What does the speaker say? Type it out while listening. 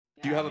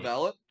Do you have a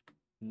ballot?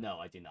 No,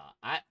 I do not.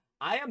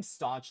 I am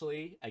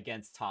staunchly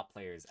against top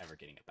players ever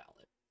getting a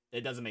ballot.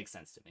 It doesn't make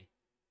sense to me.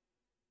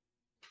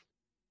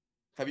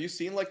 Have you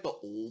seen like the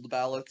old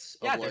ballots?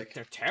 Yeah, Of, like...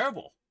 they're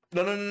terrible.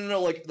 No.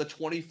 Like the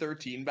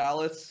 2013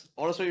 ballots.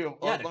 I want to show you.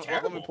 Yeah, they're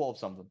terrible. Let me pull up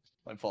something.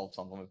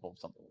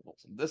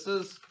 This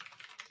is.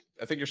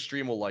 I think your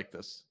stream will like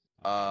this.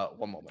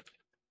 One moment.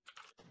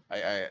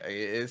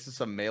 This is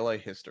some Melee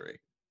history.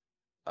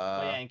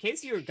 But yeah, in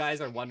case you guys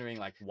are wondering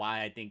like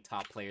why I think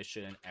top players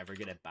shouldn't ever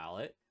get a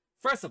ballot,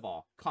 first of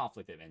all,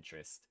 conflict of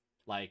interest.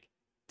 Like,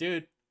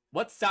 dude,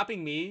 what's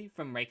stopping me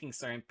from ranking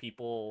certain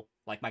people,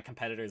 like my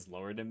competitors,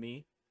 lower than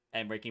me,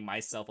 and ranking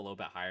myself a little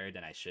bit higher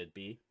than I should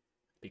be?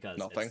 Because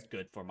it's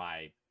good for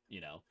my,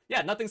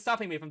 yeah, nothing's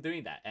stopping me from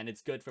doing that, and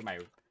it's good for my,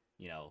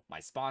 my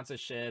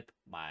sponsorship,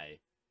 my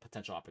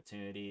potential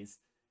opportunities.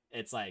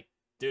 It's like,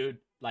 dude,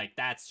 like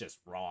that's just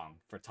wrong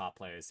for top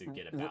players who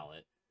get a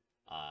ballot.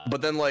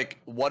 But then, like,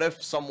 what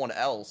if someone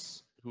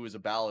else who is a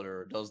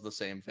balloter does the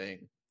same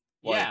thing?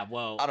 Like, yeah,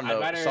 well, I don't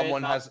know.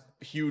 Someone has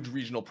huge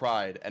regional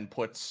pride and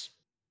puts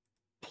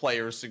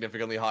players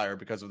significantly higher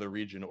because of their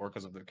region or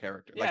because of their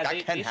character. Yeah,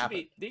 like, that can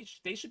happen.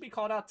 They should be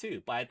called out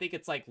too, but I think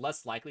it's like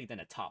less likely than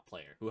a top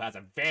player who has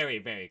a very,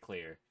 very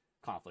clear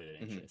conflict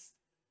of interest.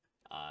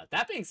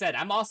 That being said,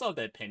 I'm also of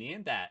the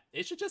opinion that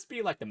it should just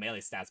be like the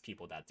Melee stats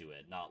people that do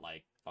it, not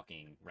like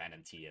fucking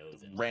random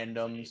TOs. And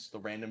randoms, the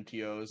random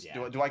TOs.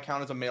 Yeah. Do I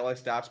count as a Melee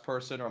stats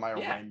person, or am I a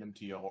random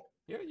TO?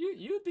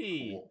 You'd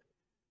be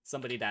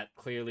somebody that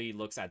clearly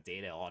looks at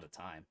data all the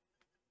time.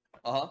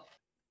 All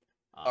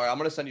right, I'm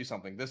gonna send you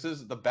something. This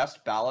is the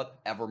best ballot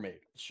ever made.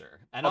 Sure.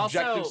 And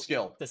objective also,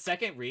 skill. The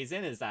second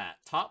reason is that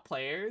top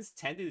players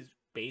tend to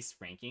base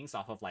rankings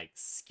off of like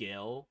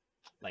skill,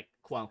 like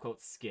quote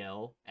unquote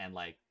skill, and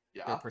like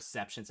their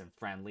perceptions and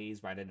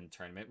friendlies rather than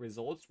tournament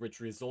results, which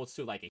results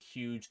to like a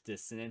huge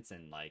dissonance.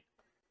 And like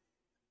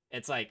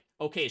it's like,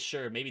 okay,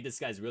 sure, maybe this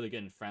guy's really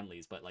good in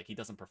friendlies, but like he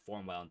doesn't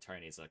perform well in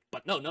tourneys. Like,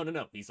 but no,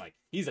 he's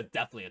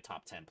definitely a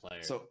top 10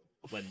 player. So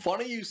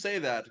funny you say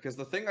that, because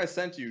the thing I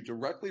sent you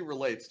directly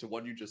relates to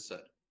what you just said.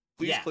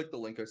 Please click the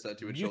link I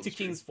sent you and show the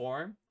stream. Mewtwo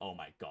forum. Oh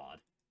my god.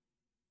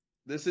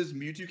 This is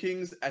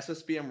Mewtwo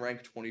SSBM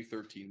rank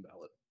 2013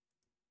 ballot.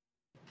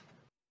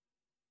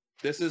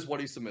 This is what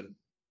he submitted.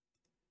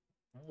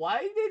 Why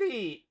did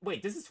he...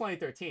 Wait, this is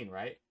 2013,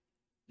 right?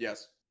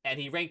 Yes. And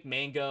he ranked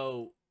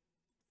Mango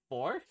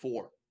 4?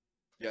 4.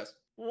 Yes.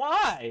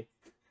 Why?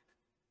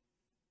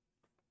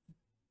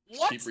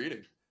 Just keep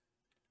reading.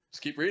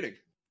 Just keep reading.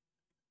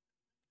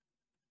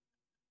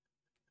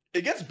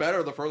 It gets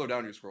better the further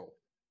down you scroll.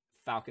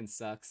 Falcon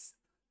sucks.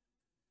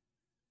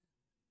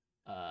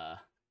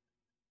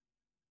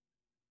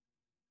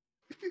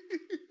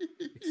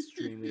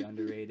 Extremely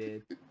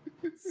underrated.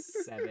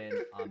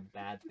 7 on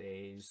bad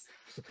days.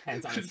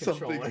 Depends on his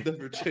controller. Some things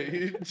never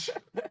change.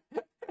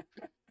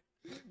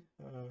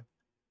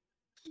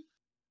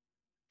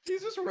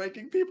 He's just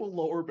ranking people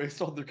lower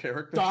based on their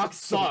character. Doc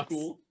sucks,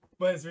 cool.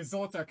 But his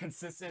results are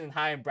consistent and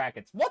high in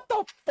brackets. What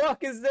the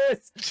fuck is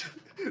this?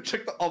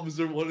 Check the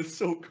Umza one, it's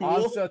so cool.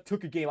 Umza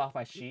took a game off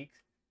my cheek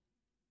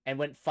and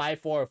went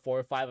 5-4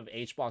 or 4-5 of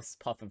H-Box,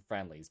 Puff, and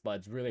Friendlies, but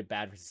it's really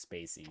bad versus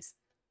Spaceys.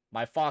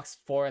 My Fox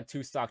 4 and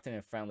 2 Stockton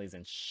and Friendlies,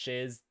 and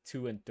Shiz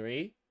 2 and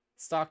 3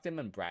 Stockton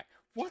and Brack.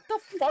 What the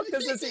fuck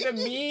does this even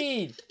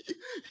mean?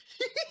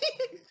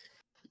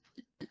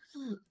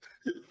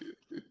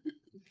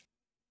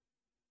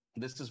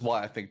 This is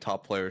why I think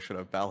top players should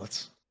have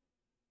ballots.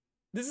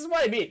 This is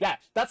what I mean.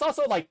 That's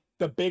also like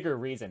the bigger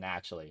reason,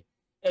 actually.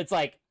 It's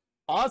like,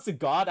 honest to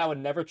God, I would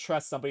never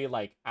trust somebody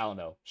like, I don't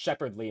know,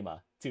 Shepard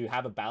Lima to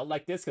have a ballot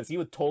like this, because he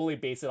would totally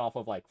base it off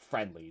of like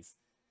friendlies.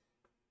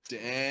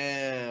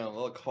 Damn,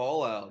 a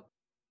call out.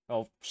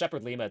 Oh,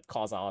 Shepard Lima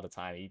calls out all the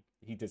time.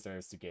 He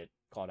deserves to get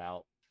called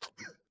out.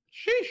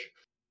 Sheesh.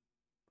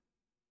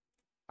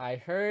 I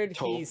heard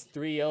he's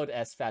 3-0'd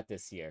SFAT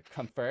this year.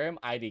 Confirm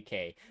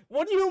IDK.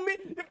 What do you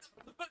mean?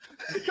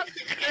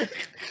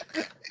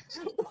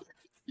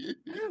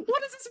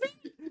 What does this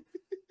mean?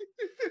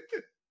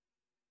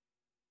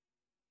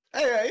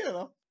 Hey, you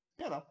know.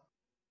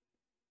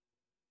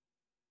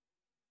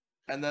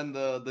 And then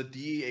the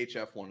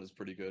DHF one is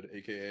pretty good,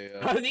 aka.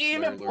 Does he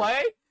even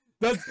play?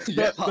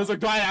 Does a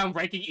guy I'm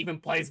ranking even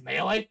plays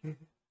Melee? And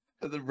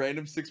then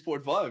random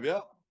 6.5,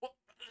 yeah.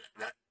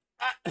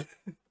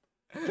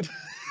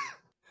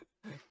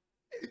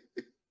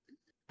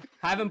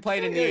 Haven't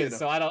played in years,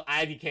 so I don't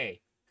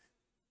IDK.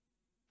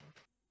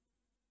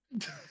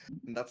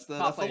 That's the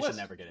top player list. Should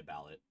never get a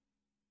ballot.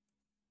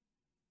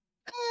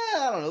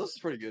 I don't know. This is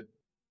pretty good.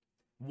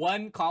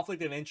 1,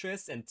 conflict of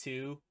interest, and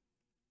 2,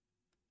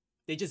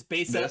 they just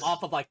base it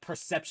off of like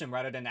perception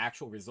rather than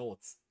actual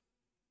results.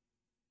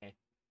 Okay.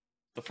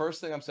 The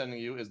first thing I'm sending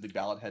you is the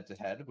ballot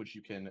head-to-head, which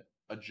you can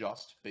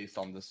adjust based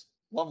on this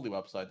lovely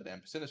website that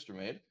Amp Sinister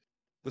made.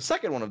 The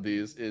second one of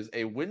these is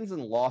a wins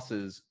and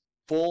losses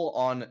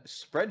full-on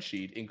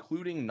spreadsheet,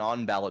 including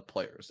non-ballot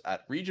players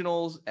at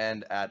regionals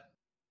and at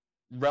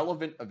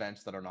relevant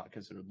events that are not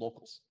considered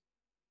locals.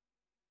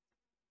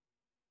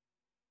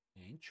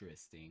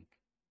 Interesting.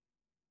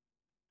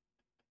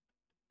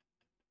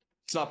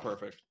 It's not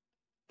perfect,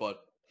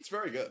 but it's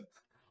very good.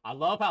 I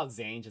love how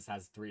Zane just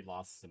has 3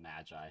 losses to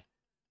Magi.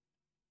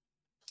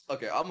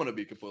 Okay, I'm gonna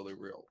be completely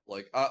real.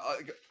 Like,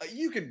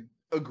 you can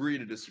agree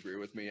to disagree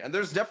with me, and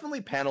there's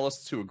definitely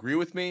panelists who agree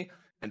with me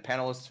and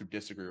panelists who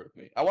disagree with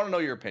me. I want to know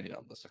your opinion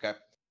on this, okay?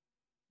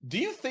 Do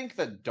you think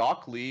that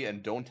Doc Lee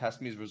and Don't Test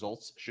Me's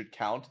results should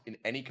count in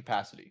any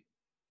capacity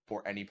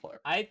for any player?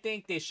 I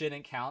think they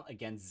shouldn't count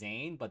against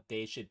Zane, but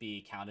they should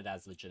be counted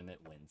as legitimate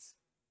wins.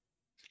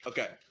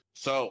 Okay,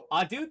 so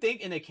I do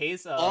think in the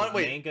case of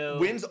Mango,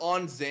 wins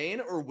on Zane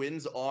or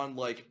wins on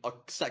like a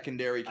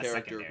secondary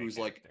character who's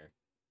like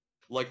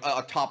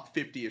a top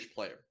 50-ish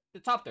player. The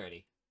top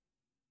 30.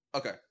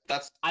 Okay,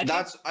 I think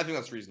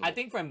that's reasonable. I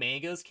think for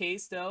Mango's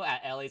case though,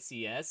 at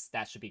LACS,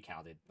 that should be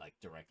counted like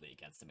directly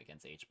against him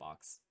against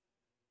HBox.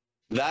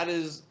 That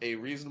is a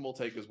reasonable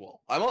take as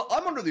well.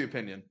 I'm under the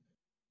opinion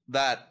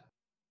that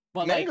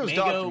Mango's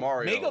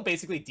Mango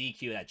basically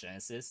DQ'd at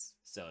Genesis,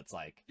 so it's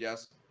like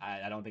yes.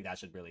 I don't think that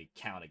should really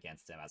count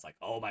against him as like,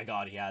 oh my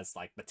god, he has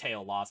like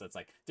Mateo loss. It's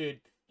like,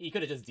 dude, he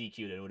could have just DQ'd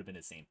it. It would have been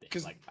the same thing.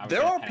 Because like,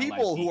 there are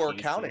people who are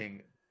counting.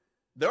 Too?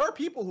 There are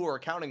people who are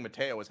counting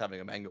Mateo as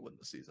having a Mango win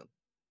this season.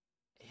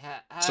 Yeah.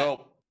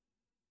 So,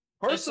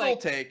 personal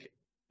take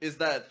is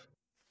that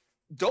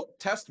Don't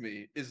Test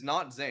Me is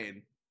not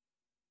Zane.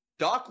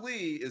 Doc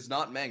Lee is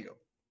not Mango.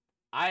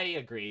 I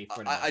agree.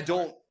 I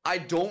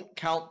don't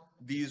count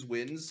these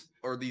wins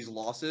or these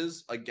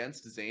losses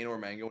against Zane or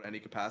Mango in any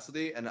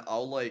capacity, and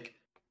I'll like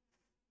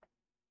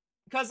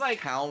because like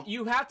count.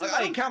 You have to. Like,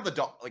 I don't count the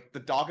Doc. Like the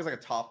Doc is like a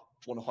top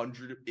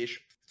 100-ish,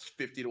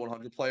 50 to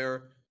 100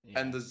 player. Yeah.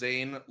 And the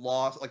Zane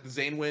loss, like the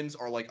Zane wins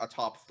are like a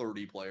top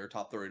 30 player,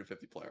 top 30 to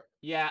 50 player.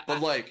 Yeah.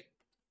 But like,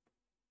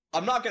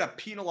 I'm not going to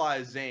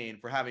penalize Zane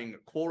for having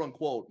quote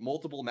unquote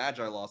multiple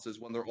Magi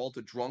losses when they're all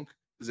to Drunk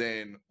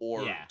Zane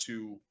or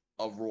to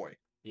a Roy.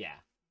 Yeah.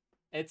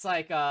 It's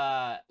like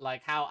how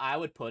I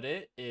would put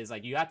it is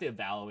like you have to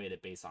evaluate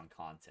it based on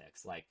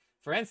context. Like,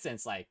 for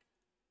instance, like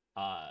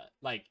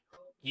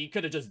he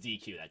could have just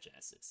DQ'd at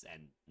Genesis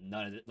and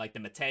none of it, like the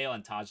Mateo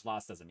and Taj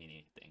loss doesn't mean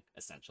anything,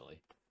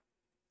 essentially.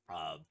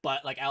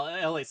 But like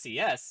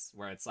LACS,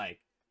 where it's like,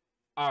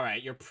 all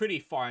right, you're pretty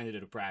far into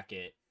the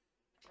bracket.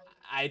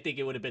 I think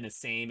it would have been the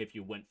same if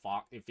you went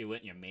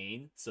your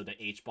main, so the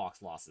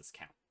HBox losses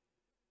count.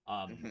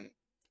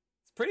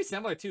 It's pretty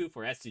similar too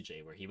for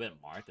SCJ, where he went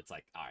Marth. It's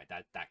like, all right,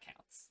 that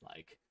counts.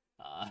 Like,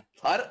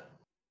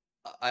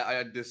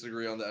 I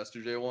disagree on the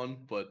SCJ one,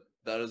 but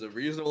that is a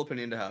reasonable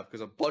opinion to have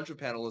because a bunch of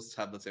panelists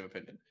have the same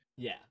opinion.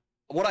 Yeah.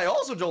 What I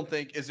also don't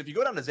think is if you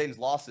go down to Zane's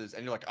losses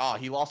and you're like,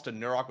 he lost to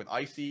Nurok with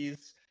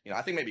Ices. You know,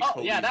 I think maybe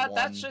KoDoRiN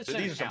that should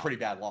these are some pretty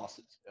bad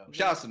losses. Yeah.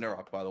 Shout out to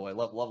Nurok, by the way.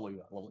 Lovely.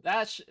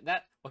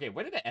 Okay,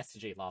 where did the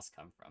SCJ loss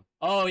come from?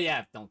 Oh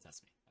yeah, Don't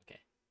Test Me. Okay.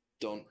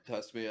 Don't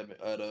Test Me at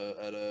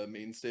a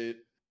main state.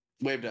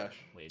 Wave Dash.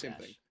 Same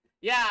thing.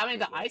 Yeah, I mean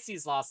the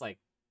Ices loss, like,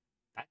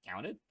 that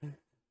counted.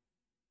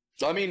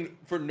 So I mean,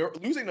 for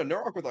losing to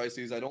Nurok with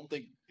Ices, I don't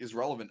think is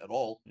relevant at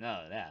all.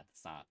 No,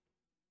 it's not.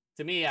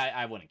 To me,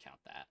 I wouldn't count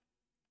that.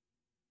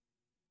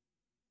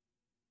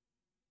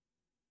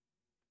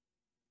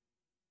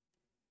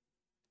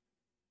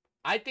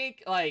 I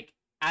think, like,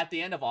 at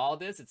the end of all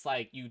this, it's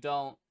like you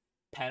don't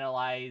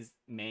penalize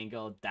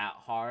Mango that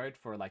hard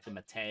for, like, the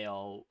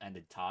Mateo and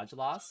the Taj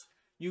loss.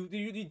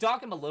 You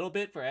dock him a little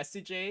bit for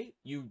SCJ,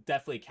 you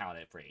definitely count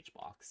it for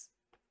HBox.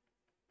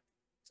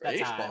 For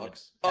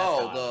HBox?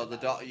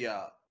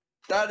 Yeah.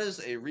 That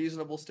is a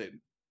reasonable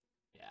statement.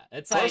 Yeah,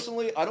 it's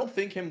personally, I don't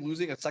think him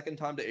losing a second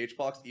time to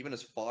HBox, even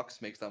as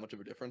Fox, makes that much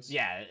of a difference.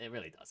 Yeah, it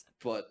really doesn't.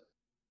 But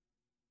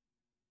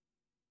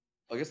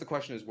I guess the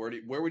question is,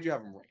 where would you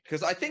have him ranked?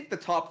 Because I think the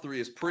top 3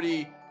 is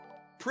pretty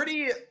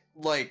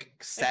like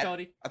set. Hey,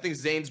 Cody. I think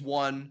Zane's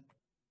 1,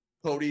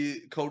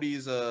 Cody's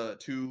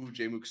 2,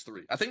 J-Mook's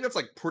 3. I think that's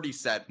like pretty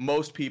set.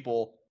 Most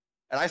people,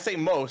 and I say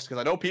most because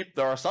I know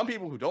there are some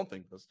people who don't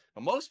think this,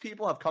 but most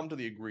people have come to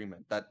the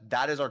agreement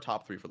that is our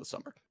top 3 for the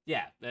summer.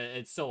 Yeah,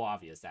 it's so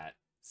obvious that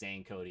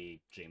Zane,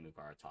 Cody, J-Mook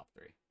are our top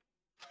 3.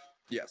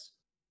 Yes.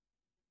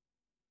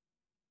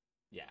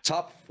 Yeah.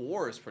 Top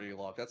 4 is pretty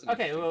low. That's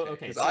okay.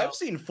 So I've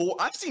seen 4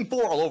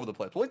 all over the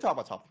place. We'll talk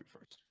about top 3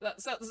 first.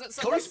 So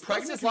Cody's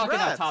let's just lock in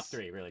our top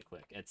 3 really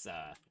quick. It's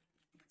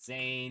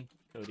Zane,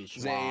 Cody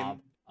Schwab,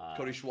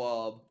 Cody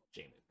Schwab,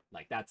 J-Mook.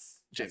 Like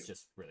that's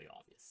just really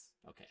obvious.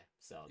 Okay,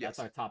 so that's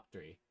our top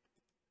 3.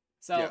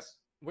 So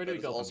where do we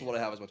go? Also, what I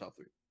have as my top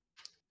 3.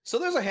 So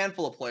there's a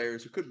handful of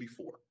players who could be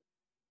 4.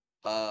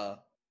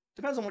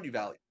 Depends on what you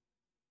value.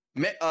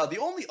 The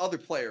only other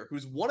player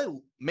who's won a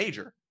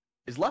major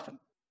is Leffen.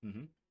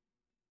 Mm-hmm.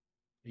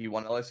 He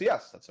won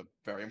LACS. That's a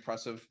very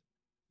impressive,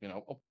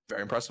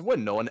 very impressive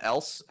win. No one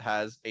else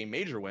has a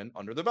major win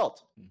under their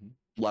belt.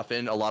 Mm-hmm.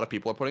 Leffen, a lot of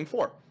people are putting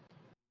 4.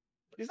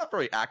 But he's not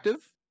very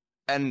active.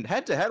 And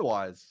head-to-head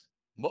wise,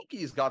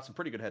 Moki's got some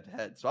pretty good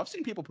head-to-head. So I've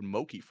seen people put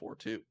Moki 4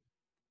 too.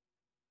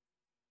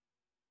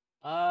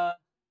 Man,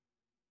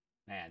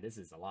 this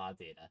is a lot of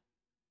data.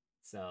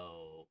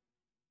 So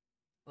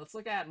let's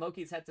look at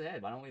Moki's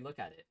head-to-head. Why don't we look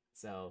at it?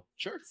 So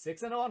sure.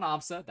 6-0 on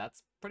AMSA.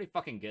 That's pretty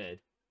fucking good.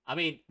 I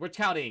mean, we're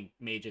counting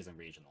majors and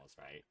regionals,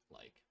 right?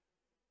 Like,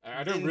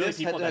 are there In really this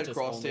people that head-to-head just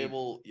cross only...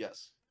 table,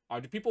 yes. Are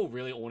the people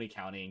really only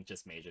counting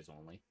just majors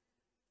only?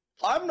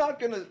 I'm not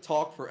going to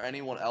talk for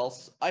anyone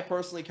else. I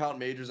personally count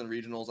majors and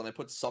regionals, and I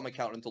put some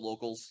account into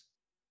locals.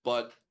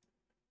 But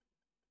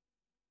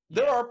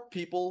there are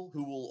people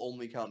who will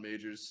only count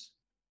majors.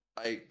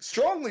 I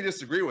strongly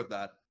disagree with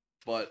that,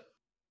 but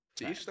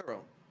to each their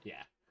own.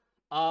 Yeah.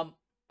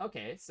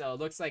 Okay, so it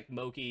looks like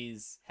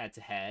Moki's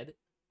head-to-head.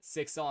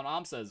 6-0 on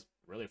Amsa is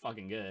really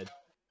fucking good.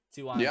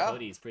 2 on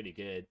Cody is pretty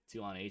good.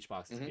 2 on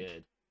HBox is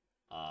good.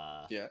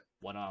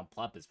 1 on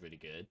Plup is pretty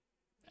good.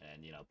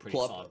 And, you know, pretty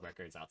solid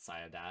records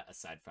outside of that,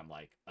 aside from,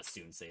 like, a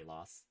Soonsei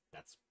loss.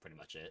 That's pretty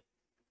much it.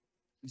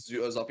 A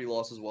Zuppy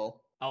loss as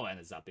well. Oh, and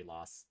a Zuppy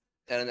loss.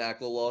 And an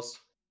Aklo loss.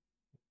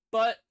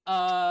 But,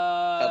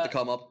 At the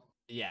come up.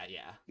 Yeah.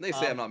 They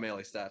say I'm not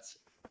melee stats.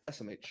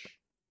 SMH.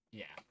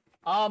 Yeah.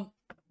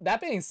 That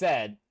being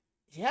said,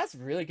 he has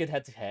really good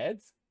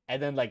head-to-heads,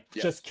 and then, like,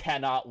 just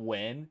cannot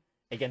win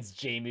against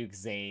Jmook,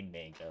 Zane,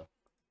 Mango.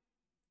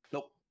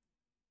 Nope.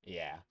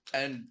 Yeah.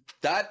 And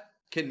that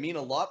can mean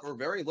a lot or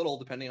very little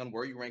depending on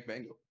where you rank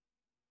Mango.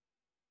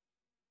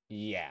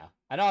 Yeah.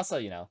 And also,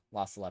 you know,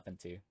 lost to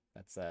Leffen too.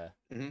 That's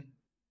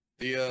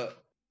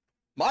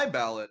my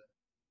ballot,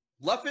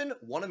 Leffen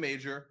won a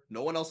major.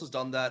 No one else has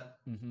done that.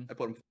 I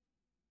put him.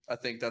 I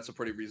think that's a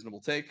pretty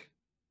reasonable take.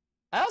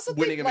 I also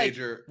winning think, a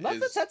major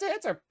Leffen's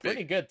head-to-heads are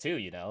pretty good too,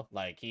 you know?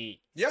 Like,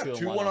 he...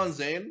 2-1 on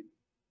Zane.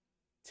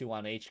 2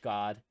 on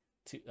H-God.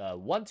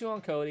 1-2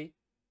 on Cody.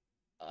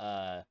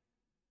 And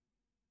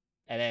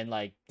then,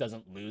 like,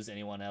 doesn't lose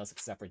anyone else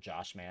except for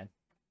Josh, man.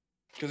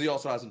 Because he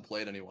also hasn't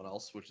played anyone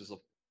else, which is a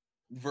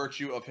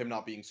virtue of him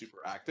not being super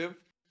active.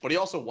 But he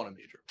also won a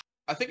major.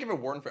 I think if it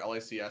weren't for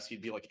LACS,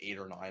 he'd be like 8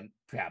 or 9.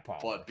 Yeah,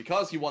 probably. But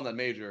because he won that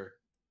major,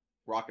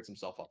 rockets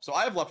himself up. So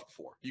I have left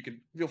 4. You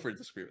can feel free to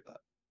disagree with that.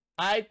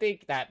 I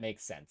think that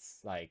makes sense.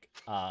 Like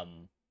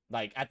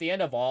at the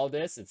end of all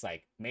this, it's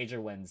like major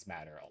wins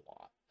matter a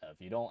lot. If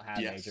you don't have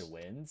major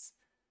wins,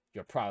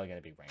 you're probably going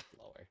to be ranked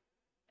lower.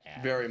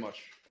 And very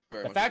much.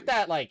 The fact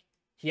that like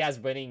he has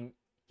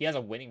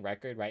a winning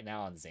record right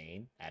now on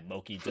Zane, and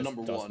Moki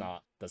just does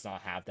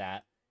not have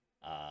that.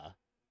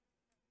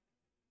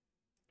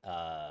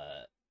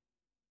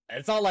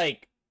 It's not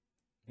like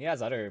he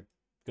has other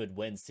good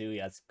wins too. He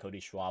has Cody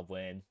Schwab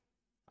win,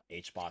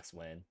 HBox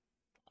win.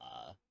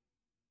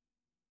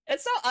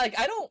 It's not like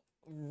I don't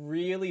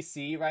really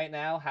see right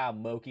now how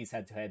Moki's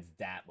head-to-head's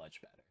that much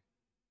better.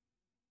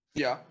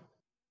 Yeah.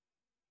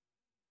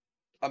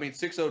 I mean,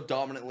 6-0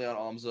 dominantly on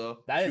Amza.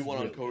 2-1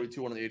 on Cody,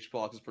 2-1 on the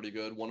HBox is pretty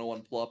good.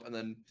 1-0 Plup, and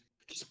then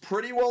just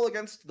pretty well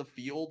against the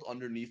field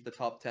underneath the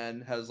top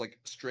 10. Has like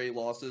stray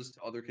losses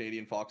to other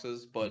Canadian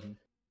Foxes, but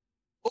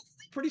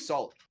pretty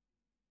solid.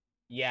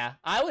 Yeah,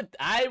 I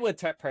would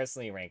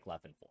personally rank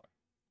Leffen 4.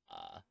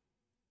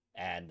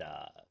 And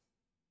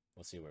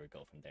we'll see where we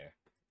go from there.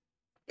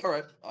 All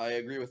right, I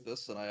agree with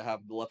this, and I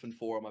have the Leffen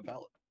 4 on my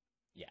ballot.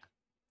 Yeah.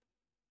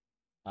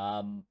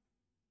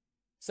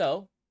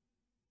 So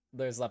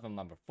there's Leffen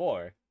number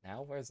 4.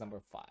 Now where's number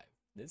 5?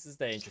 This is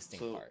the interesting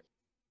part.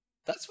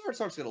 That's where it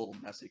starts to get a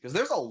little messy, because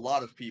there's a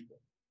lot of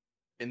people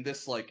in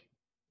this like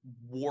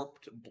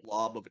warped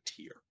blob of a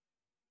tier.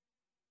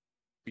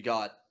 We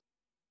got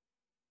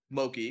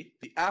Moki,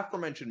 the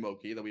aforementioned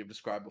Moki that we have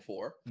described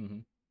before.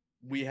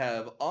 We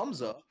have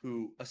Amza,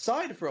 who,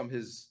 aside from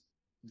his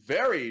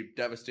very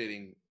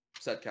devastating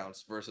set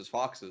counts versus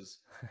Foxes,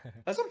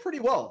 has done pretty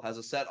well. Has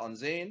a set on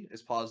Zane,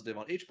 is positive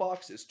on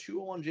HBox, is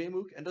 2-0 on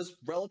Jmook, and does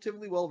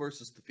relatively well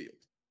versus the field.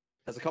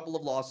 Has a couple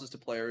of losses to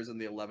players in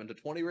the 11 to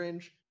 20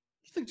 range.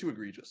 Nothing too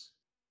egregious.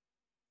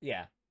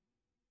 Yeah.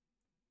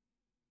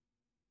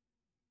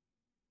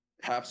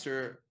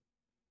 Hapster.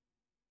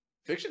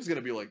 Fiction's going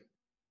to be like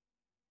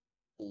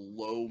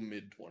low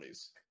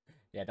mid-20s.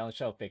 Yeah, don't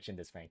show Fiction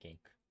this ranking.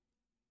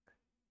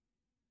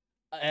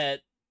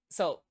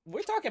 So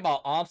we're talking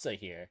about Amsa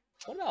here.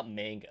 What about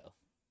Mango?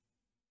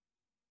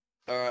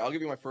 Alright, I'll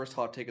give you my first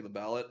hot take of the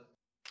ballot.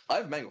 I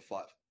have Mango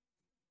 5.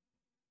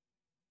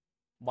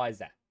 Why is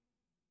that?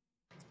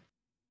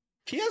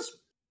 He has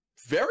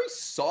very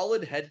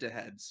solid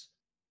head-to-heads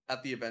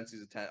at the events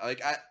he's attended.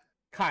 Like,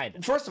 kind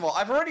of. First of all,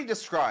 I've already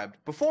described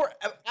before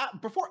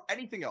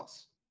anything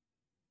else.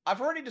 I've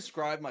already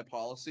described my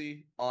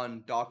policy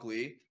on Doc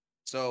Lee.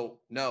 So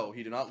no,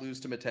 he did not lose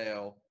to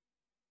Mateo.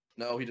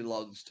 No, he did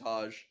not lose to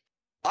Taj.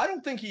 I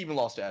don't think he even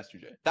lost to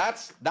SUJ.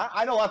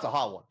 I know that's a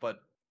hot one, but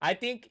I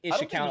think it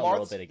should count a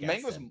little bit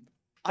against him.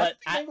 But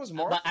at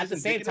the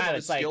same time,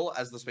 it's like skill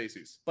as the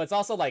Spaceys. But it's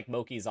also like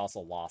Moki's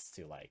also lost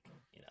to like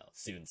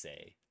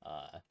Soonsei.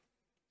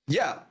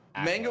 Yeah,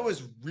 Mango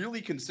is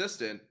really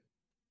consistent.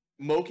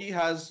 Moki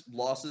has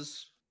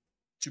losses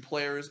to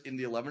players in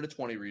the 11 to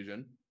 20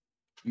 region.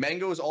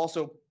 Mango is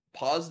also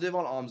positive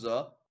on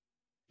Amza,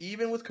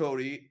 even with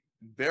Cody,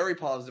 very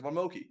positive on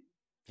Moki.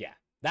 Yeah,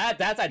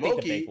 that's I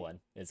think the big one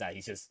is that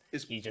he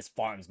just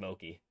farms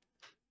Moki.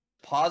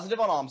 Positive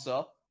on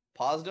Amza,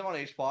 positive on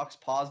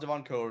HBox, positive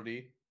on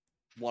Cody,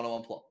 1-0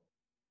 on Plum.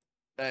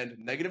 and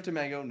negative to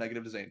Mango,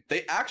 negative to Zane.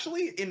 They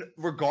actually, in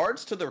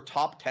regards to their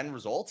top 10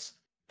 results,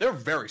 they're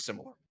very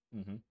similar.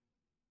 Mm-hmm.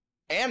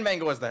 And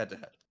Mango has the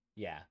head-to-head.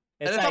 Yeah.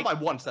 And it's not by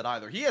one set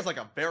either. He has like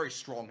a very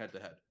strong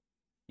head-to-head.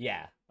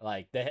 Yeah,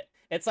 like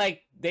it's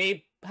like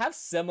they have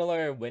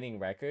similar winning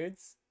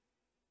records,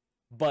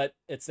 but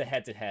it's the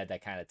head-to-head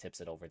that kind of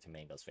tips it over to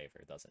Mango's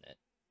favor, doesn't it?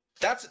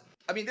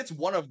 I mean, it's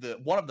one of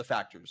the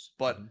factors,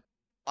 but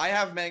I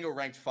have Mango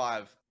ranked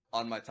 5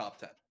 on my top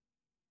 10.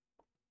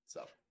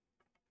 So,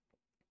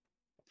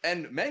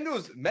 and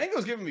Mango's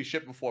given me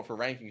shit before for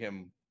ranking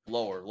him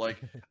lower. Like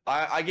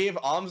I gave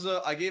it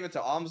to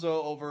Amza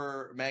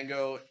over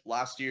Mango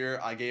last year.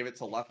 I gave it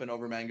to Leffen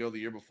over Mango the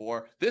year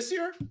before. This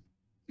year, I'm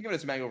giving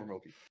it to Mango over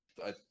Moki.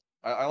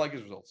 I like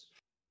his results.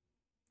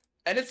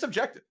 And it's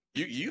subjective.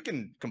 You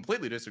can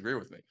completely disagree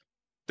with me.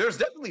 There's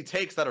definitely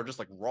takes that are just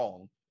like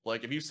wrong.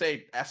 Like if you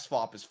say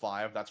SFOP is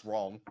 5, that's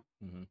wrong.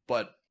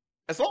 But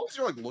as long as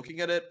you're like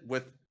looking at it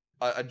with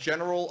a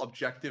general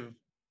objective,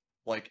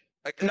 like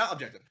not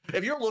objective.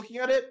 If you're looking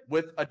at it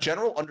with a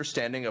general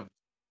understanding of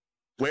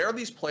where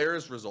these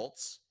players'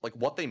 results, like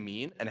what they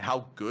mean and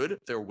how good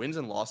their wins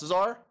and losses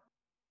are,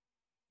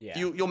 yeah,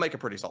 you'll make a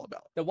pretty solid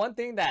ballot. The one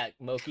thing that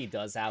Moki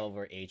does have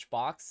over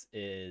HBox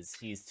is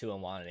he's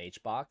 2-1 on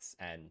HBox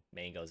and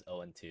Mango's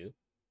 0-2.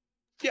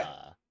 Yeah.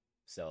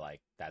 So like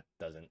that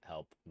doesn't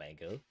help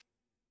Mango.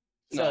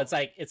 So it's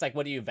like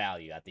what do you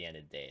value at the end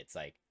of the day? It's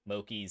like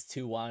Moki's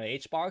 2-1 on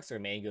HBox or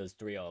Mango's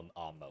 3-0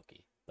 on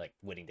Moki, like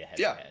winning the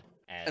head-to-head.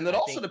 And that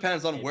also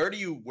depends on where do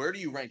you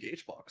rank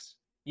HBox.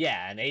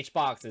 Yeah, and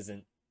HBox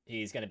isn't.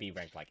 He's gonna be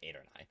ranked like 8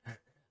 or 9.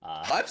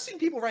 I've seen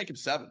people rank him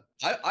 7.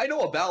 I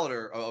know a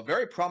balloter, a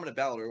very prominent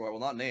balloter who I will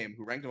not name,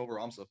 who ranked him over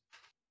Amsa.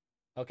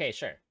 Okay,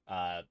 sure.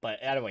 But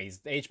anyways,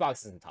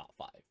 HBox is in top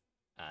 5,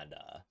 and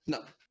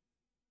no.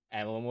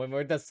 And when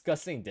we're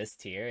discussing this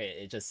tier,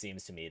 it just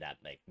seems to me that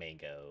like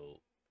Mango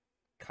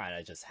kind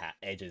of just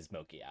edges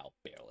Moki out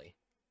barely.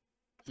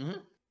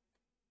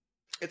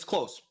 It's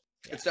close.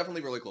 Yeah. It's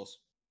definitely really close.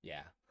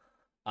 Yeah.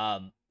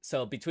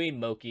 So between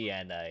Moki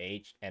and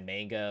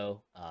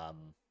Mango,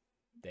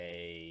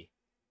 it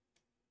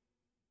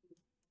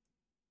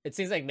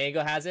seems like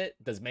Mango has it.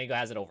 Does Mango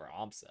has it over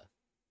Amsa?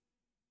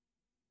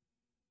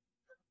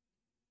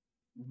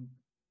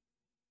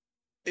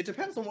 It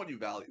depends on what you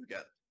value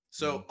again.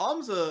 So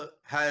Amza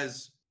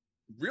has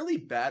really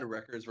bad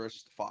records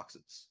versus the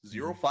Foxes.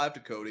 0-5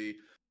 to Cody,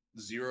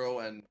 0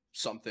 and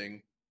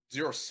something,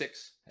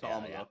 0-6 to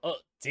Amza. Yeah. Oh,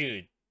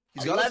 dude.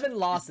 He's 11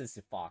 losses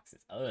to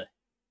Foxes. Ugh.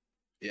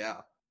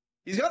 Yeah.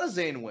 He's got a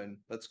Zane win.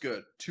 That's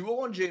good. 2-0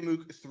 on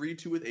Jmook,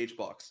 3-2 with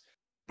HBox.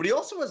 But he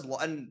also has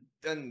and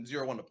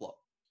 0-1 to Plum.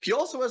 He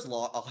also has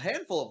a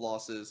handful of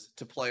losses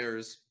to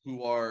players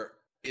who are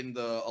in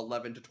the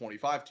 11 to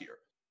 25 tier.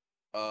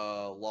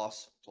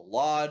 Loss to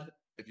Lod.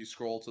 If you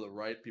scroll to the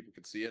right, people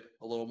could see it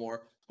a little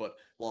more. But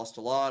lost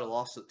to Lod, a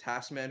loss to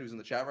Taskman, who's in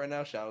the chat right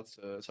now. Shoutouts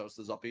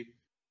to Zuppy.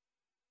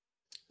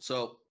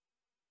 So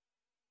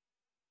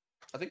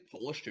I think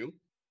Polish too.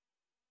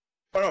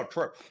 Oh no,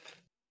 Triff,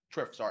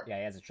 sorry. Yeah,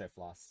 he has a Triff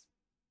loss.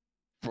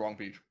 Wrong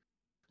page.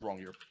 Wrong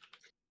year.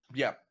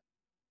 Yeah.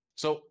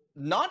 So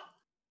not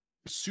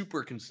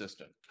super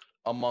consistent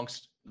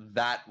amongst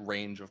that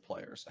range of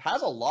players.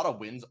 Has a lot of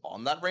wins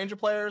on that range of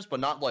players, but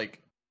not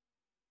like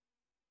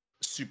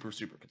super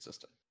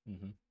consistent.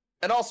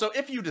 And also,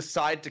 if you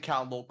decide to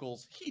count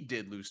locals, he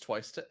did lose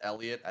twice to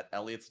Elliot at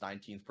Elliot's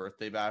 19th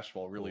birthday bash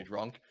while really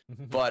drunk.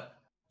 But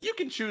you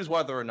can choose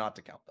whether or not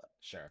to count that.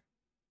 Sure.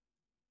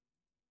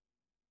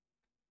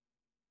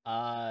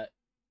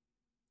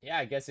 Yeah,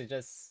 I guess it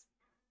just...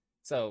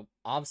 So,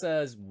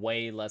 Amsa is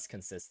way less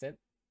consistent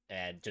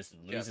and just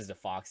loses to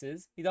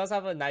Foxes. He does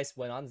have a nice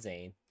win on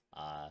Zane.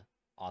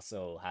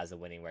 Also has a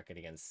winning record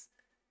against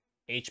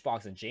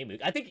HBox and Jmook.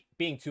 I think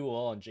being 2-0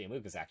 on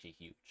Jmook is actually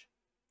huge.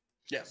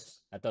 Yes.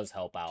 That does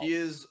help out. He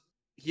has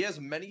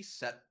many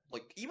set...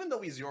 Like, even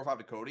though he's 0-5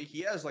 to Cody, he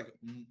has, like,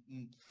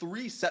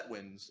 3 set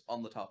wins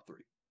on the top 3.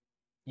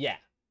 Yeah.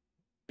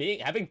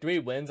 Having 3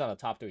 wins on the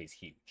top 3 is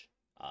huge.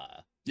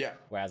 Yeah.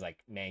 Whereas, like,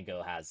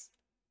 Mango has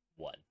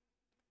 1.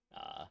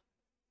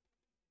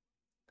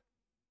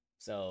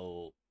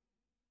 So...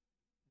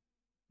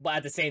 But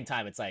at the same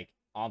time, it's like,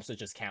 Amsa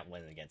just can't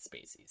win against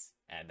Spaceys.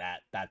 And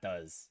that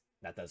does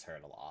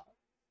hurt a lot.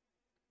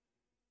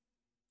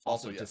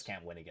 Also just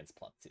can't win against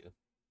Plug too.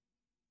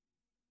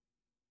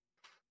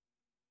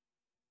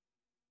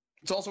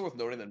 It's also worth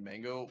noting that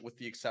Mango, with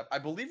the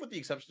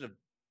exception of...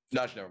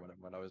 No, never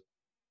mind. I was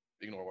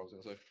ignore what I was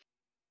going to say.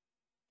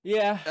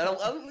 Yeah. And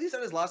at least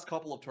in his last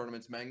couple of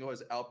tournaments, Mango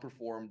has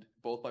outperformed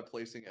both by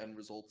placing and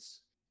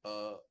results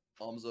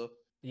Amza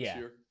this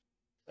year.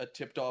 At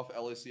Tipped Off,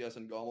 LACS,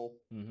 and GOML.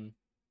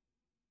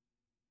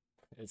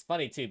 It's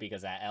funny too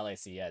because at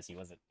LACS he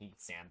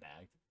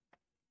sandbagged.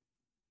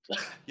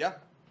 Yeah.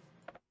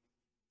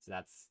 So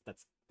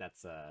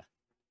that's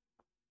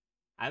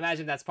I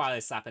imagine that's probably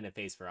a slap in the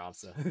face for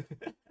Amsa.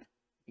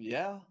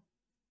 Yeah.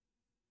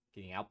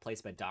 Getting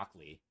outplaced by Doc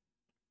Lee.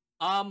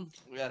 Yeah,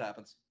 it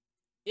happens.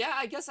 Yeah,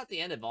 I guess at the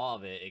end of all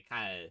of it, it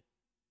kind of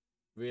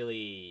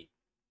really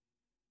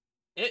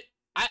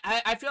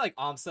I feel like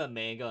Amsa,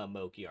 Mango, and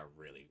Moki are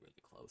really,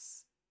 really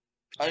close.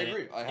 I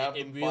agree. I have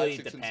them it really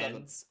 5, 6, and 7.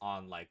 depends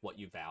on like what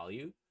you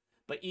value.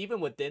 But even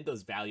within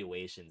those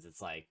valuations,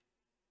 it's like,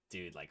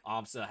 dude, like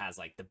Amsa has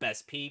like the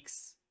best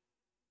peaks,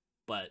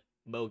 but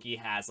Moki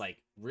has like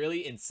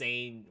really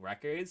insane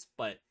records.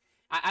 But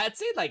I'd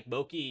say like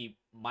Moki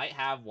might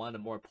have one of the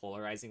more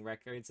polarizing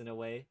records in a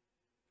way.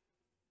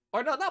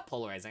 Or no, not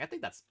polarizing. I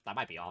think that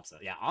might be Amsa.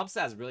 Yeah,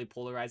 Amsa has really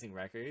polarizing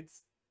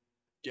records.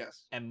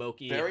 Yes. And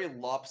Moki very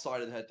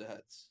lopsided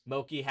head-to-heads.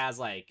 Moki has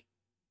like,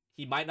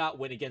 he might not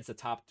win against the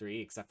top 3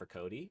 except for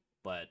Cody,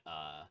 but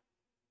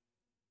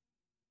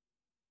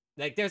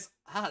like there's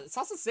it's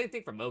also the same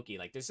thing for Moki.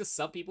 Like there's just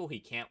some people he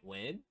can't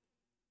win,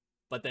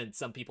 but then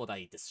some people that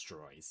he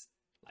destroys.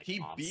 Like he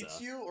Amsa. beats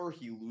you or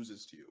he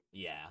loses to you.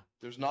 Yeah.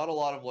 There's not a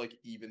lot of like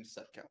even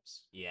set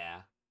counts.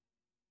 Yeah.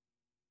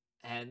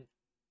 And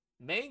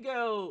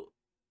Mango,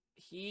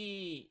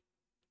 he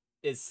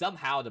is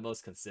somehow the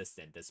most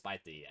consistent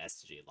despite the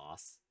SG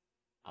loss.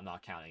 I'm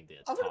not counting the.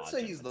 I wouldn't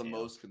say he's the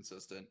most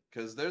consistent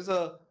because there's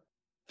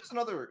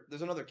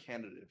another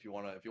candidate if you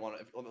want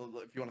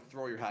to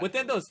throw your hat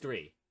within those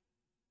 3.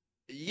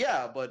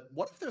 Yeah, but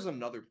what if there's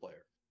another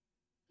player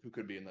who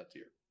could be in that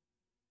tier?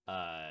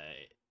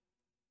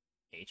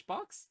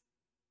 H-Box?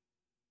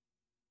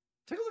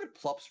 Take a look at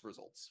Plup's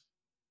results.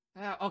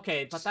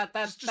 Okay, but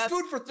that's just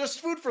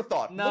food for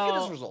thought. No. Look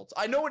at his results.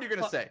 I know what you're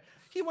gonna say.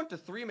 He went to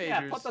 3 majors.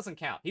 Yeah, Plup doesn't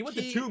count. He went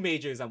to 2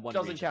 majors and 1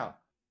 doesn't regional. count.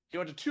 He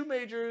went to 2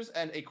 majors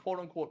and a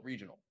quote-unquote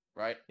regional,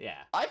 right? Yeah.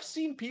 I've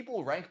seen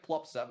people rank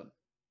Plup 7.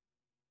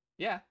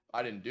 Yeah.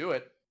 I didn't do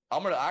it.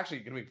 I'm gonna be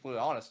completely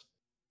honest.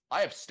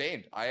 I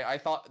abstained. I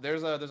thought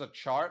there's a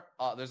chart.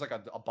 There's like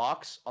a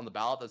box on the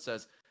ballot that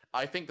says,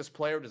 I think this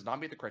player does not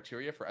meet the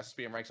criteria for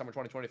SSBM Rank Summer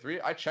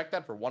 2023. I checked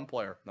that for 1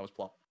 player, and that was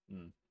Plup.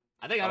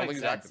 I think that makes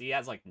sense. He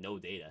has like no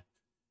data.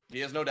 He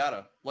has no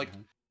data. Like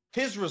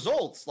his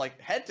results, like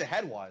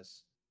head-to-head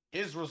wise,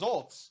 his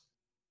results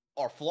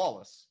are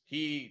flawless.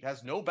 He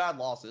has no bad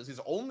losses. His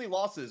only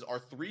losses are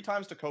 3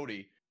 times to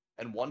Cody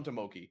and 1 to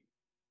Moki.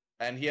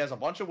 And he has a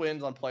bunch of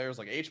wins on players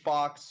like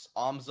H-Box,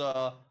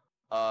 Amza,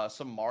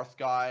 some Marth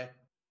guy.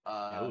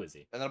 Who is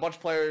he? And then a bunch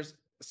of players,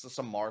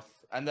 some Marth.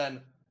 And then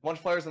a bunch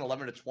of players in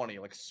 11 to 20,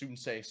 like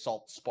Sunsei,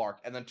 Salt, Spark.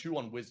 And then 2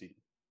 on Wizzy.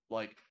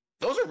 Like,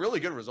 those are really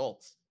good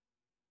results.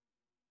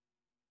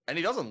 And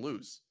he doesn't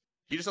lose.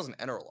 He just doesn't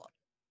enter a lot.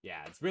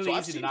 Yeah, it's really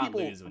easy to not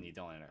lose when you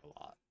don't enter a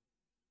lot.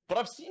 But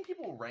I've seen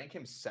people rank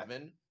him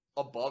 7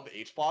 above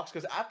H-Box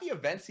because at the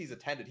events he's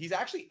attended, he's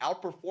actually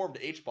outperformed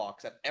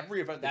H-Box at every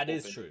event. That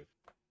is true.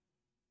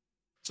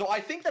 So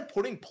I think that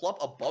putting Plup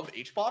above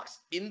H-Box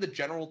in the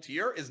general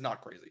tier is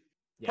not crazy.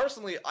 Yeah.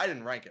 Personally, I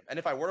didn't rank him. And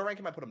if I were to rank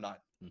him, I'd put him 9.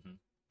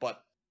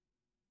 But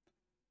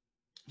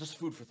just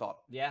food for thought.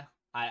 Yeah,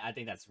 I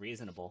think that's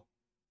reasonable.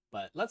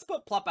 But let's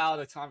put Plup out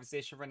of the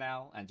conversation for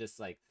now and just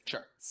like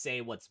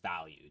say what's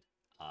valued.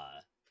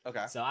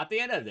 Okay. So at the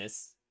end of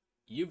this,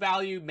 you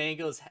value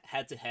Mango's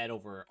head-to-head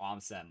over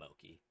Amsa and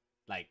Moki.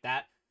 Like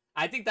that,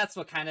 I think that's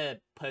what kind of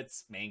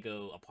puts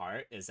Mango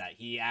apart, is that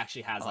he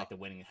actually has like the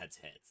winning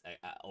head-to-heads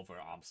over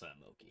Amsa and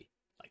Moki.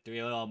 Like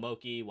 3-0 on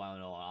Moki, 1-0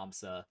 on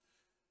Amsa.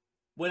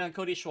 Win on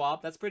Cody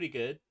Schwab, that's pretty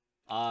good.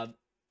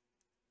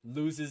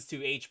 Loses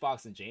to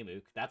H-Box and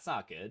Jmook. That's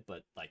not good,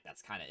 but like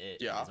that's kind of it.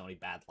 Yeah. His only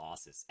bad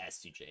loss is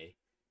S2J.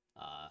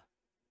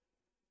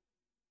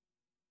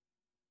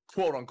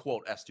 Quote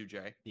unquote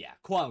S2J. Yeah,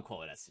 quote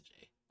unquote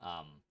S2J.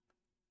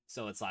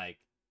 So it's like,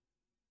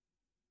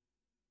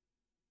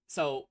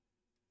 so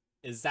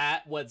is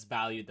that what's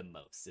valued the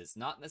most? It's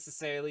not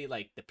necessarily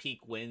like the peak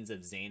wins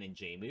of Zane and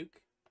Jmook,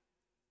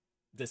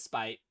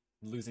 despite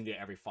losing to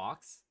every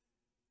Fox,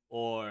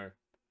 or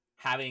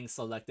having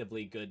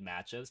selectively good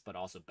matchups but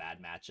also bad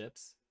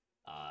matchups.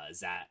 Is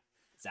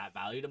that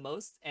valued the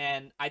most?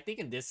 And I think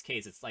in this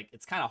case it's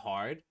kind of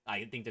hard.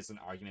 I think there's an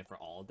argument for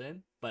all of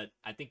them, but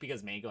I think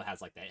because Mango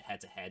has like the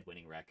head-to-head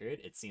winning record,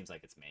 it seems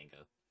like it's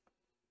Mango.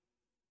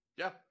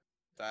 Yeah,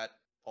 that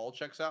all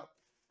checks out.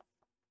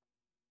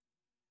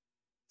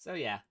 So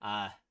yeah,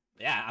 I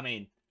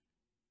mean,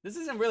 this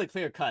isn't really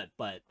clear cut,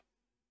 but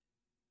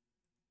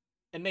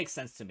it makes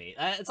sense to me.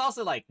 It's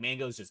also like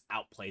Mango's just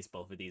outplays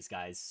both of these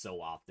guys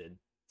so often.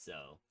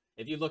 So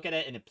if you look at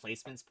it in a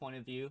placements point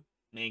of view,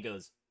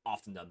 Mango's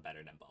often done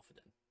better than both of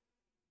them.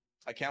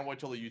 I can't wait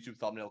till the YouTube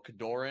thumbnail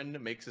KoDoRiN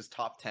makes his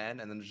top 10,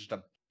 and then there's just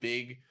a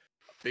big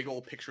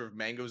old picture of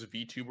Mango's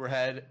VTuber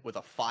head with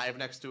a 5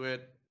 next to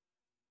it.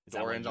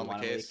 KoDoRiN's on the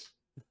case.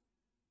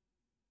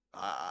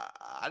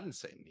 I didn't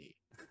say me.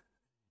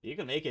 You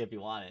can make it if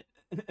you want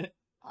it.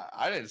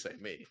 I didn't say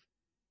me.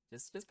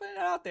 Just put it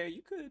out there.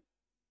 You could.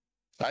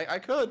 I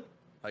could.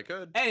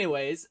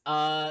 Anyways,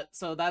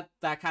 so that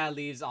kind of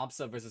leaves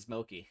Amsa versus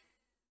Moki.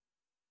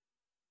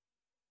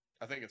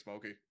 I think it's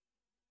Moki.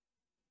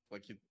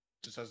 Like, he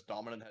just has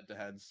dominant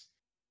head-to-heads.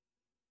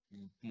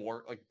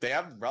 More like they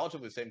have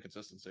relatively the same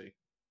consistency,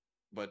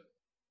 but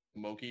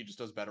Moki just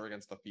does better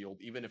against the field,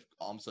 even if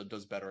Amsa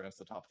does better against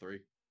the top 3.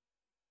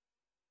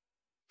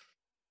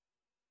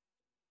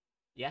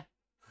 Yeah.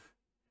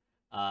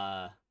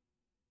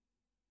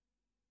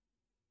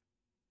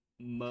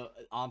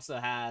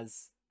 AMSA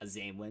has a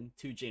Zane win,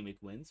 2 J-Mook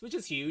wins, which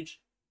is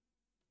huge.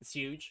 It's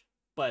huge.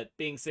 But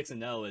being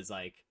 6-0 is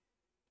like,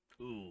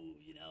 ooh,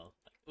 you know,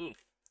 like, oof.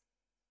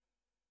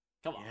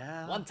 Come on,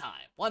 Yeah.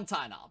 one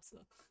time,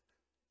 AMSA.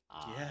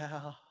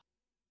 Yeah.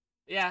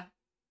 Yeah.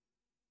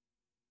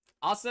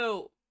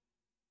 Also,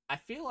 I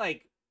feel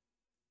like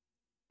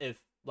if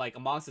like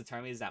amongst the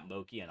tournaments that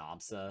Moki and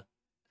AMSA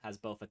has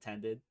both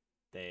attended,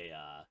 they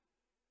I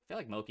feel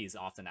like Moki's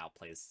often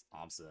outplays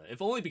AMSA.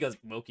 If only because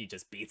Moki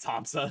just beats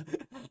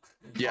AMSA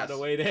Yes. on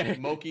the way there.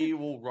 Moki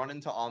will run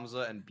into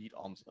AMSA and beat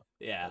AMSA.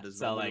 Yeah.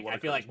 So like I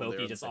feel like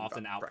Moki just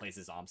often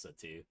outplaces AMSA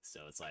too.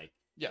 So it's like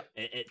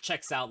it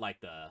checks out like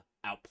the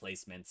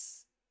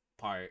outplacements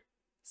part.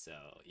 So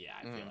yeah,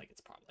 I feel like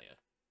it's probably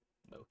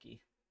a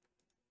Moki.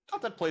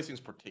 Not that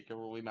placings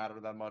particularly matter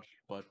that much,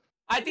 but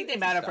I think they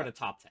matter for the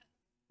top 10.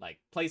 Like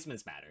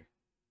placements matter.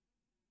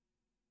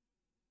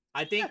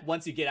 I think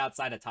once you get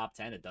outside the top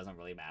 10, it doesn't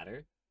really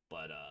matter.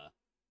 But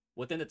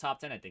within the top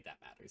 10, I think that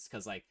matters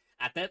because like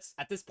at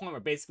this point,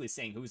 we're basically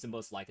saying who's the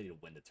most likely to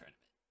win the tournament.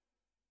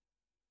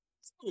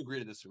 I agree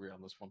to disagree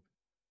on this one.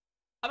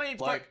 I mean,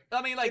 like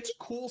it's a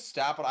cool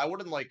stat, but I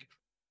wouldn't like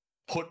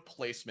put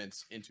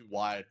placements into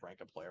why I'd rank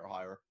a player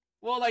higher.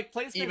 Well, like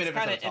placements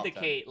kind of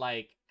indicate 10.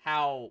 Like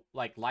how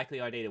like likely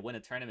are they to win a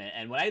tournament.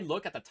 And when I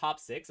look at the top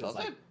 6, it's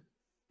like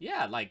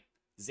yeah, like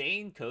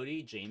Zane,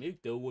 Cody, J-Mook,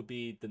 those would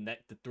be the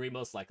 3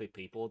 most likely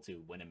people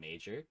to win a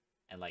major,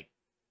 and like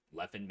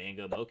Leffen,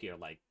 Mango, Moki are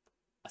like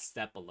a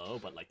step below,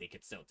 but like they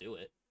could still do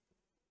it.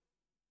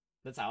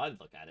 That's how I'd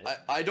look at it.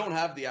 I don't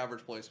have the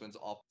average placements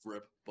off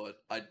rip,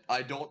 but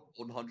I don't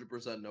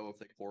 100% know if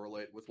they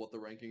correlate with what the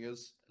ranking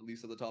is, at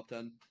least at the top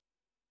 10.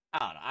 I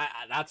don't know.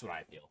 That's what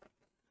I feel.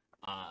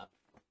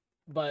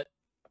 But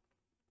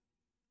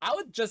I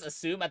would just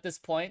assume at this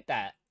point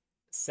that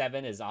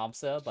 7 is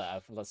AMSA,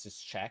 but let's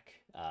just check.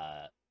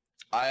 I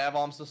have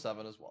AMSA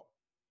 7 as well.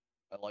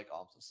 I like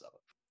AMSA 7.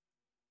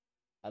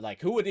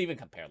 Like, who would even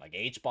compare? Like,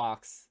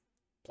 HBox,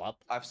 Plup?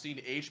 I've seen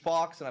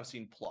HBox and I've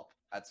seen Plup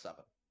at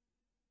 7.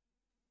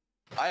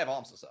 I have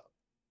AMSA 7.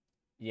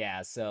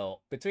 Yeah,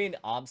 so between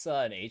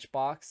AMSA and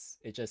HBox,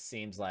 it just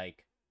seems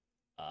like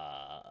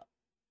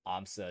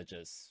AMSA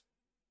just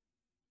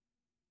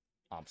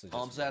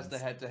has the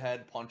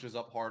head-to-head, punches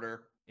up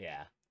harder.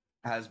 Yeah.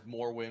 Has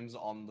more wins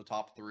on the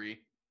top 3.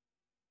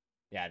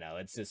 Yeah, no,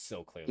 it's just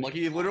so clear. Like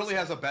he literally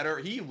has a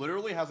better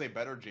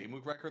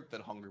J-Mook record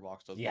than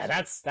Hungrybox does. Yeah,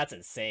 that's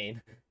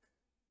insane.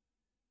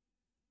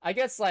 I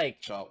guess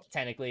like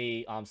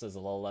technically AMSA's a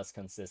little less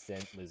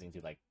consistent, losing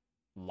to like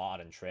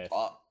Lot and Triff.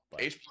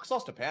 HBox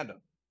lost to Panda.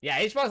 Yeah,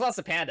 HBox lost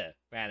to Panda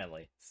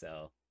randomly.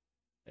 So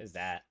there's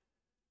that.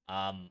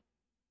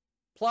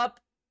 Plup.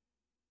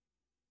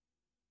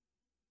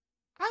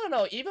 I don't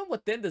know, even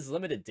within this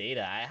limited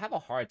data, I have a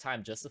hard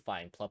time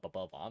justifying Plup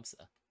above AMSA.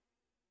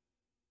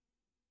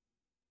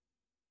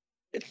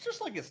 It's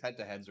just like his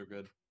head-to-heads are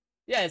good.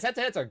 Yeah, his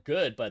head-to-heads are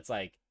good, but it's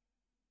like,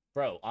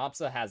 bro,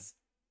 AMSA has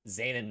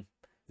Zane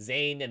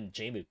and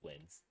J-Mook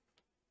wins.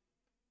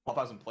 Plup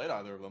hasn't played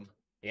either of them.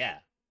 Yeah,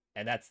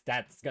 and that's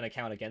gonna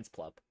count against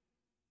Plup.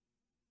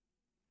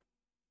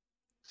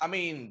 I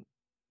mean,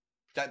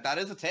 that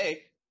is a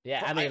take.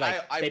 Yeah, I mean,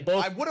 like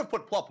I would have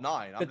put Plup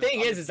 9. The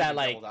thing is that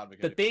like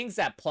the things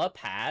that Plup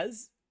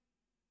has,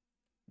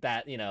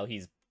 that you know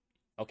he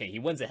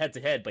wins a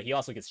head-to-head, but he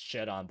also gets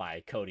shit on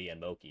by Cody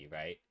and Moki,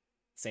 right?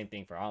 Same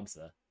thing for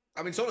AMSA.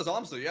 I mean, so does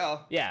AMSA, yeah.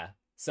 Yeah,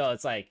 so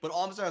it's like... But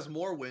AMSA has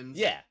more wins.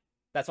 Yeah,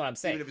 that's what I'm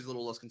saying. Even if he's a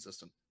little less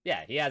consistent.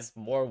 Yeah, he has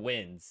more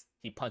wins.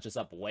 He punches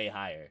up way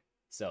higher.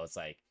 So it's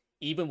like,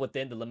 even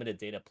within the limited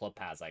data Plup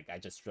has, like, I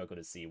just struggle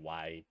to see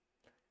why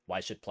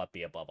should Plup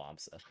be above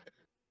AMSA.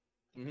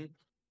 Mm-hmm.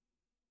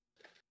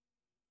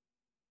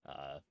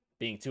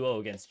 Being 2-0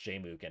 against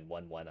J-Mook and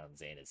 1-1 on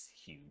Zane is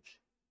huge.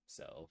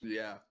 So...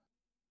 Yeah.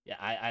 Yeah,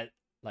 I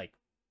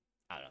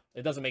don't know.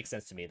 It doesn't make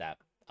sense to me that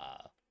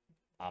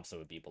AMSA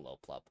would be below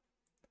Plup.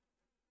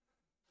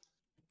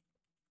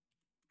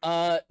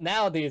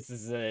 Now this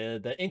is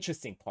the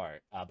interesting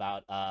part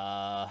about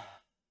Plup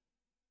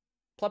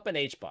and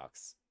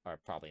HBox are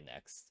probably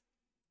next.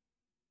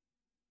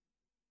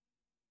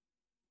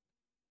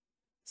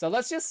 So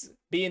let's just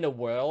be in a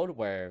world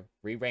where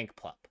we rank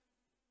Plup.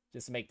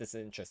 Just to make this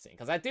interesting.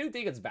 Because I do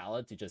think it's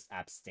valid to just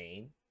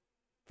abstain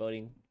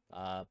voting,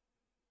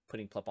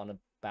 putting Plup on the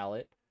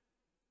ballot.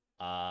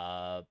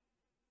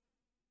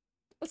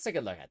 Let's take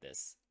a look at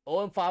this.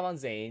 0-5 on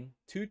Zane,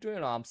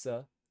 2-3 on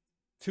AMSA,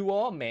 2-0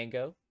 on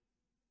Mango,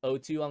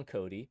 0-2 on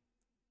Cody.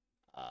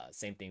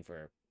 Same thing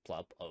for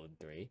Plup,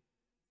 0-3.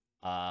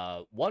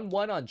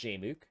 1-1 on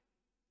J-Mook,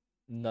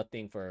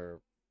 nothing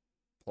for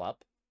Plup.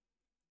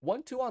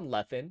 1-2 on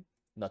Leffen,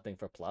 nothing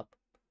for Plup.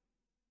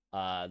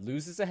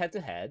 Loses a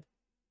head-to-head.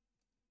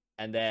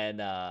 And then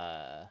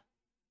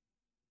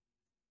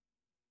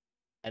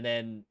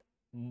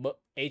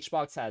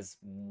HBox has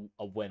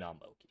a win on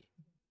Moki.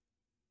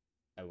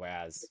 And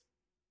whereas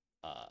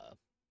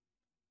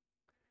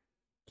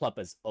Plup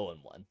is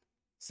 0-1.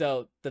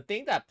 So the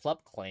thing that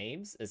Plup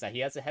claims is that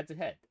he has a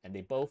head-to-head, and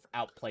they both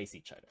outplace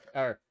each other.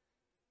 Or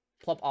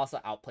Plup also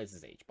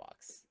outplaces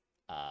HBox.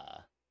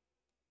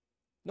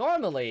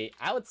 Normally,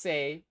 I would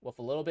say with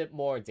a little bit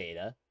more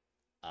data,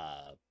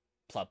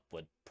 Plup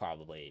would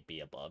probably be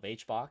above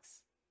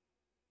HBox.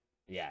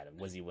 Yeah, the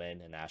Wizzy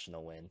win, a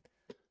national win.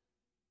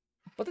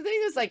 But the thing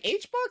is, like,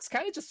 HBox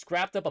kind of just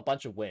scrapped up a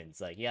bunch of wins.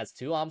 Like, he has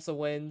 2 AMSA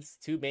wins,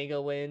 2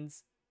 Mango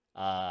wins,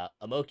 a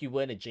Moki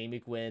win, a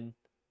Jamuk win,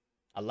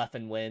 a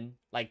Leffen win.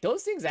 Like,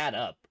 those things add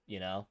up, you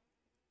know?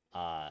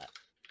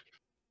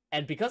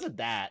 And because of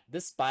that,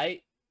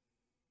 despite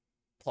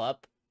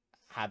Plup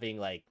having,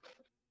 like,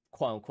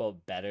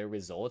 quote-unquote better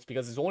results,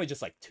 because it's only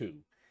just, like, 2.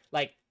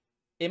 Like,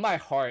 in my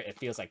heart, it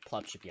feels like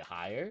Plup should be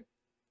higher.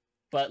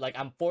 But, like,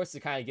 I'm forced to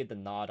kind of get the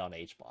nod on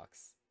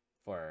HBox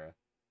for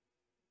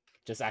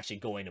just actually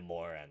going to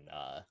more and,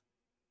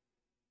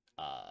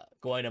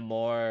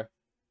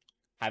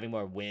 having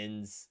more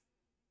wins.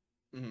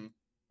 Mm-hmm.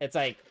 It's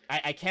like,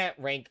 I can't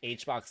rank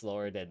HBox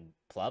lower than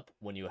Plup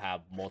when you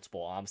have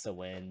multiple AMSA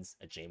wins,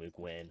 a Jamuk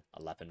win,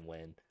 a Leffen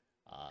win,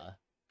 a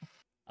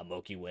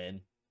Moki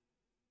win.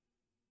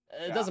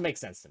 It doesn't make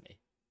sense to me.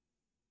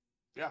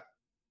 Yeah.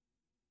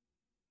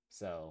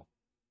 So,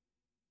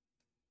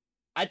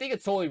 I think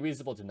it's totally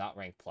reasonable to not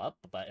rank Plup,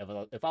 but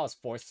if I was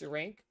forced to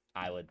rank,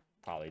 I would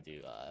probably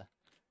do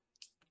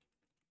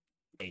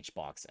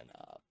HBox and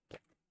Plup.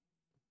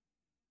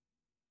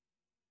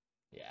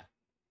 Yeah.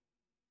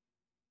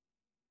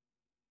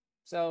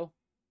 So,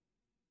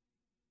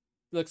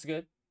 looks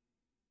good.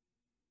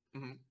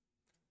 Mm-hmm.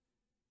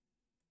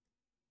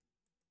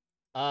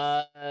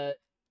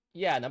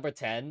 Yeah, number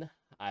 10,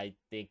 I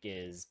think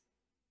is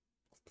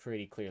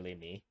pretty clearly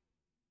me.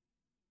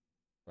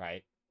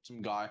 Right?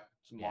 Some Marth,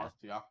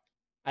 yeah.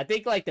 I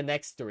think, like, the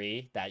next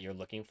 3 that you're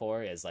looking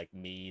for is, like,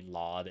 me,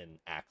 Laud, and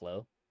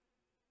Aklo.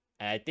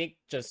 And I think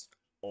just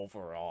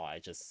overall, I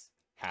just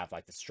have,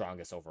 like, the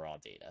strongest overall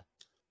data,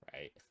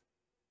 right?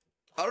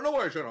 I don't know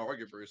why you're trying to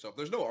argue for yourself.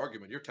 There's no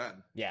argument. You're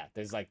 10. Yeah,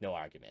 there's, like, no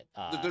argument.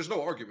 There's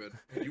no argument.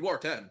 You are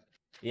 10.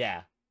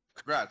 Yeah.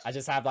 Congrats. I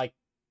just have, like,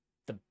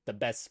 the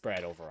best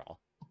spread overall.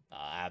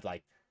 I have,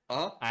 like...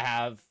 Uh-huh. I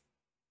have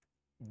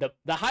the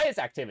highest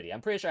activity.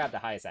 I'm pretty sure I have the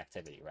highest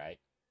activity, right?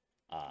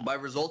 By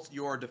results,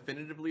 you are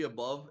definitively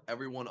above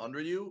everyone under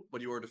you, but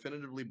you are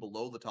definitively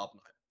below the top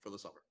 9 for the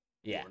summer.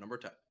 Yeah. You are number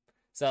 10.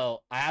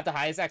 So, I have the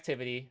highest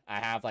activity. I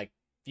have, like,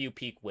 few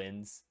peak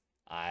wins.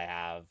 I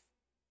have...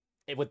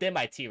 Within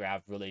my tier, I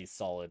have really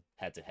solid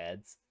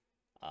head-to-heads.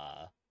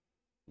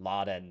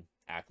 Laud and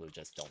Aklu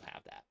just don't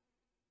have that.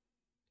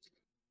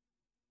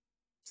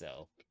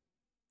 So,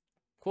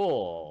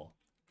 cool.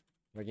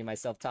 Ranking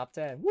myself top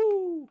 10.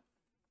 Woo!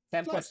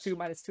 10 plus 2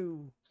 minus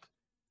 2.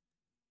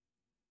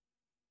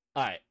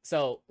 Alright,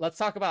 so let's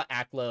talk about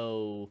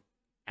Aklo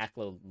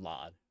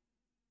Laud.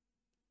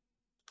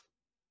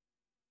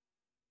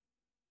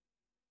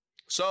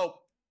 So,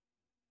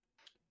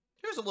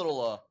 here's a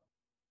little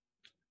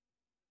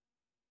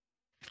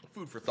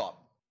food for thought.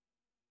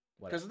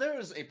 Because there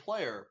is a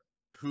player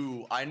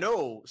who I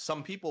know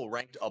some people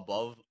ranked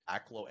above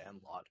Aklo and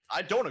Laud.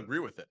 I don't agree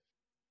with it.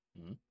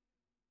 Mm-hmm.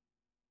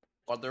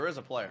 But there is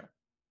a player.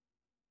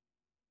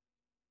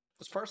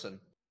 This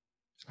person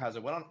has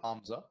a win on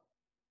Amza.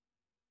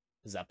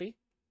 Zuppy?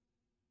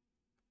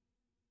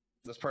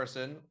 This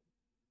person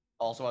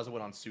also has a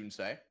win on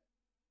Sunsei.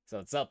 So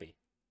it's Zuppy.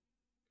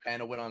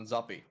 And a win on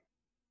Zuppy.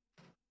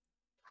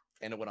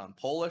 And a win on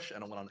Polish,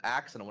 and a win on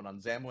Axe, and a win on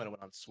Zamu, and a win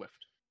on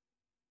Swift.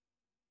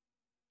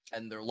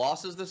 And their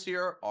losses this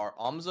year are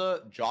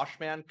Amza,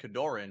 Joshman,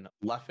 KoDoRiN,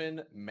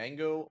 Leffen,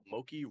 Mango,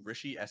 Moki,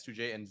 Rishi,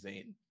 S2J, and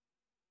Zane.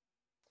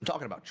 I'm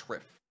talking about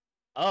Triff.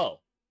 Oh.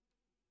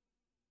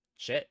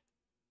 Shit.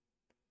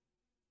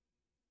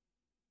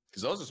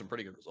 Because those are some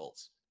pretty good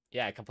results.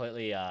 Yeah, I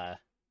completely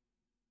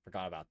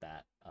forgot about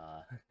that.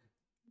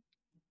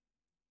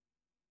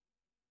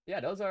 Yeah,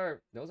 those are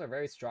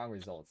very strong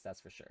results,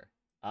 that's for sure.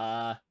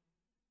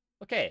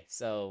 Okay,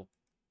 so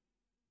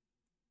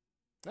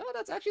no,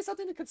 that's actually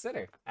something to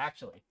consider,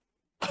 actually.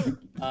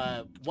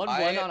 When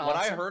I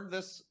heard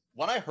this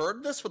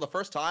for the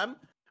first time,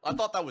 I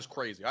thought that was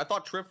crazy. I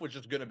thought Triff was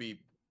just gonna be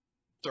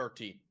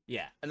 13.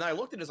 Yeah. And then I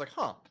looked at it, it's like,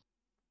 huh,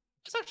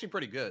 it's actually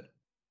pretty good.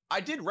 I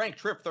did rank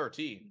Triff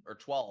 13 or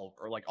 12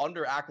 or like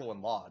under Aklo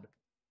and Laud,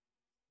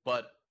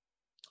 but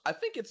I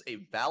think it's a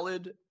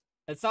valid.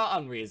 It's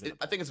not unreasonable.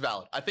 I think it's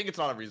valid. I think it's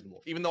not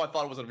unreasonable, even though I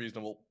thought it was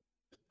unreasonable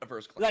at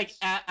first glance.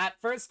 Like at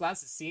first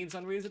glance, it seems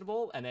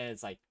unreasonable, and then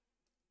it's like,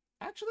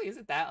 actually, is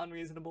it that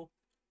unreasonable?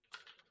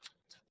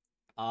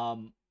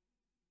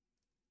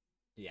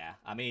 Yeah,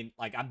 I mean,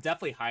 like, I'm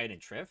definitely higher than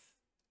Triff,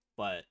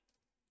 but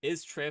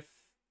is Triff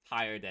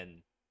higher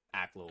than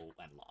Aklo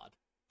and Laud?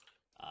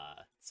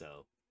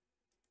 So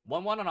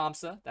 1-1 on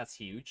Amsa, that's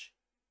huge.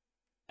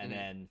 And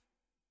then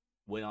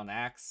win on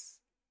Axe,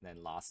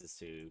 then losses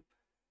to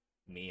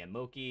me and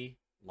Moki,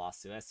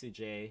 loss to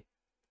S2J,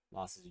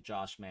 losses to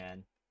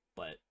Joshman,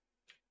 but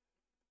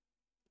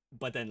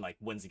then, like,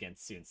 wins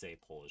against Sunsei,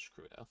 Polish,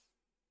 Krudo.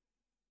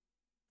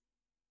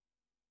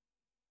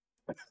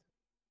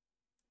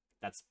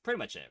 That's pretty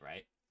much it,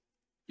 right?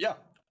 Yeah.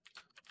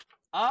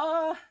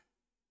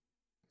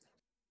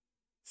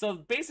 So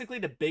basically,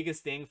 the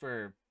biggest thing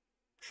for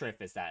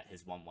Triff is that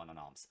his 1-1 on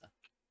AMSA.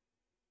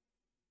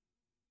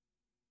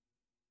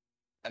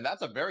 And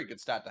that's a very good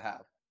stat to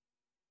have.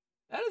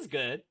 That is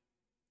good.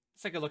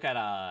 Let's take a look at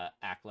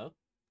Aklo.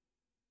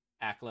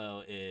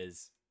 Aklo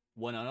is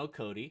 1-0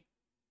 Cody.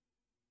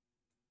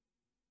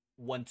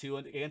 1-2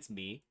 against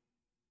me.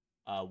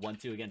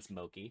 1-2 against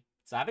Moki.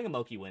 So having a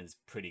Moki win is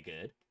pretty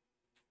good.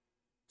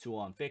 2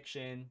 on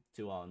Fiction,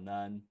 2 on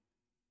None.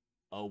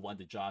 0-1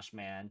 to Josh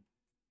Man.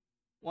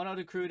 1-0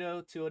 to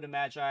Crudo, 2-0 to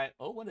Magi,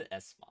 0-1 to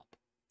S-Mop.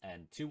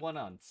 And 2-1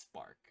 on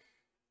Spark.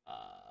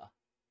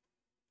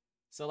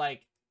 So,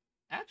 like,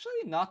 actually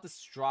not the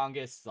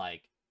strongest,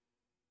 like,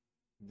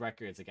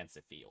 records against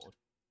the field,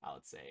 I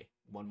would say.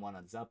 1-1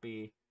 on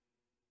Zuppy.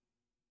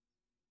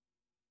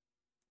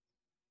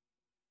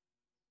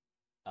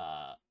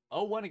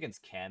 0-1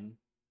 against Kem.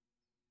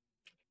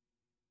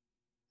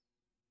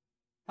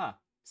 Huh.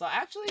 So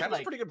actually, Kem's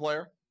like, a pretty good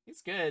player.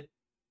 He's good.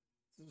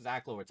 This is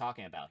exactly what we're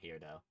talking about here,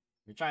 though.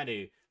 We're trying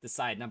to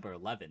decide number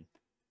 11.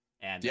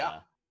 And,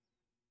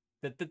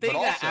 the thing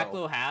that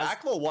Aklo has...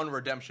 Aklo won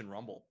Redemption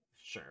Rumble.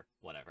 Sure,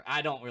 whatever.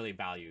 I don't really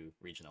value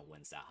regional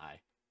wins that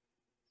high.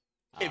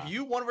 If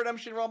you won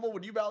Redemption Rumble,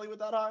 would you value it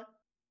that high?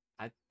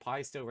 I'd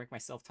probably still rank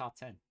myself top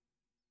 10.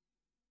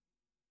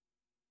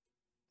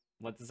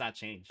 What does that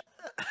change?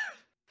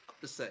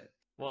 Just say it.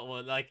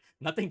 Well, like,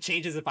 nothing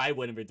changes if I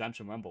win in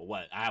Redemption Rumble.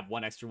 What? I have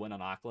 1 extra win on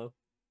Aklo?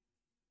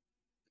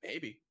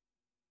 Maybe.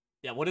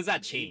 Yeah, what does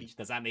that change? Maybe.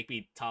 Does that make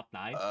me top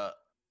 9?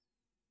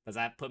 Does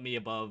that put me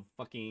above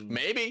fucking...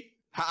 Maybe.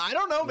 I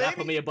don't know, Does that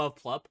put me above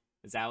Plup?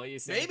 Is that what you're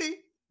saying? Maybe.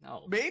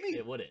 No. Maybe.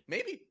 It wouldn't.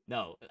 Maybe.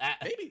 No.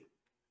 Maybe.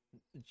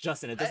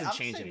 Justin, it doesn't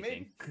change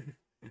anything.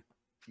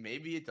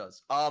 Maybe it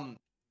does. So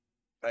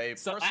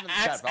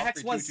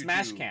X1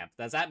 Smash Camp.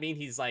 Does that mean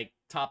he's like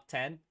top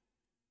 10?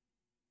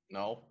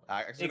 No.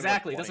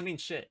 Exactly. It doesn't mean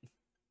shit.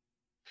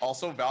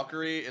 Also,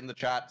 Valkyrie in the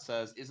chat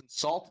says, "Isn't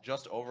Salt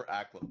just over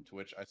Aklo?" To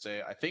which I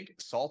say, I think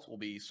Salt will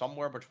be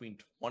somewhere between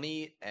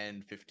 20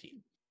 and 15.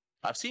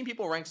 I've seen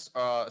people rank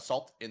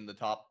Salt in the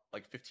top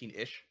like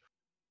 15-ish.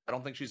 I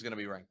don't think she's gonna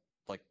be ranked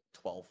like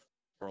 12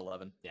 or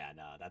 11. Yeah,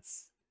 no,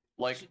 that's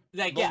like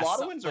the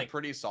Lotto wins are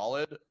pretty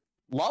solid.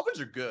 Lotto wins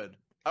are good.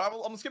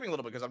 I'm skipping a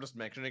little bit because I'm just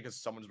mentioning it because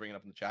someone's bringing it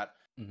up in the chat.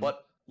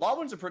 But Lotto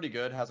wins are pretty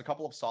good. Has a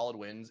couple of solid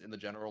wins in the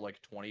general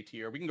like 20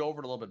 tier. We can go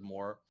over it a little bit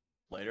more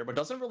later, but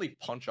doesn't really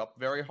punch up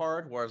very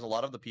hard. Whereas a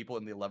lot of the people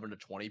in the 11 to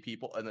 20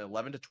 people in the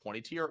 11 to 20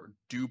 tier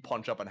do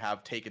punch up and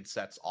have taken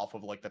sets off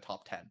of like the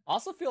top 10.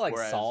 Also feel like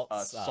Salt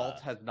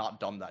has not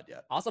done that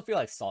yet. Also feel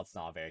like Salt's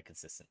not a very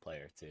consistent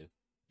player too.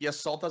 Yes,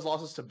 Salt has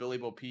losses to Billy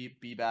Bo Peep,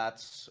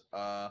 B-Bats,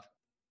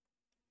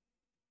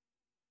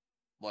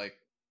 like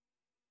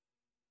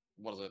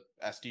what is it?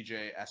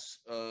 SDJ,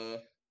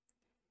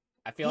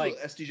 I feel like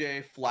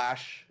SDJ,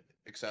 Flash,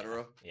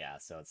 etc. Yeah,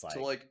 so it's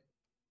like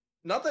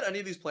not that any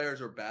of these players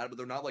are bad, but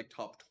they're not like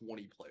top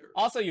 20 players.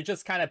 Also, you're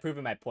just kind of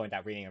proving my point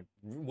that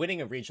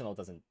winning a regional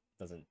doesn't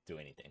do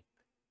anything.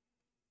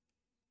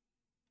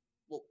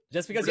 Well,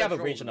 just because you have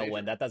a regional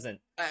win, that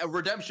doesn't.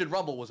 Redemption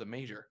Rumble was a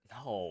major.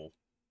 No,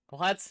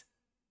 what?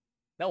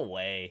 No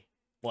way.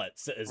 What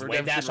is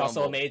Wave Dash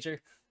also a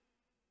major?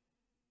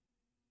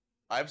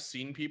 I've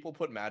seen people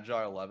put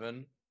Magi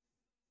 11,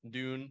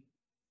 Dune.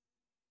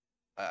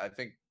 I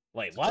think.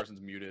 Wait, this what?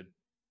 Person's muted.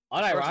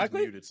 Unironically?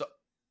 Muted. So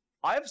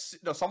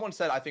someone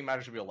said I think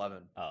Magi should be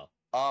 11. Oh.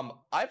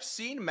 I've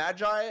seen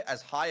Magi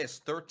as high as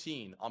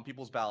 13 on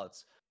people's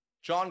ballots.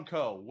 John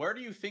Coe, where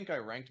do you think I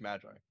ranked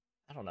Magi?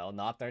 I don't know,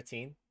 not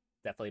 13.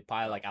 Definitely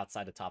probably like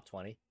outside the top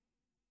 20.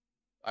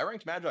 I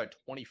ranked Magi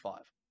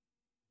 25.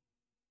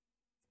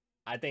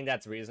 I think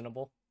that's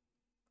reasonable.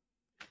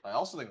 I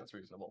also think that's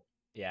reasonable.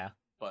 Yeah.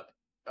 But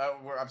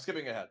I'm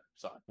skipping ahead.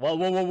 Sorry.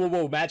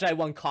 Whoa. Magi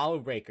won Combo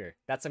Breaker.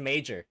 That's a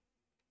major.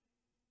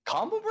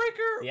 Combo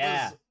Breaker?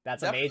 Yeah,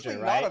 that's a major,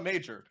 right? Not a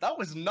major. That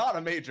was not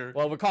a major.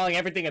 Well, we're calling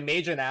everything a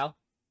major now.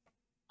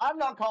 I'm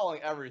not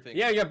calling everything.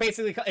 Yeah, you're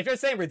basically... If you're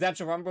saying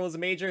Redemption Rumble is a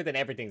major, then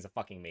everything's a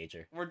fucking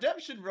major.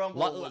 Redemption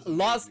Rumble was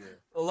Lost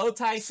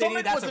Low-Tie City,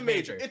 Summit that's was a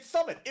major. It's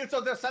Summit. It's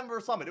a December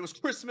Summit. It was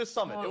Christmas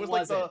Summit. No, it was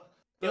like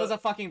It was a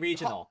fucking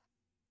regional.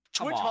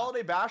 Twitch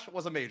Holiday Bash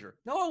was a major.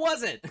 No, it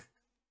wasn't.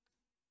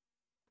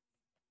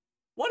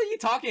 What are you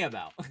talking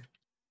about?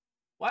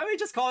 Why are we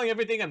just calling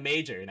everything a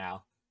major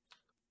now?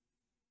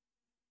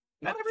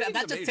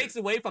 That just takes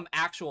away from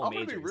actual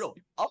majors.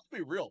 I'll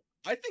be real.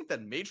 I think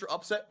that Major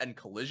Upset and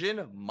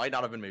Collision might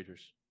not have been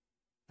majors.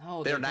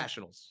 No, they're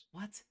nationals.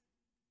 What?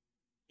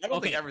 I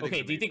don't think everything.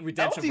 Okay, do you think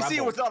Redemption Rumble...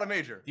 LTC was not a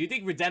major. Do you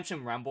think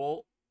Redemption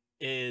Rumble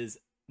is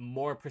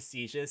more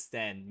prestigious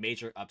than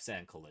Major Upset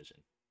and Collision?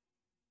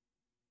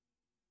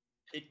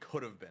 It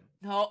could have been.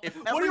 No,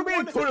 what do you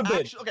mean it could have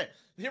been? Okay,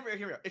 here we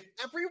go. If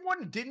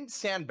everyone didn't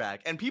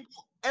sandbag and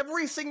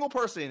every single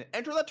person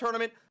enter that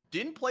tournament,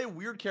 didn't play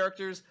weird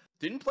characters,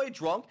 didn't play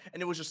drunk,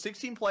 and it was just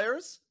 16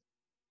 players,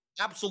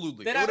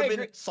 absolutely, it would have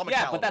been Summit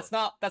caliber. But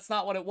that's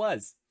not what it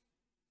was.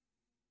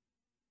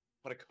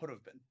 But it could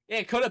have been. Yeah,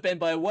 it could have been,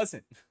 but it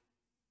wasn't.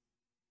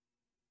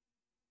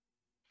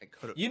 It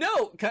could have. You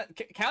know,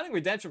 counting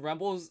Redemption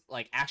Rumbles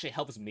like actually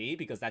helps me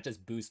because that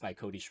just boosts my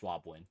Cody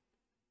Schwab win.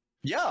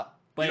 Yeah,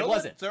 but it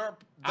wasn't.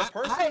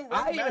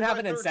 I even have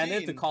an 13,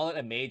 incentive to call it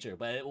a major,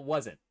 but it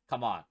wasn't.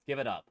 Come on, give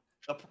it up.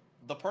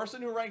 The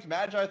person who ranked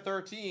Magi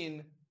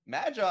 13,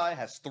 Magi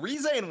has 3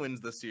 Zane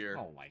wins this year.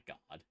 Oh my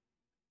god.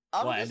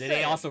 And did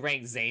they also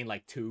rank Zane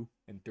like 2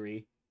 and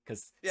 3?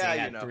 Because yeah,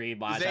 Zane had 3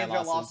 Magi Zane's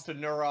losses. lost to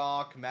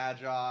Nurok,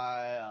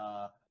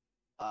 Magi,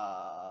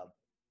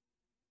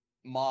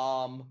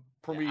 Mom,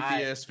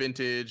 Prometheus,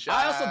 Vintage.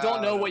 I also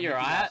don't know what you're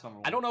at.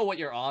 I don't know what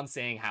you're on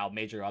saying how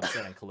Major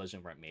Upset and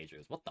Collision weren't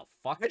majors. What the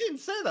fuck? I didn't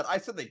say that. I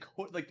said they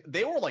could, like,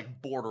 they were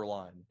like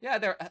borderline. Yeah,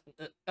 they're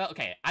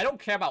okay. I don't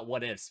care about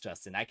what ifs,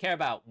 Justin. I care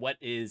about what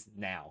is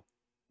now.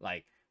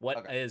 Like,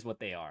 what is what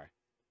they are.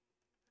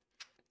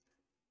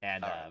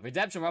 And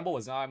Redemption Rumble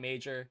was not a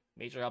major.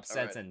 Major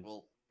Upsets and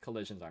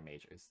Collisions are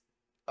majors.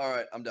 All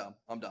right, I'm down.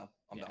 I'm down.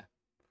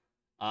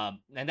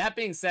 And that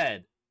being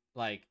said,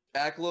 like,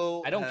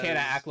 Aklo, I don't care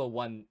that Aklo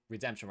won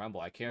Redemption Rumble.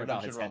 I care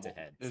about his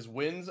head-to-heads. His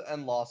wins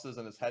and losses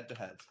and his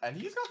head-to-heads. And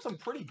he's got some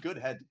pretty good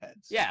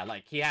head-to-heads. Yeah,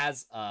 like, he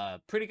has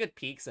pretty good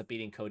peaks of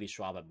beating Cody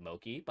Schwab at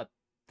Moki, but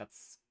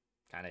that's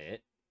kind of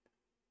it.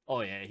 Oh,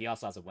 yeah, he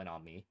also has a win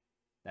on me.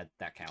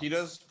 That counts. He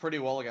does pretty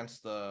well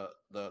against the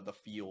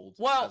field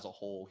as a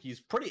whole. He's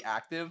pretty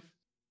active.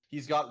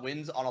 He's got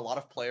wins on a lot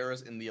of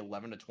players in the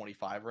 11 to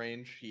 25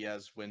 range. He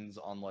has wins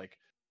on, like,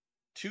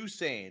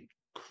 Toussaint,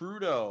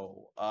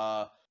 Crudo,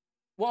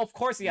 well, of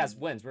course he has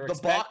wins.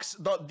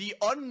 The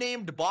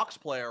unnamed box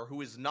player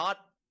who is not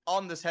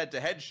on this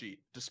head-to-head sheet,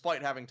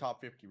 despite having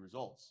top 50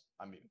 results.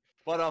 I mean,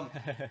 but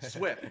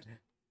Swift,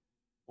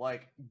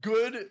 like,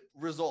 good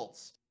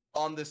results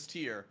on this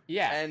tier.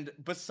 Yeah. And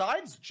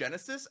besides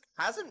Genesis,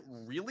 hasn't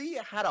really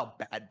had a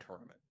bad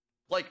tournament.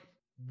 Like,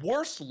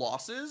 worst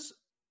losses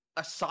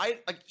aside,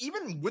 like,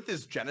 even with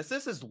his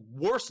Genesis, his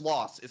worst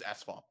loss is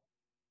SFOP.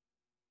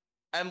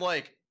 And,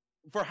 like,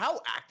 for how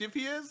active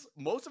he is,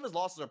 most of his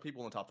losses are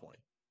people in the top 20.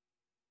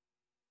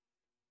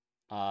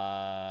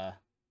 And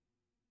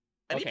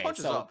he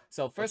punches up.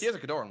 So first, he has a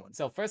KoDoRiN win.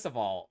 So first of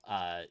all,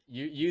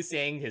 you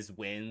saying his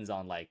wins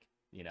on, like,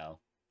 you know,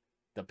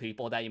 the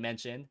people that you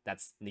mentioned,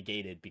 that's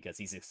negated because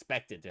he's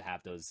expected to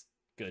have those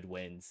good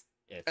wins.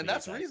 And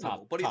that's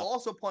reasonable. But he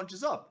also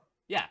punches up.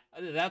 Yeah,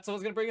 that's what I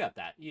was gonna bring up.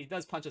 That he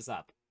does punch us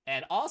up,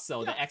 and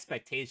also the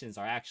expectations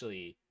are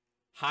actually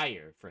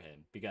higher for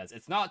him because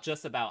it's not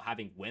just about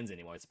having wins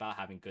anymore. It's about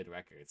having good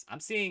records.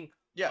 I'm seeing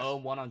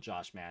 0-1 on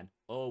Joshman,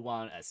 0-1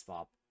 on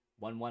SFOP,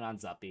 1-1 on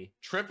Zuppy.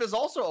 Trip is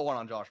also 0-1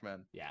 on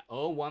Joshman. Yeah,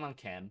 0-1 on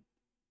Chem.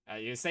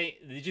 Did you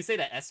say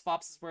that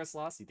SFOP's his worst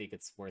loss? You think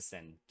it's worse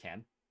than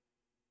Chem?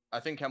 I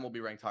think Chem will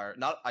be ranked higher.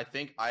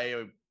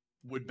 I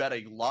would bet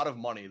a lot of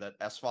money that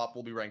SFOP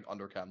will be ranked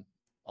under Chem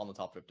on the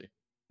top 50.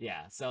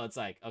 Yeah, so it's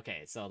like,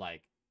 okay, so,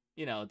 like,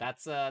 you know,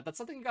 that's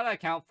something you gotta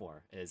account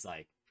for, is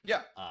like,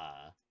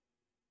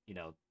 you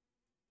know,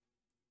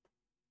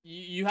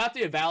 you have to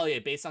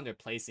evaluate based on their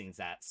placings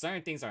that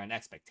certain things are an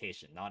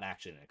expectation, not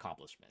actually an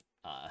accomplishment.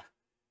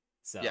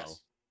 So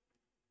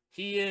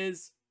he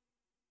has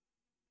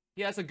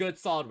a good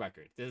solid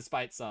record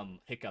despite some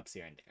hiccups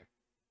here and there.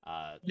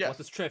 What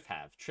does Triff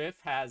have? Triff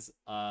has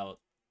an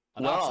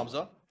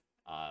Hamza.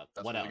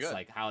 What else? Good.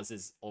 Like, how is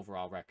his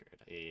overall record?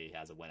 He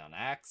has a win on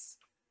Axe.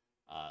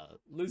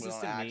 Loses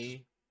to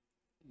me.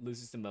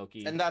 Loses to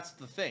Moki. And that's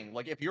the thing.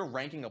 Like, if you're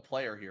ranking a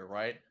player here,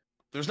 right?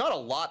 There's not a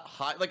lot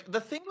high. Like, the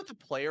thing with the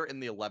player in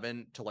the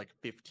 11 to, like,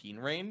 15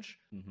 range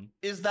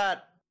is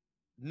that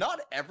not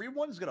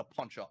everyone's gonna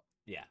punch up.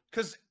 Yeah.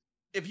 Because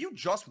if you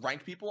just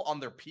ranked people on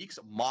their peaks,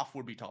 Moff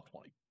would be top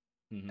 20.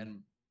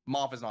 And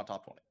Moff is not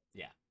top 20.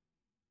 Yeah.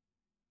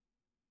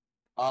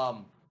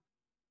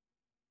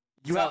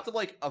 You have to,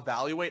 like,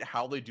 evaluate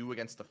how they do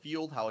against the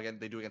field, how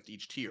they do against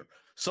each tier.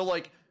 So,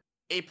 like,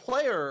 a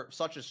player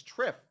such as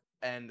Triff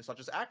and such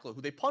as Aklo,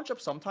 who they punch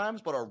up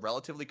sometimes but are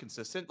relatively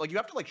consistent, like, you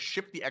have to, like,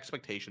 shift the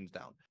expectations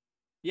down.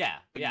 Yeah,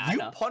 you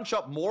punch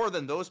up more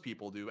than those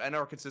people do and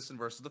are consistent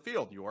versus the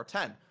field. You are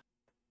 10.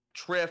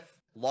 Triff,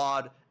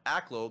 Laud,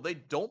 Aklo, they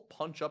don't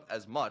punch up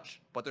as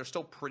much, but they're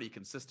still pretty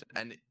consistent.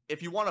 And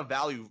if you want to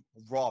value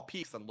raw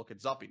peaks, then look at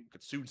Zuppy, look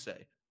at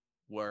Sudsei,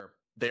 where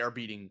they are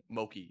beating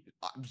Moki.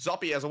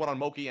 Zuppy has a win on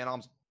Moki and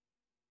Amza.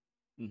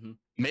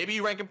 Maybe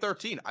you rank him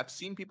 13. I've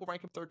seen people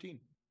rank him 13.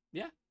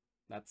 Yeah,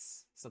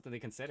 that's something to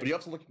consider. But you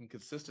have to look at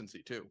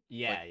consistency too.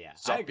 Yeah,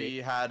 like,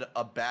 Zuppy had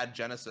a bad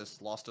Genesis,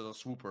 lost to the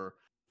Swooper,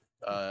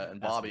 and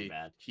Bobby.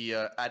 He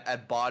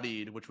at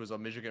Bodied, which was a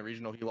Michigan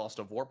regional, he lost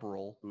to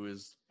Vorparol, who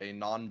is a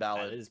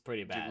non-ballot That is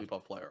pretty bad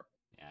Jigglypuff player.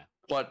 Yeah,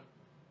 but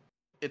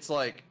it's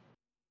like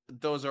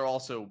those are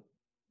also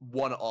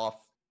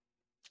one-off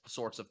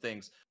sorts of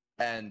things,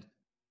 and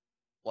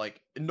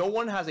like, no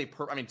one has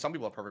I mean, some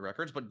people have perfect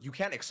records, but you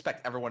can't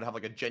expect everyone to have,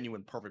 like, a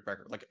genuine perfect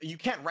record. Like, you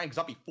can't rank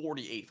Zuppy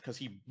 48th because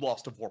he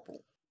lost to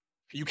Vorpal.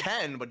 You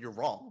can, but you're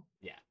wrong.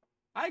 Yeah,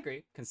 I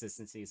agree.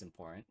 Consistency is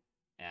important.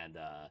 And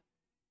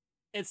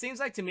it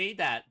seems like to me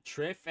that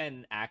Triff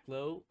and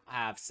Aklo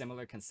have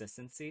similar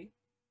consistency,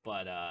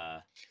 but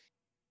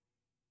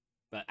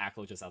but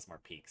Aklo just has more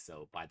peaks,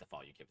 so by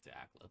default you give it to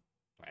Aklo,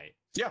 right?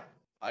 Yeah,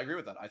 I agree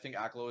with that. I think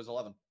Aklo is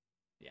 11.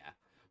 Yeah.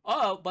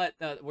 Oh, but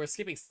we're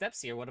skipping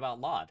steps here. What about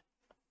Laud?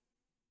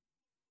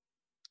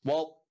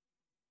 Well,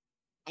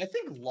 I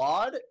think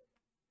Laud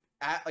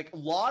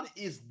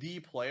is the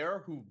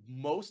player who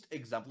most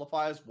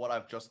exemplifies what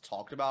I've just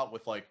talked about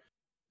with like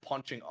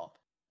punching up.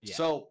 Yeah.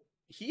 So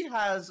he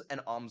has an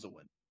Amza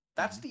win.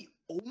 That's the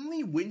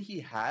only win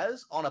he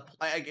has on a.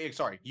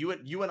 Sorry, you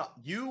and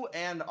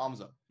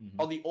Amza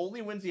are the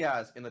only wins he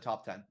has in the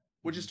top 10,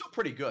 which is still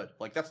pretty good.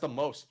 Like that's the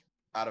most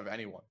out of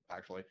anyone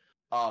actually.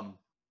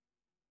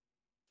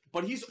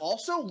 But he's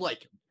also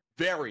like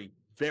very,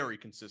 very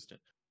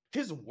consistent.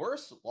 His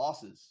worst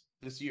losses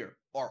this year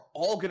are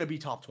all going to be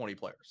top 20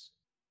 players.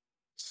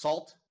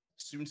 Salt,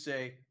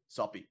 Sunsei,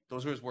 Suppi.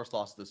 Those are his worst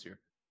losses this year.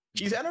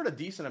 He's entered a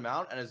decent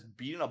amount and has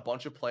beaten a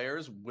bunch of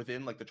players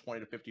within like the 20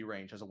 to 50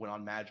 range. Has a win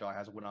on Magi,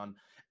 has a win on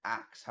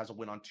Axe, has a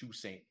win on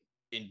Toussaint.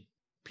 In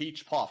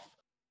Peach Puff,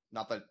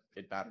 not that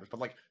it matters, but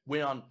like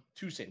win on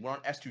Toussaint, win on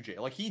S2J.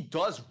 Like he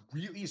does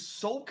really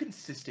so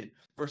consistent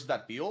versus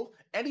that field,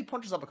 and he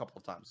punches up a couple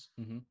of times.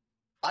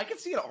 I can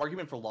see an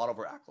argument for Laud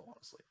over Aklo,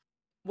 honestly.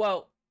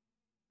 Well,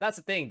 that's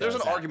the thing. Though,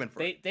 there's an argument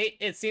for it.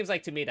 It seems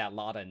like to me that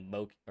Laud and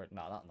Moki, or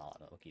no, not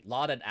Moki.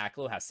 Laud and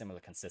Aklo have similar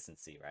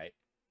consistency, right?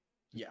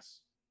 Yes.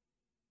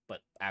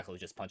 But Aklo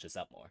just punches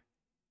up more.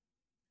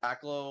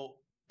 Aklo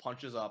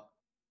punches up.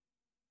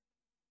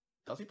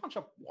 Does he punch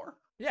up more?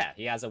 Yeah,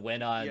 he has a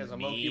win on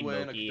Moki,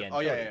 and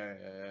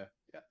yeah.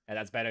 And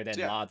that's better than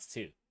Laud's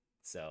too.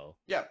 So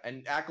yeah,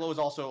 and Aklo is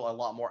also a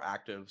lot more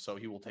active, so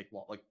he will take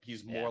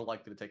he's more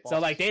likely to take losses. So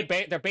like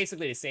they're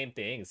basically the same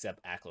thing,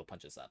 except Aklo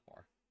punches up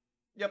more.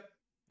 Yep.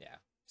 Yeah.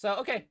 So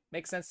okay,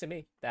 makes sense to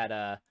me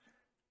that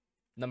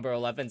number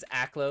 11's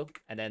Aklo,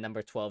 and then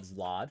number 12's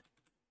Laud.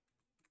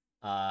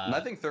 And I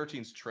think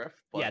 13's Triff.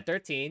 But... Yeah,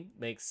 13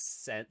 makes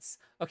sense.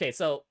 Okay,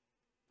 so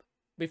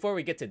before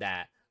we get to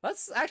that,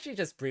 let's actually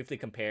just briefly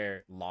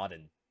compare Laud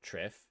and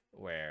Triff,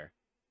 where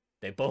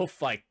they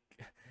both like.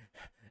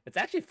 It's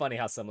actually funny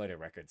how similar their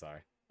records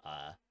are.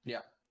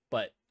 Yeah.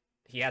 But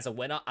he has a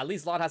win on. At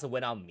least Laud has a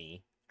win on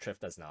me. Triff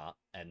does not,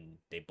 and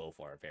they both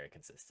are very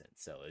consistent.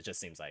 So it just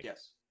seems like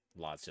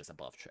Laud's just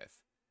above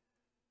Triff.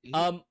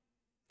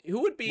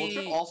 Who would be? Well,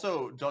 Triff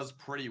also does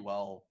pretty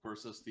well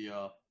versus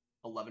the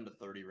 11 to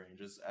 30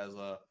 ranges, as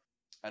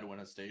Edwin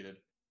has stated.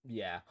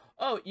 Yeah.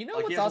 Oh, you know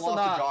like what's also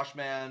not Josh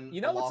Man.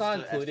 You know what's not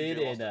included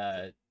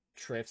in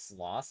Triff's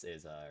loss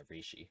is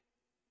Rishi.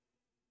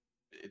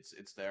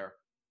 It's there.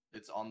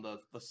 It's on the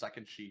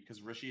second sheet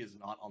because Rishi is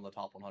not on the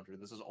top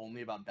 100. This is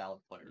only about ballot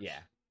players. Yeah.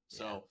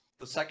 So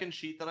the second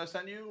sheet that I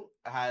sent you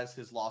has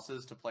his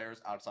losses to players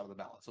outside of the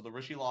ballot. So the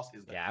Rishi loss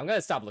is there. Yeah, I'm gonna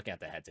stop looking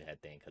at the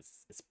head-to-head thing because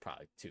it's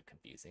probably too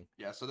confusing.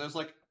 Yeah, so there's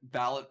like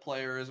ballot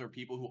players or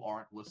people who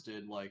aren't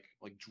listed, like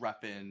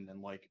Dreppin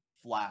and like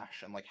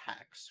Flash and like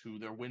Hex, who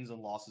their wins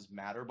and losses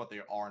matter, but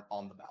they aren't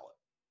on the ballot.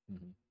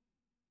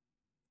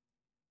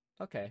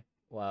 Okay,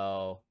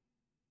 well.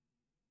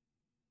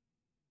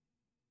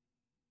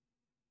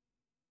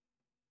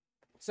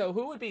 So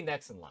who would be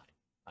next in line,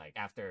 like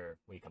after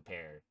we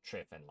compare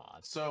Triff and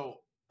Laud?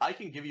 So I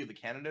can give you the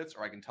candidates,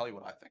 or I can tell you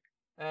what I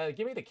think.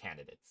 Give me the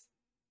candidates.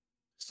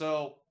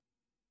 So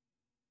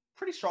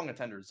pretty strong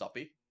contender,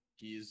 Zuppy.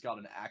 He's got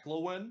an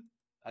Aklo win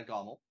at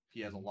GOML.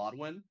 He has a Laud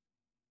win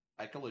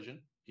at Collision.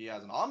 He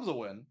has an Amza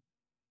win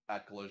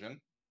at Collision.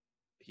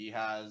 He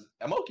has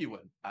a Moki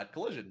win at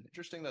Collision.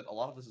 Interesting that a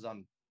lot of this is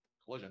on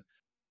Collision.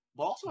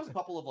 But also has a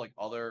couple of like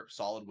other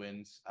solid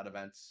wins at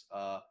events.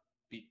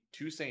 Beat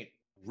Toussaint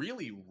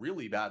really,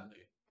 really badly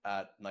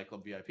at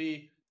Nightclub VIP.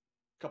 A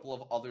couple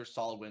of other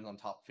solid wins on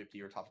top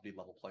 50 or top 50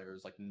 level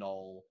players like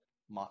Null,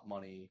 Mott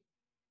Money,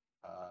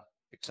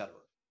 etc.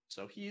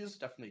 So he is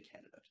definitely a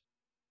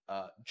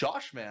candidate.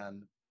 Josh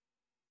Man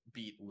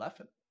beat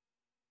Leffen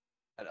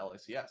at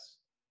LACS.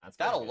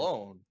 That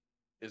alone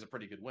is a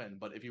pretty good win.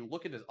 But if you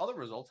look at his other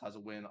results, has a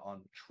win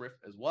on Triff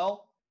as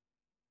well.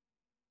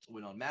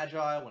 Win on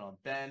Magi, win on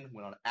Ben,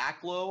 win on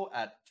Aklo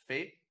at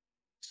Fate.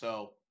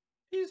 So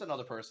he's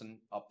another person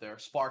up there.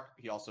 Spark,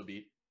 he also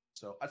beat.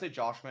 So I'd say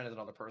Joshman is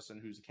another person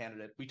who's a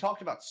candidate. We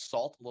talked about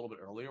Salt a little bit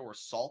earlier, where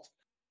Salt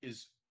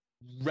is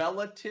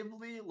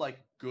relatively like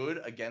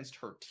good against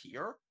her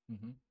tier.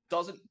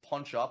 Doesn't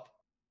punch up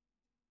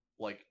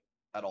like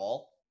at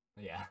all.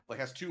 Yeah. Like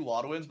has 2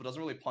 Laud wins, but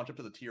doesn't really punch up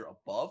to the tier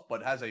above,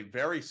 but has a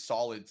very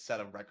solid set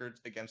of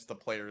records against the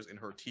players in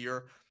her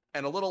tier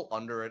and a little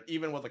under it,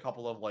 even with a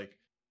couple of like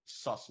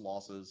sus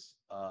losses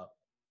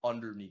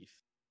underneath.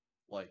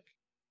 Like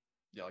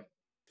like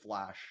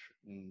Flash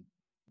and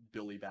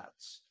Billy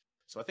Bats.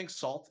 So I think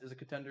Salt is a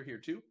contender here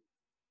too.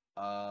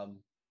 Did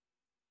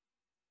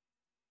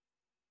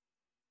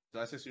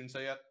I say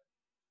Sunsei yet?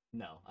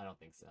 No, I don't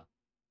think so.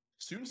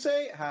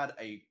 Sunsei had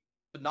a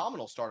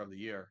phenomenal start of the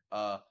year.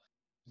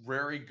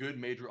 Very good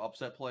major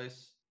upset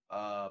place.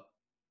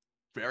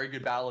 Very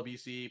good Battle of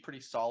BC. Pretty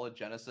solid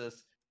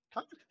Genesis.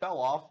 Kind of fell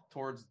off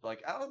towards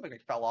like I don't think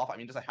it fell off. I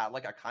mean, just had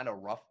like a kind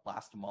of rough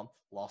last month.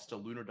 Lost to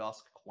Lunar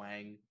Dusk,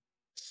 Quang,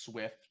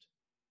 Swift,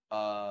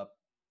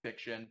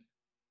 Fiction.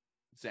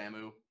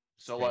 Zamu.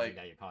 So Crazy like,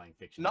 that you're calling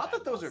fiction. not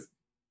that those are.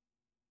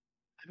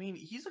 I mean,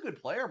 he's a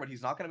good player, but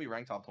he's not going to be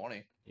ranked top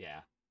 20. Yeah.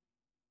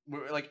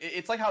 Like,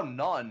 it's like how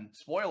Nunn,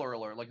 spoiler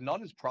alert, like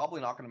Nunn is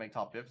probably not going to make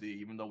top 50,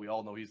 even though we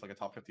all know he's like a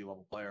top 50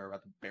 level player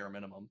at the bare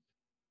minimum.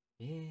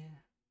 Yeah.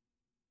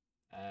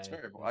 It's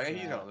very boring.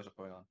 He's got other stuff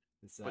going on.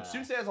 But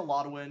Sunsei has a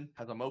lot of win,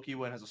 has a Moki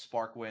win, has a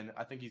Spark win.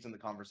 I think he's in the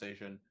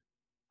conversation.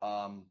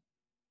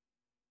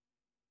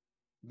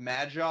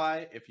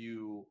 Magi, if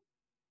you,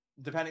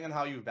 depending on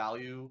how you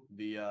value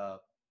the,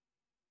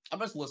 I'm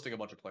just listing a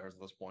bunch of players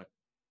at this point,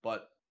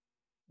 but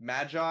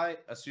Magi,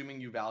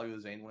 assuming you value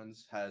the Zane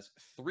wins, has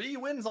 3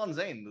 wins on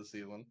Zane this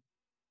season.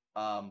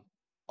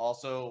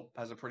 Also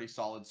has a pretty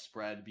solid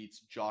spread,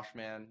 beats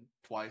Joshman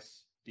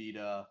twice,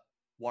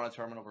 won a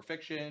tournament over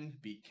Fiction,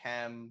 beat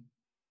Chem,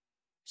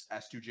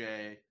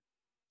 S2J,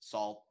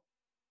 Salt,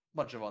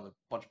 bunch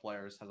of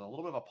players. Has a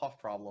little bit of a puff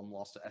problem,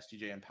 lost to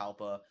STJ and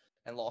Palpa,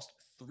 and lost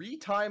 3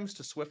 times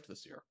to Swift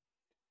this year.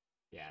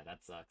 Yeah,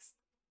 that sucks.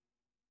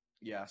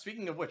 Yeah,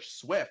 speaking of which,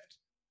 Swift,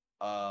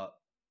 I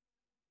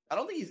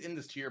don't think he's in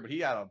this tier, but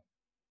he's had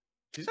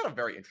a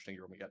very interesting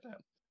year when we get to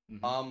him.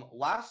 Mm-hmm.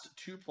 Last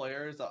 2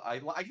 players, I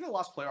think the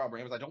last player I'll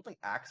bring up is I don't think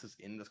Axe is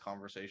in this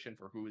conversation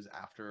for who is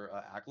after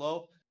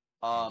Aklo.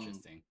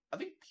 Interesting. I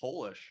think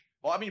Polish.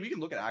 Well, I mean, we can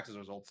look at Axe's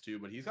results too,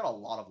 but he's got a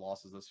lot of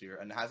losses this year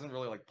and hasn't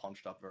really like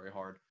punched up very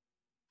hard.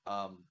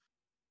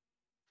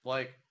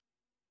 Like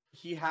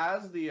he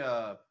has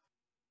the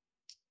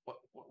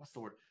what's the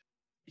word?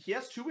 He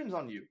has 2 wins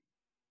on you.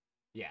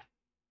 Yeah.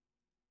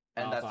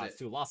 And that's it.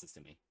 2 losses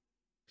to me.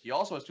 He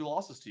also has 2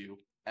 losses to you,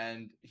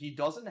 and he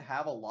doesn't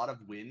have a lot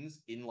of wins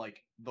in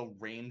like the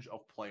range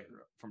of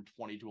player from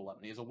 20 to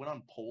 11. He has a win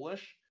on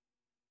Polish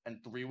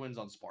and 3 wins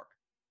on Spark.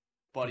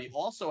 But he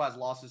also has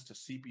losses to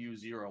CPU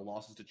 0,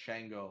 losses to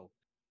Chango,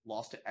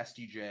 lost to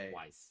SDJ.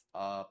 Twice.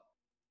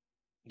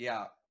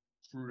 Yeah,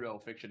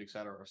 Frudo, Fiction,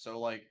 etc. So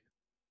like,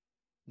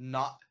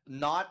 not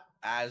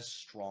as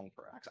strong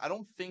for Axe. I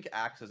don't think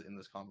Axe is in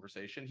this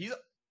conversation. He's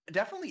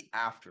definitely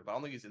after, but I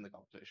don't think he's in the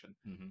conversation.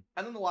 Mm-hmm.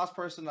 And then the last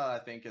person that I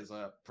think is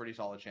a pretty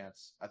solid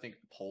chance, I think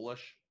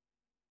Polish.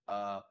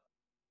 Yeah,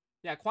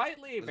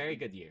 quietly a very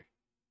good year.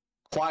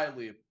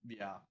 Quietly,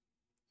 yeah.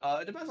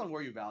 It depends on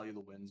where you value the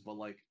wins, but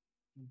like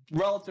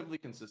relatively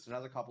consistent.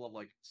 Has a couple of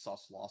like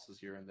sus losses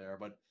here and there,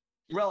 but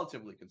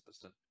relatively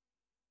consistent.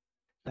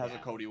 Has a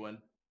Cody win,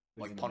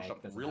 like punched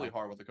up really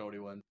hard with the Cody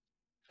win,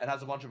 and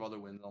has a bunch of other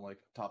wins on like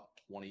top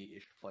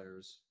 20-ish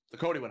players. The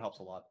Cody win helps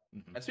a lot.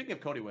 Mm-hmm. And speaking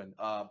of Cody win,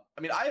 I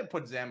mean, I had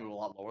put Zamu a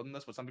lot lower than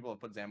this, but some people have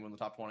put Zamu in the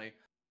top 20.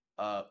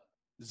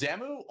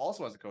 Zamu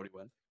also has a Cody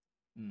win.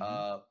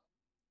 Mm-hmm.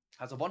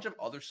 Has a bunch of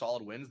other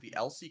solid wins. The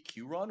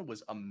LCQ run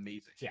was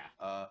amazing.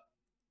 Yeah.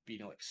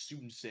 Beating like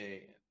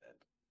Sunsei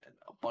and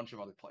a bunch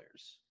of other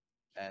players.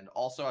 And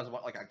also has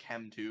like a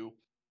Chem too.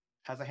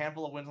 Has a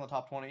handful of wins in the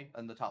top 20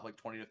 and the top like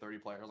 20 to 30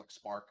 players like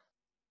Spark.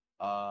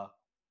 What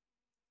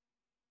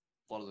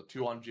is it?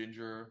 2 on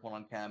Ginger, 1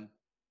 on Chem.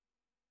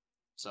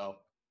 So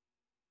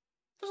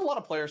there's a lot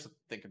of players to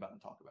think about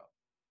and talk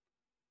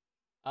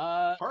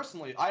about.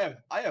 Personally, I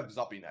have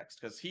Zuppy next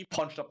because he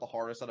punched up the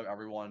hardest out of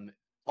everyone.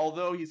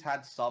 Although he's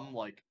had some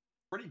like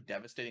pretty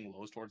devastating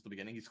lows towards the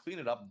beginning, he's cleaned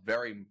it up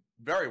very,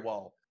 very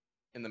well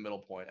in the middle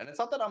point. And it's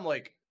not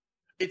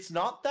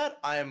that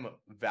I'm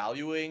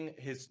valuing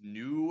his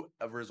new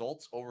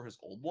results over his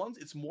old ones.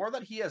 It's more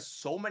that he has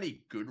so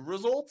many good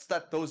results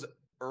that those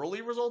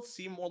early results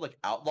seem more like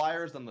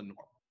outliers than the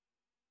norm.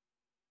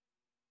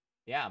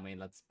 Yeah, I mean,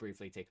 let's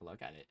briefly take a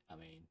look at it. I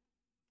mean,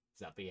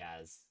 Zuppy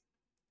has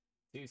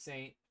 2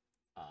 Saint,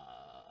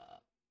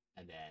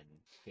 and then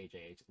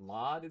KJH.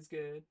 Lod is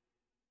good.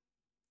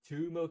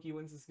 2 Moki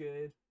wins is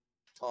good.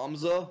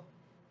 Amsa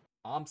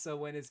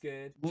win is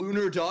good.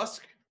 Lunar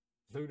Dusk.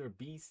 Lunar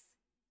Beast.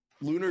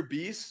 Lunar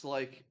Beast,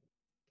 like,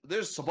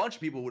 there's a bunch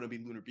of people who would have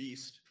been Lunar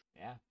Beast.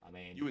 Yeah, I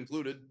mean... You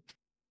included.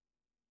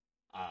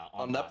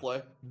 On net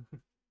play.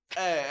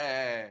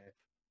 Hey.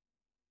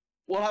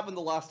 What happened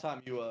the last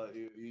time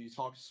you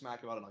talked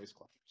smack about an Ice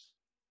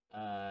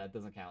Clashers?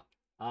 Doesn't count.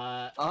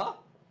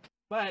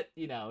 But,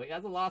 you know, he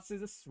has a loss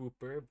as a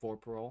Swooper,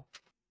 Vorpal.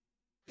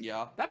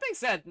 Yeah. That being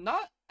said,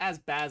 not as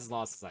bad as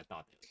loss as I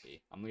thought they would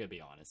be. I'm gonna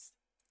be honest.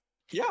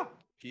 Yeah,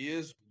 he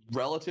is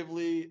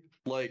relatively,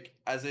 like,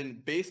 as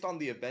in, based on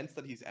the events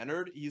that he's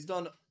entered, he's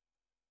done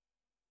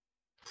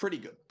pretty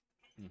good.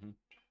 Mm-hmm.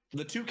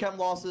 The 2 Chem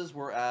losses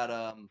were at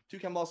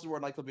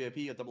Nightclub VIP,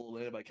 a double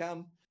eliminated by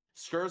Chem.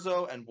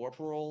 Skurzo and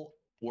Vorpal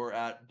were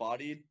at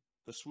Bodied.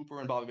 The Swooper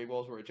and Bobby Big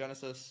Balls were at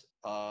Genesis.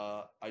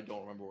 I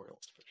don't remember where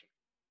else.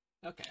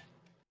 Okay.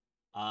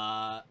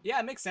 Yeah,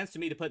 it makes sense to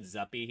me to put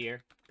Zuppy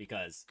here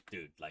because,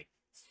 dude, like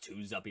 2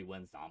 Zuppy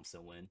wins,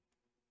 Amsa win.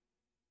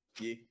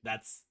 Yeah.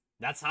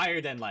 That's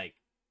higher than like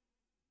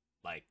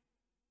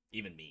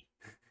even me.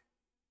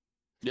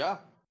 Yeah.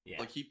 Yeah.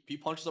 Like he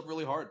punches up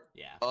really hard.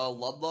 Yeah.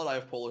 Ludlud,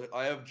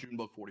 I have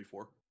Junebug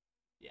 44.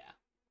 Yeah.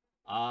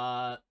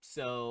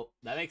 So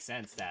that makes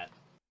sense that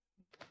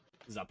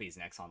Zuppy's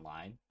next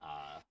online.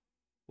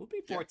 Will be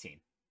 14.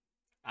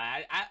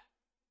 Yeah.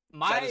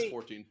 That is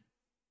 14.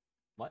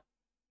 What?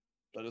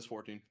 That is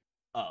 14.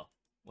 Oh,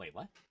 wait,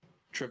 what?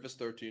 Trip is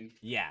 13.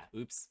 Yeah,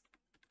 oops.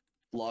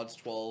 Lod's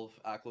 12.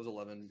 Aklo's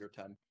 11. You're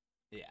 10.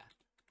 Yeah.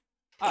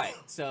 Alright,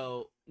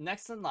 so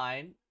next in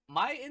line,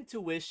 my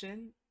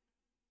intuition,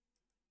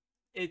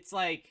 it's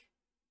like,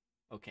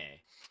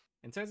 okay,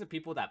 in terms of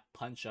people that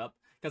punch up,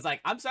 because like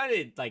I'm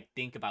starting to like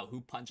think about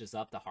who punches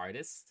up the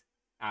hardest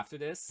after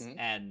this,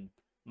 and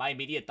my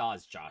immediate thought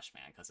is Josh,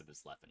 man, because of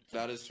his left and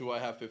win. That is who I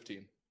have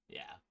 15.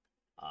 Yeah,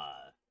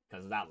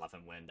 because of that left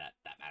and win, that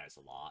matters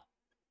a lot.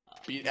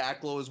 Beat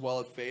Aklo as well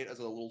at Fate as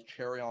a little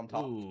cherry on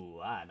top.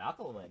 Ooh,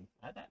 Knuckle win.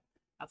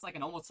 That's like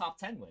an almost top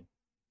 10 win.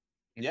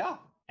 Yeah.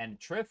 And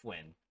Triff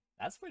win.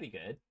 That's pretty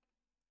good.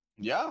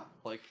 Yeah,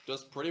 like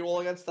just pretty well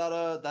against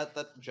that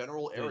that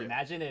general area. Dude,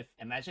 imagine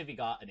if he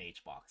got an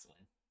H box win.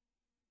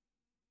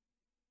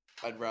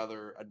 I'd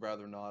rather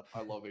not.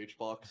 I love H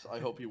box. I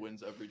hope he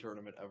wins every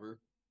tournament ever.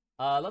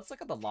 Let's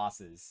look at the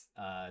losses.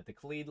 The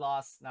Khalid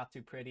loss, not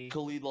too pretty.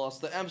 Khalid loss.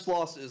 The Emps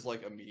loss is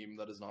like a meme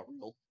that is not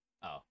real.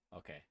 Oh,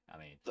 okay. I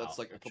mean, that's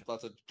a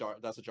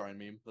giant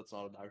meme. That's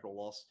not an actual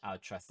loss. I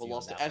would trust but you.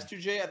 Lost to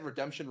S2J at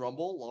Redemption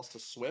Rumble. Lost to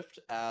Swift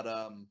at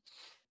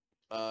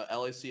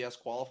LACS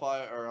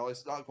qualifier or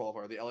not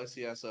qualifier. The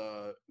LACS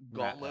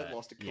gauntlet.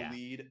 Lost to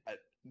Khalid at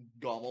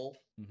GOML.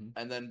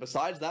 And then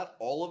besides that,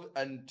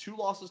 and 2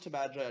 losses to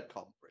Magi at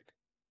Common Break.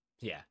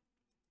 Yeah.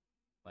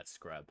 Let's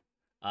scrub.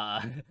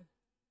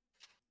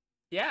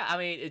 Yeah, I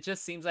mean, it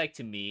just seems like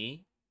to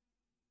me,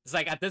 it's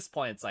like at this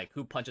point, it's like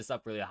who punches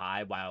up really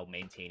high while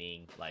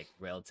maintaining like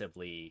relative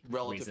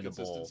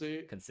reasonable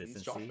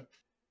consistency.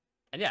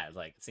 And yeah,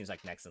 like it seems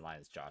like next in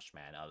line is Josh,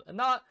 man.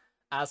 Not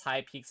as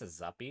high peaks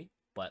as Zuppy,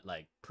 but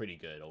like pretty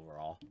good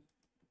overall.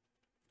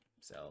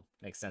 So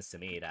makes sense to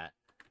me that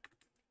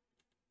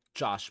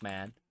Josh,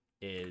 man,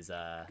 is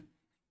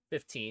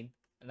 15.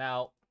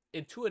 Now,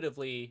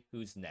 intuitively,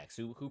 who's next?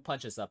 Who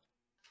punches up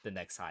the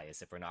next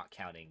highest if we're not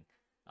counting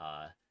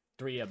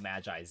 3 of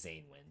Magi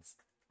Zane wins?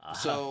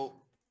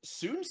 So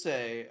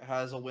Sunsei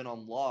has a win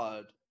on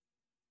Laud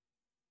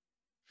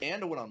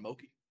and a win on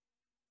Moki.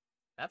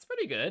 That's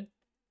pretty good.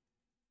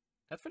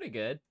 That's pretty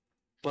good.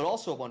 But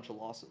also a bunch of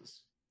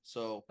losses.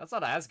 So that's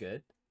not as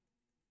good.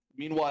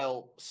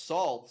 Meanwhile,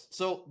 Salt.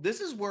 So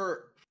this is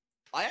where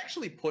I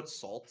actually put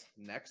Salt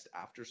next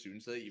after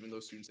Sunsei, even though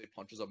Sunsei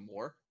punches up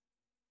more.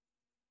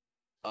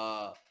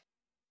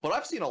 But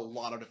I've seen a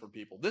lot of different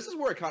people. This is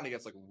where it kind of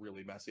gets like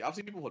really messy. I've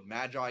seen people put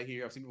Magi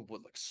here. I've seen people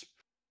put like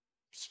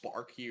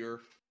Spark here.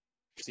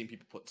 I've seen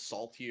people put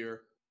Salt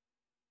here.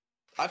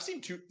 I've seen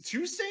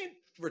two Saint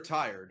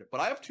retired, but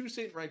I have 2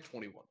 Saint ranked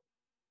 21.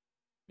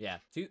 Yeah,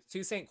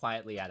 two Saint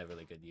quietly had a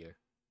really good year.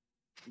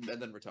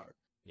 And then retired.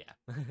 Yeah.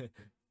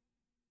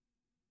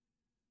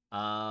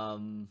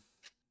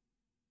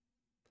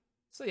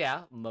 So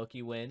yeah,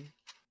 Moki win.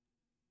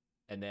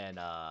 And then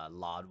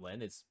Laud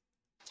win. It's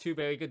 2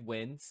 very good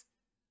wins.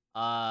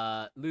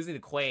 Losing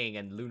to Quang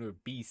and Lunar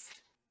Beast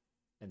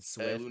and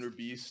Swift. Lunar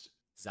Beast.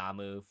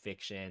 Zamu,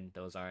 Fiction,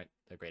 those aren't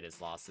the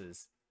greatest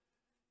losses.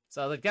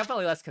 So like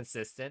definitely less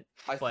consistent.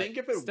 I think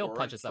if it still weren't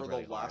punches up for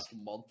really the last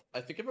month,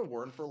 I think if it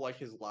weren't for like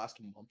his last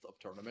month of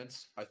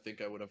tournaments, I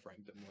think I would have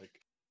ranked him like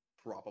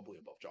probably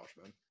above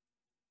Joshman.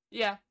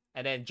 Yeah,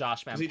 and then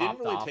Joshman he didn't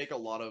really take a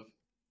lot of.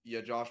 Yeah,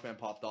 Joshman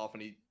popped off,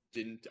 and he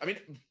didn't. I mean,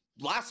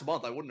 last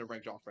month I wouldn't have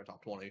ranked Joshman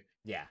top 20.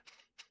 Yeah,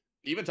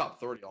 even top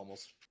 30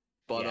 almost.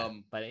 But yeah,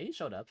 but he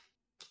showed up.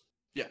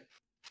 Yeah.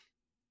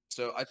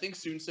 So I think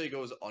Sunsei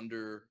goes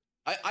under.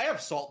 I have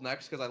Salt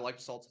next because I like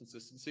Salt's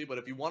consistency, but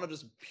if you want to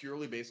just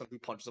purely based on who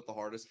punches up the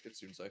hardest, it's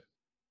Sunsei.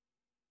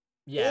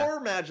 Yeah. Or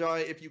Magi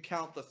if you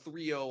count the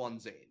 3-0 on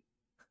Zane.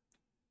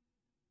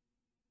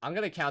 I'm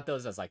gonna count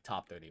those as like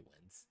top 30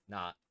 wins,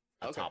 not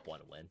a top 1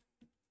 win.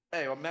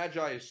 Hey, well,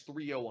 Magi is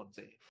 3-0 on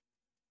Zane.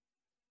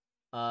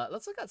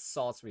 Let's look at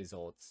Salt's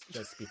results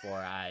just before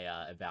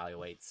I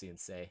evaluate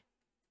Sunsei.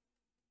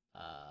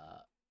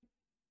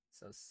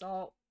 So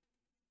Salt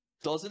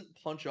doesn't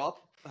punch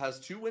up,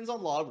 has 2 wins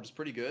on Laud, which is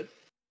pretty good.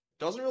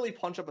 Doesn't really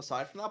punch up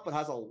aside from that, but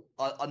has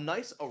a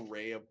nice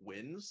array of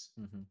wins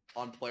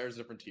on players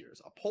different tiers.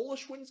 A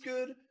Polish win's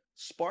good,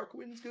 Spark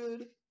win's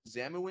good,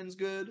 Zamu win's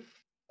good,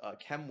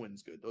 Chem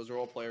win's good. Those are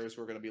all players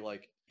who are going to be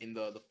like in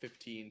the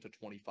 15 to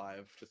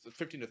 25 to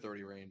 15 to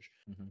 30 range.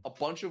 A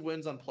bunch of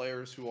wins on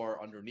players who are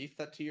underneath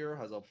that tier.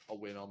 Has a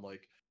win on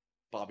like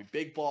Bobby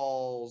Big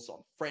Balls,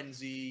 on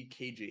Frenzy,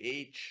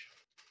 KJH,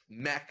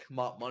 Mech,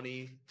 Mop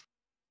Money.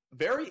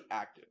 Very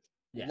active.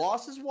 Yeah.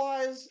 Losses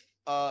wise,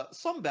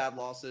 some bad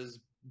losses.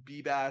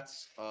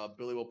 B-Bats,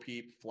 Billy Will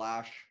Peep,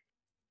 Flash,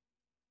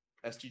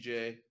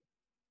 STJ,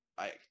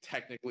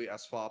 technically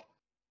SFOP,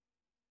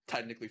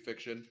 technically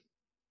Fiction.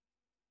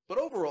 But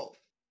overall,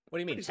 what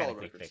do you mean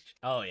technically Fiction?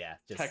 Oh yeah,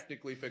 just...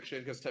 technically Fiction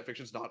because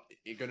Fiction's not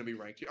going to be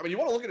ranked here. I mean, you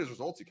want to look at his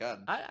results, you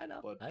can. I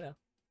know. But... I know.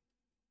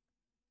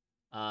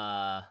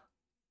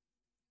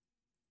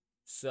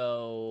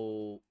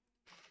 So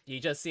he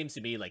just seems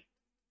to be like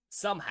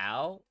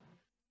somehow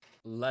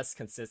less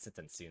consistent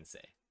than Sunsei.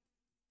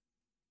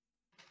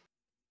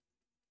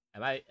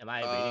 Am I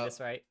reading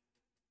this right?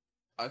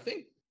 I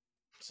think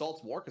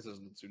Salt's more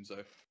consistent than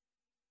Sunsei.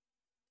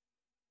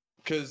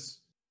 Because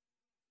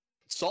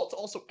Salt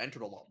also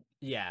entered a lot.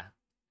 Yeah.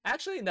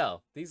 Actually,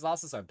 no. These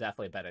losses are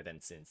definitely better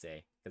than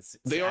Sensei. Because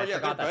They are, I yeah,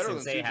 forgot they're that better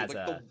than Sensei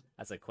Sensei.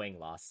 has a Quang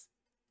loss.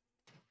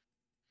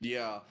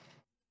 Yeah.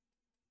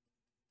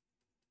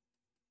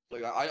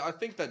 Like I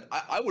think that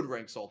I would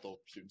rank Salt over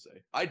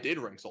Sensei. I did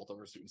rank Salt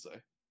over Sensei.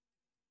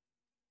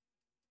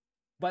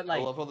 But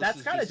like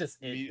that's kind of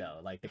just me... it though.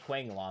 Like the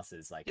Quang loss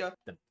is like yeah.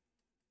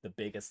 the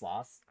biggest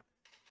loss.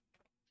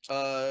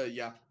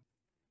 Yeah.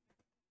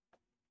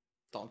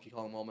 Donkey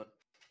Kong moment.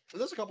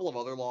 There's a couple of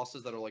other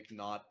losses that are like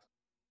not.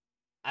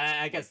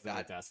 I guess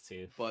that does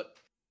too. But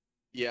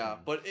yeah,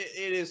 but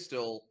it is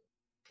still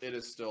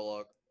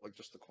like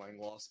just the Quang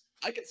loss.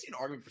 I can see an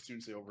argument for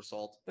Sensei over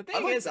Salt. The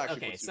thing is,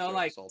 okay, so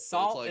like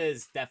Salt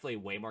is definitely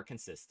way more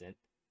consistent,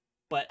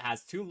 but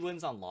has 2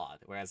 wins on Laud,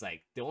 whereas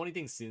like the only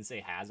thing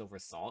Sensei has over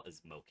Salt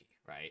is Moki,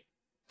 right?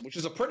 Which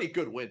is a pretty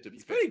good win, to be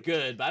fair. Pretty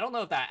good, but I don't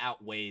know if that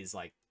outweighs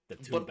like the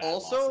 2 but bad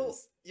also,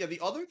 losses. Yeah, the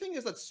other thing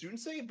is that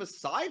Sensei,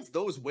 besides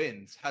those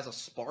wins, has a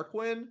Spark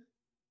win,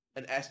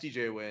 an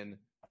SDJ win,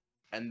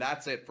 and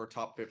that's it for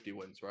top 50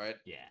 wins, right?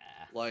 Yeah.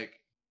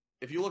 Like,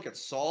 if you look at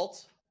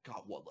Salt,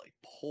 got what, like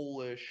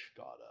Polish,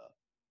 got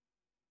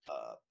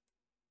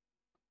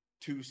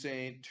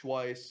Toussaint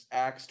twice,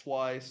 Axe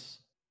twice,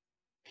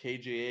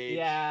 KJH.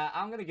 Yeah,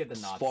 I'm gonna give the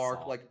nod Spark,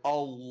 Salt. like a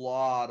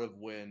lot of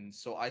wins.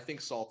 So I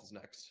think Salt is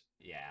next.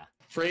 Yeah.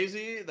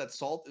 Crazy that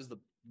Salt is the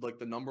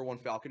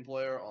 #1 Falcon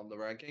player on the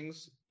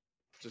rankings,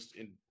 just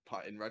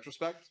in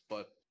retrospect,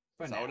 but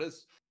that's how it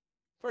is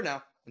for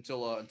now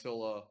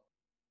until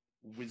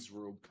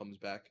Wizrobe comes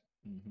back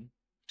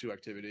to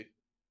activity.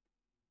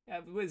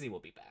 Yeah, Wizzy will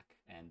be back,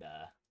 and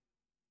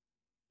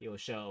he will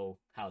show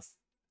how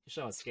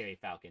scary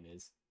Falcon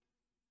is.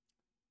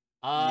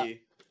 Yeah.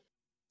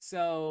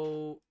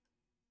 So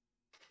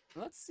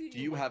let's see. Do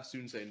you have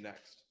Sensei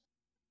next?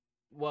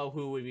 Well,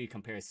 who would we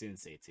compare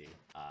Sensei to?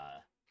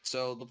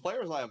 So the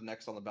players I have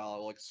next on the ballot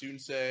are like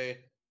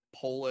Sensei,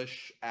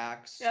 Polish,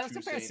 Axe. Yeah, let's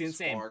compare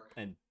Sensei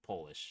and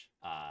Polish.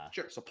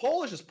 Sure. So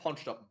Polish is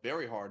punched up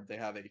very hard. They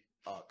have a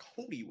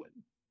KoDoRiN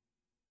win.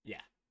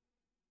 Yeah.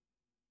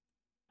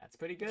 That's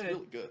pretty good. That's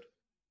really good.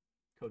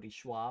 Cody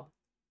Schwab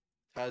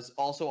has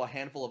also a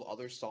handful of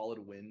other solid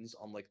wins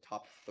on like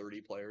top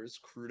 30 players.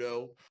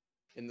 Crudo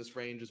in this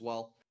range as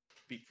well.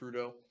 Beat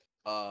Crudo.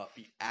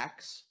 Beat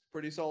Axe,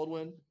 pretty solid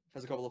win.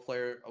 Has a couple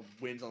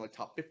of wins on like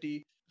top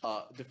 50.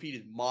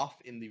 Defeated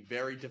Moth in the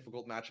very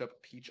difficult matchup,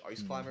 Peach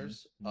Ice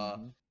Climbers.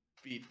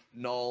 Beat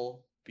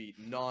Null, beat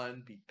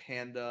None, beat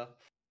Panda,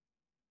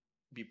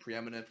 beat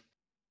Preeminent,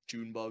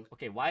 Junebug.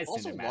 Okay, why is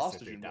also Cinder lost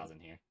Master 3000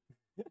 here?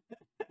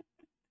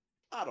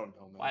 I don't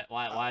know, man.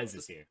 Why is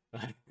this here?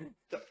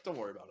 Don't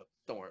worry about it.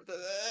 Don't worry.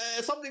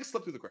 Something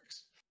slipped through the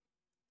cracks.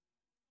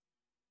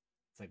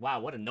 It's like,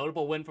 wow, what a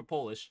notable win for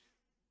Polish.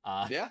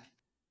 Yeah.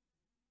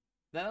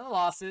 Then the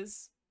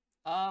losses,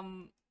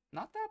 not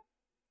that.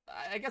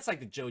 I guess like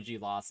the Joji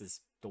loss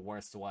is the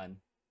worst one.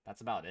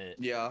 That's about it.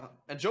 Yeah,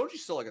 and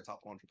Joji's still like a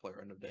top 100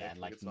 player end of the day. Yeah, and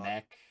like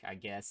Mech, I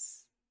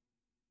guess.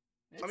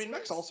 I mean,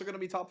 Mech's also gonna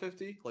be top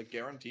 50, like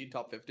guaranteed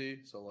top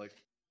 50. So like,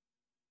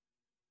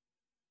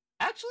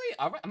 actually,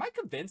 am I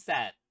convinced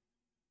that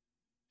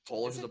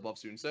Polish is above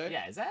Sensei?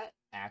 Yeah, is that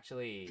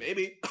actually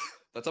maybe?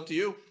 That's up to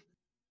you.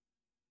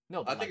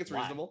 No, but I think it's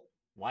reasonable.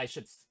 Why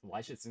should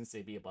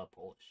Sensei be above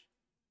Polish?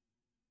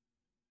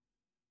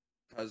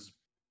 Has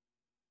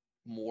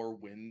more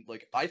win.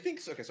 Like, I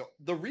think so. Okay, so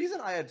the reason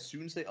I had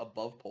Sensei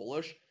above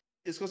Polish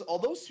is because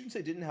although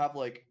Sensei didn't have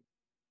like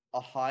a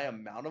high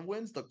amount of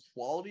wins, the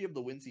quality of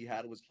the wins he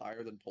had was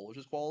higher than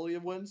Polish's quality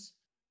of wins,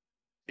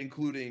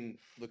 including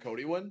the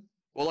KoDoRiN win.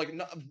 Well, like,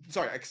 no,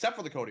 sorry, except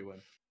for the KoDoRiN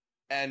win.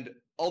 And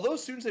although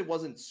Sensei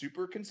wasn't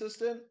super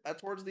consistent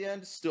towards the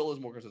end, still is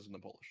more consistent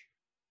than Polish.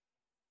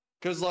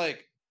 Because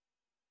like,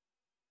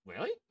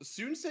 really,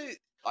 Sensei,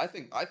 I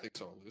think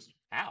so at least.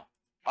 How?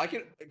 I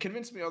can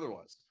convince me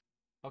otherwise.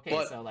 Okay,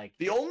 but so like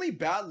the only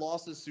bad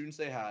losses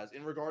Sensei has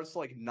in regards to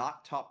like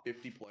not top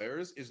 50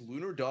 players is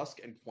Lunar Dusk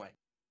and Quang.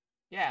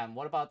 Yeah, and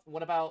what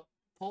about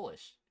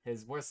Polish?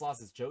 His worst loss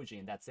is Joji,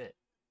 and that's it.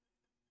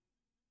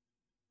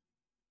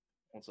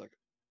 1 second.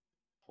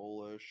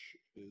 Polish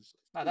is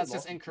no, that's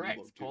just incorrect.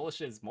 Polish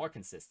is more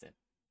consistent.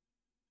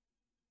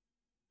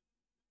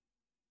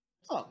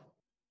 Huh.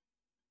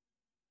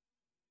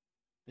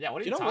 Yeah,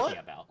 what are you talking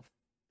about?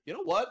 You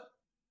know what?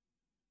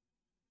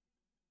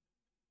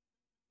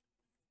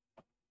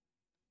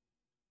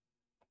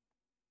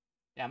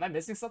 Yeah, am I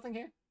missing something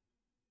here?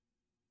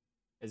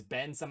 Is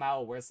Ben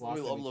somehow a worse loss?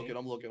 I'm looking.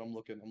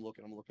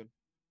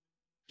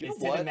 Is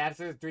Cinder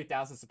Master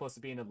 3000 supposed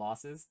to be in the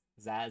losses?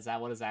 Is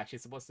that what it's actually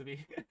supposed to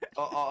be?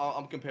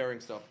 I'm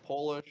comparing stuff.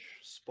 Polish,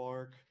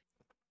 Spark.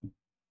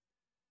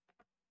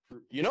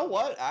 You know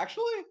what?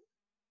 Actually,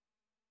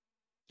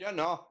 yeah,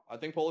 no. I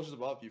think Polish is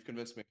above. You've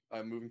convinced me.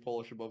 I'm moving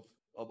Polish above.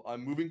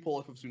 I'm moving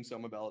Polish of Sensei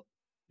on my ballot.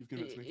 You've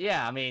convinced me.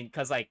 Yeah, I mean,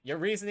 because like your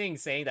reasoning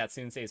saying that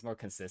Sensei is more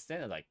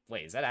consistent, like,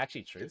 wait, is that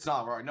actually true? It's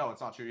not right. No, it's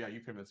not true. Yeah,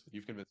 you've convinced me.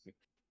 You've convinced me.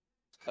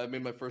 I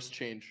made my first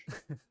change.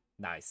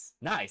 Nice.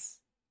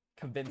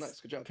 Convinced. Nice,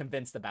 good job.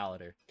 Convinced the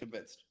balloter.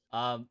 Convinced.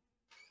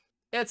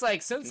 It's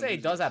like Sensei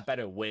does have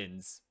better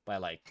wins by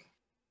like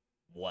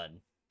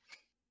 1.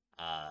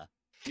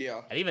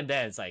 Yeah. And even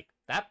then, it's like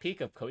that peak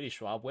of Cody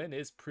Schwab win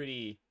is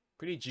pretty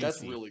juicy.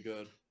 That's really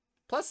good.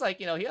 Plus, like,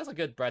 you know, he has a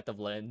good breadth of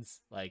lens.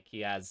 Like,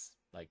 he has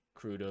like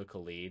Krudo,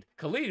 Khalid.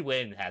 Khalid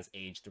win has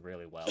aged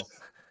really well.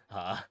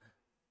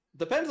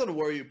 Depends on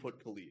where you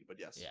put Khalid, but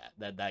yes.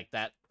 Yeah,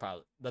 that's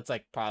probably.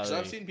 So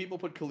I've seen people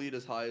put Khalid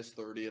as high as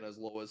 30 and as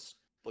low as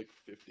like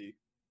 50.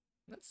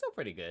 That's still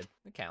pretty good.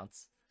 It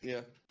counts.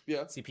 Yeah.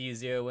 Yeah. CPU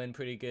 0 win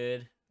pretty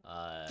good.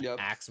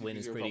 Axe win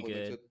is pretty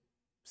good.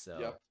 So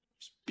yeah.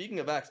 Speaking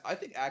of Axe, I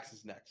think Axe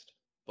is next,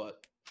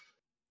 but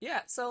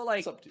yeah. So like,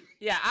 it's up to you.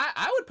 Yeah,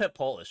 I would put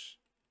Polish.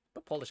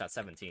 Put Polish at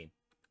 17.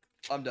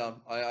 I'm down.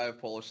 I have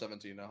Polish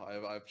 17 now.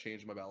 I've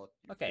changed my ballot.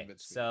 Okay,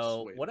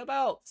 so what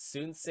about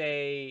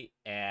Sunsei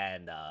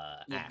and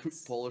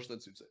Axe? Polish then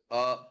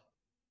Sunsei.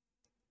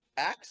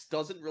 Axe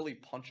doesn't really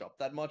punch up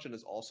that much and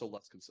is also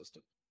less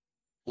consistent.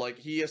 Like,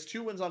 he has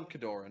 2 wins on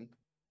KoDoRiN,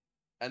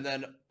 and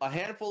then a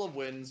handful of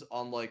wins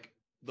on like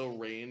the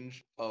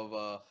range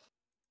of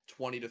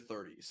 20 to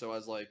 30. So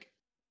as like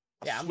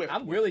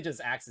I'm really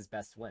just Axe's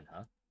best win,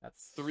 huh?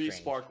 That's 3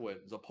 strange. Spark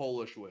wins, a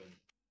Polish win,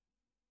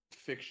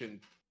 Fiction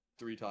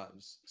 3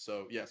 times.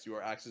 So yes, you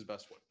are Axe's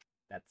best win.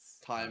 That's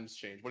times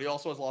change, but he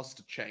also has losses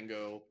to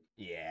Chango.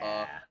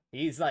 Yeah,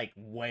 he's like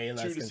way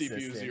less 2 to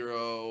consistent. CPU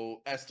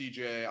 0,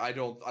 SDJ.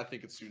 I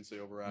think it's Sunsei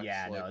over Axe.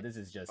 Yeah, like, no, this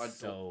is just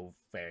so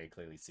very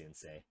clearly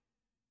Sunsei.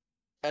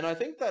 And I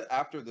think that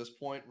after this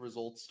point,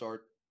 results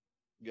start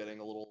getting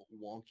a little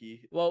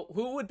wonky. Well,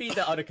 who would be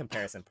the other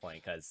comparison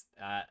point? Because,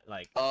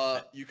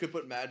 you could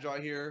put Magi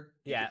here.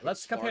 Yeah,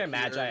 let's compare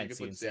Magi and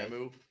Sensei.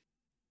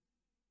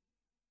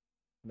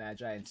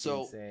 Magi and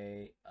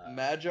Sensei.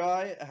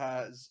 Magi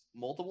has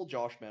multiple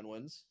Joshman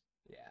wins.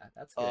 Yeah,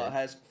 that's good.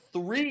 Has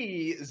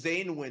 3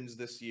 Zane wins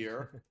this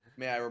year.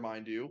 May I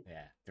remind you?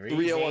 Yeah,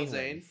 3-0 on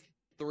Zane.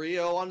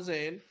 3-0 on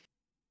Zane.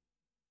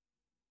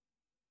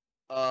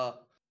 A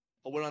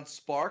win on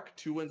Spark,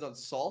 2 wins on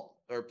Salt.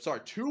 Or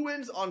sorry, 2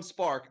 wins on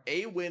Spark,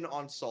 a win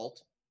on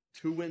Salt,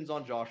 2 wins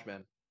on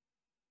Joshman.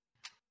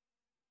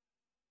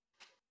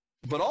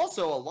 But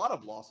also a lot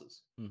of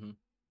losses. Mm-hmm.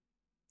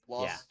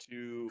 Lost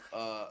to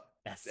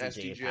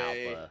SDJ,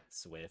 Palpa,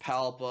 Swift,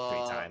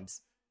 Palpa, 3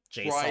 times.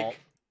 J-Salt.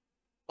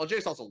 Well,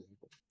 J-Salt's a local,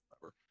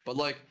 whatever. But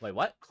like, wait,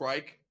 what?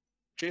 Crike.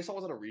 J-Salt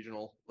was at a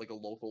regional, like a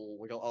local,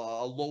 like a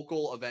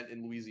local event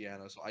in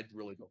Louisiana. So I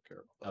really don't care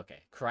about that.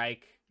 Okay,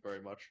 Crike.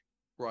 Very much,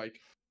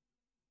 Crike.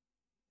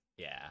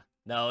 Yeah,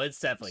 no, it's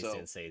definitely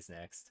Sensei's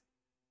next.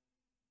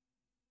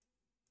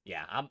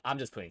 Yeah, I'm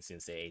just putting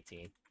Sensei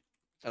 18.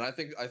 And I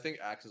think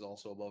Axe is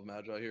also above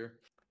Magi here.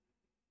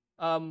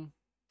 Then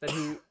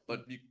who?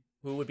 But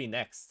who would be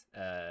next?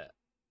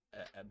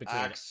 Between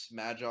Axe,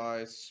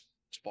 Magi,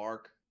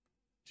 Spark,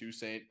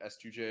 Toussaint,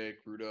 S2J,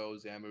 Krudo,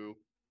 Zamu.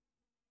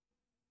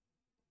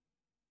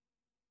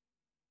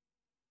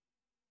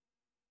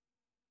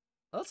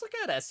 Let's look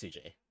at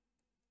S2J.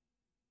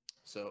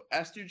 So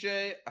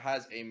S2J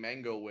has a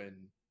Mango win.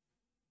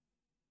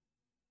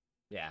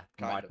 Yeah,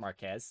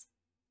 Marquez.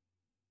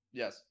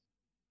 Yes.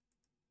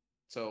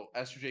 So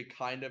S2J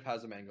kind of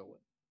has a Mango win.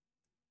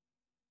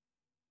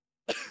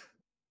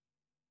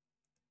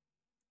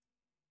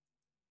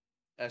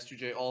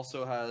 S2J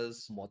also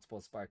has multiple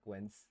Spark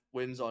wins. A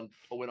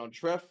win on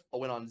Triff, a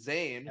win on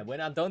Zane, a win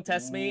on Don't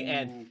Test Me,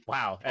 and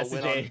wow, a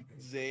win on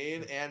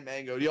Zane and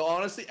Mango. Yo,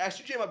 honestly,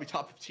 S2J might be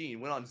top 15.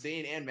 Win on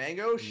Zane and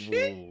Mango.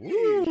 Shit.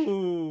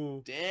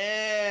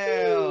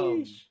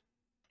 Damn. Sheesh.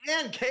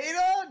 And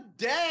Kata,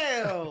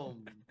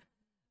 damn.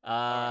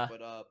 Right,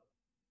 but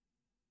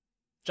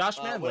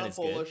Joshman win is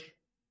Polish. Good.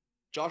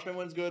 Joshman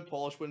wins good.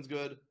 Polish wins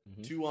good.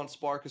 2 on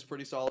Spark is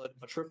pretty solid.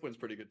 A Triff win's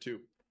pretty good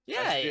too.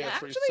 Yeah,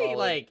 actually,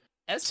 like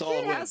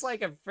SJ has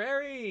like a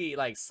very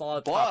like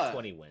solid top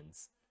 20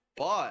 wins.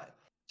 But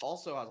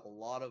also has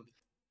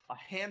a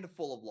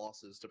handful of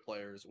losses to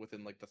players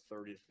within like the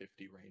 30 to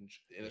 50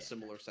 range in a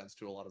similar sense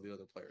to a lot of the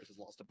other players. Has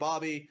lost to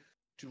Bobby,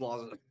 2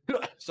 losses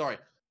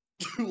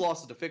two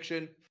losses to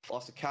Fiction,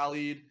 lost to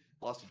Khalid,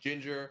 lost to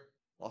Ginger,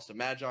 lost to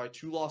Magi,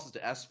 2 losses to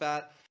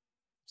SFAT.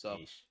 So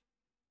Eesh.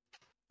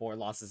 4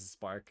 losses to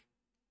Spark.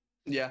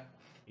 Yeah.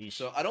 Eesh.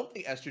 So I don't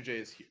think S2J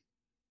is here.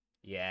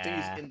 Yeah.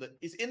 I think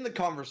he's in the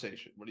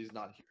conversation, but he's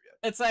not here yet.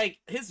 It's like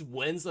his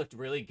wins looked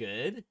really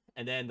good,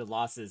 and then the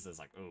losses is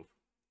like, ooh.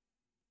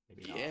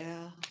 Maybe not.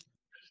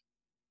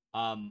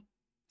 Yeah.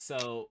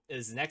 So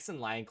is next in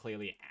line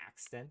clearly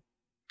Axe then?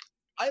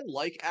 I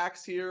like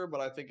Axe here,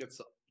 but I think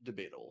it's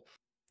debatable.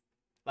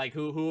 Like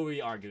who are we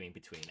arguing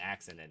between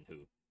Axe and then who?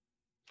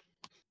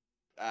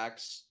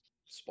 Axe,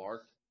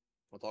 Spark.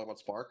 Want to talk about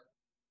Spark?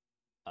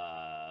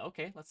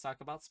 Okay, let's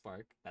talk about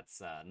Spark.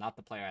 That's not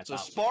the player I thought.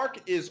 So Spark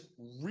is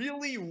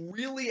really,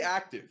 really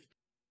active.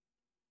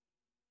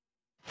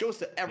 Goes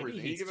to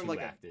everything. You give him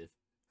like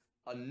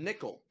a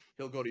nickel,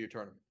 he'll go to your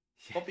tournament.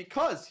 Yeah. But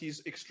because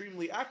he's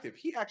extremely active,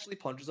 he actually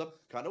punches up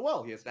kind of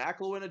well. He has an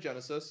Akla win at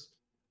Genesis.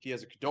 He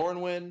has a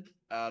KoDoRiN win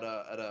at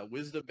a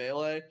Wisdom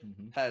Melee.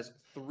 Has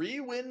 3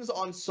 wins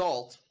on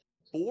Salt,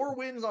 4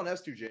 wins on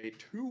S2J,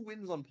 2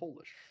 wins on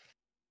Polish.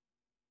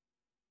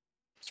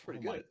 It's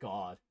pretty good. Oh my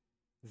god.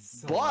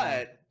 So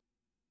but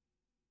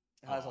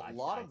it has Oh, a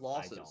lot of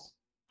losses.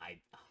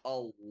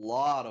 A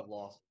lot of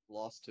lost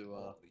to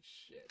Holy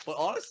shit. But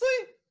honestly,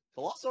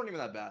 the losses aren't even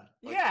that bad.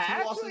 Like, yeah, 2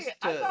 actually, losses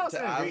I thought I was to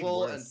gonna read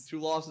Azel and worse. 2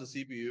 losses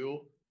to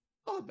CPU.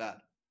 Not that bad.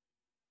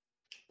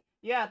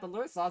 Yeah, the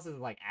lowest losses are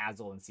like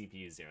Azel and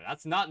CPU 0.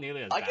 That's not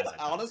nearly as bad as I thought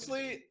it was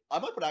honestly, I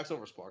might put Axe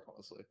over Spark,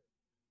 honestly.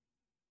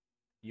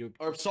 You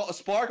Or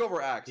Spark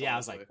over Axe. Yeah,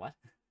 honestly. I was like, what?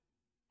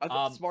 I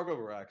think Spark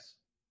over Axe.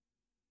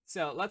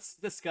 So let's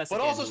discuss.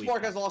 But also,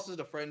 Spark has losses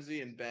to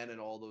Frenzy and Ben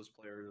and all those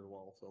players as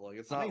well. So like,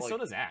 it's not like so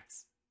does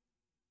Axe,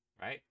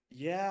 right?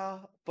 Yeah,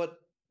 but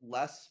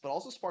less. But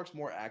also, Spark's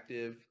more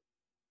active.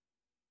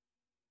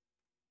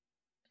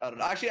 I don't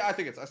know. Actually, I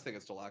think it's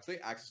still Axe. I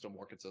think Axe is still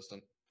more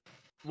consistent.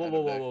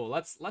 Whoa.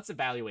 Let's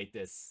evaluate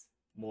this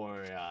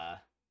more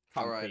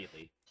concretely.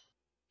 Right.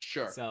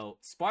 Sure. So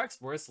Spark's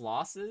worst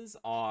losses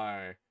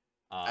are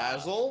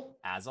Azel,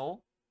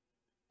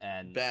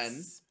 and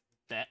Ben.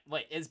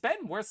 Wait, is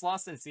Ben worse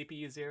loss than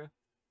CPU 0?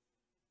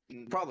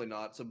 Probably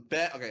not. So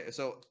Ben. Okay,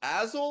 so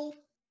Azel,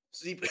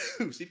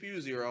 CPU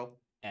 0,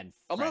 and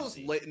I'm gonna just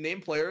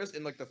name players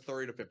in like the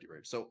 30 to 50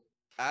 range. So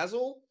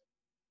Azel,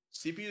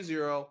 CPU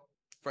 0,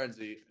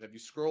 Frenzy. And if you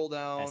scroll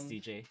down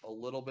SDJ a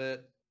little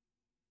bit,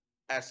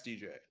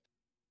 SDJ.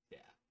 Yeah.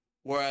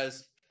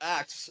 Whereas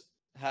Axe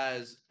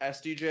has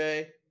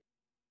SDJ,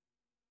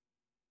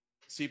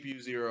 CPU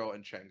 0,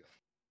 and Chenga,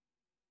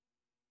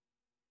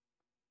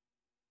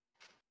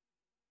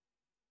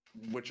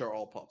 which are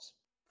all puffs.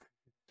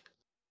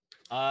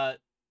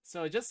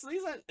 So it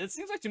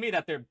seems like to me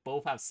that they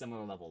both have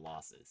similar level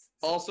losses.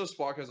 So Also,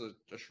 Spark has a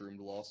shroomed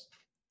loss.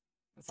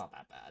 It's not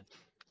that bad.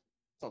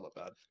 It's not that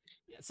bad.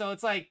 Yeah, so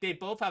it's like they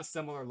both have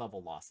similar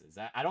level losses.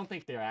 I don't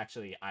think they're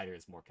actually either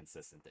is more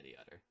consistent than the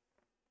other.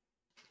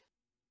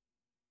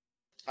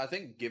 I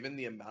think given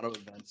the amount of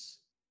events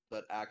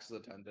that Axe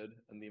has attended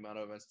and the amount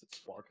of events that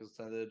Spark has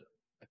attended,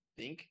 I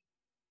think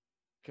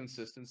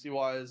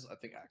consistency-wise, I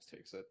think Axe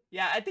takes it.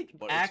 Yeah, I think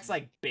Axe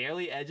like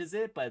barely edges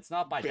it, but it's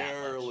not by that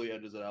much. Barely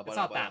edges it out. It's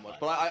not that much.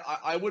 But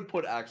I would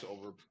put Axe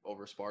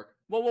over Spark.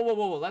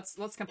 Whoa. Let's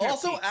compare.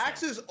 Also,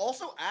 Axe is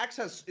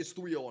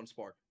 3-0 on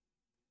Spark.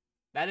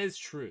 That is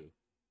true.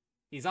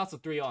 He's also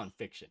 3-0 on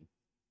Fiction.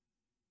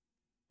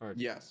 Or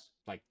yes,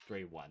 like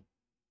 3-1.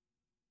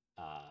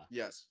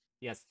 Yes.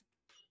 He has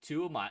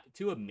two of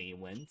me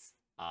wins.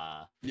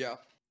 Yeah.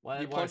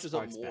 He punches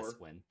up more. Best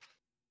win?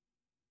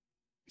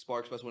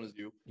 Spark's best win is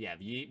you. Yeah,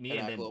 me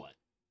and then what?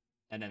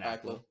 And then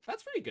Aklo.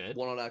 That's pretty good.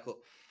 1 on Aklo.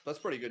 That's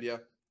pretty good, yeah.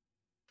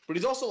 But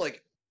he's also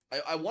like,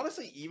 I want to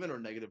say even or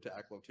negative to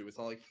Aklo too. It's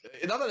not like,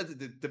 not that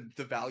it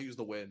devalues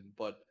the win,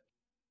 but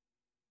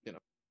you know.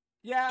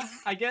 Yeah,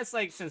 I guess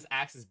like since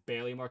Axe is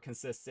barely more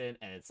consistent,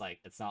 and it's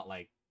not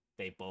like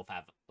they both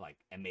have like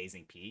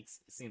amazing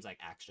peaks. It seems like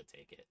Axe should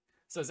take it.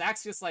 So is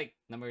Axe just like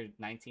number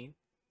 19?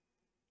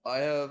 I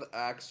have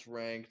Axe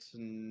ranked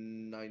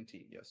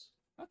 19. Yes.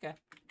 Okay.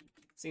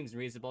 Seems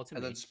reasonable to me.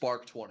 And then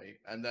Spark 20,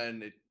 and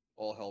then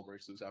all hell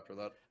breaks loose after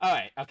that. All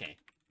right. Okay.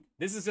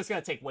 This is just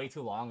gonna take way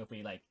too long if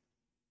we like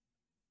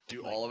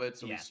do all of it.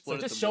 So yeah. we split.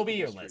 So just show me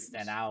your list,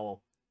 and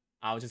I'll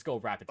just go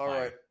rapid fire. All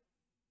right.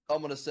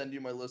 I'm gonna send you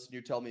my list, and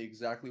you tell me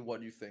exactly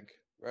what you think.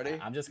 Ready?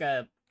 I'm just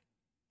gonna.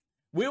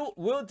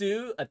 We'll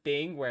do a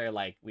thing where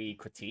like we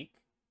critique.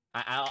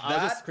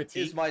 I'll just critique.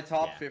 That is my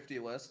top 50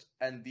 list,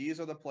 and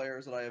these are the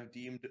players that I have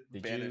deemed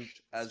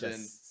banished. As in,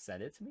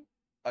 send it to me.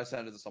 I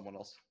sent it to someone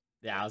else.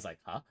 Yeah, I was like,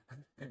 huh?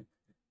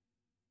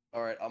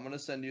 All right, I'm gonna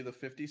send you the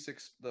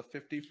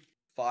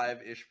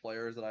 55-ish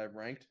players that I have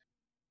ranked,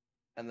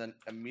 and then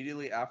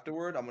immediately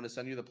afterward, I'm gonna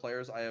send you the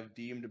players I have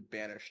deemed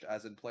banished,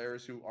 as in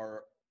players who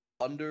are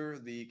under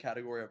the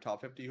category of top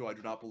 50, who I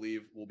do not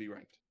believe will be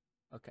ranked.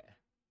 Okay.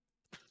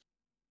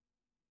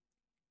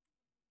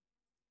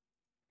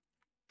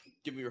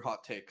 Give me your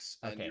hot takes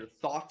and your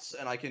thoughts,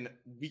 and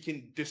we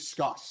can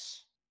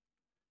discuss.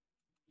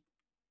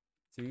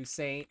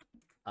 Toussaint,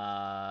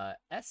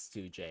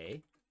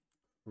 S2J,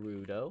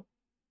 Rudo,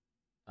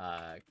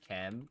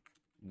 Chem,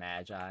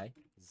 Magi,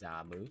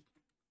 Zamu,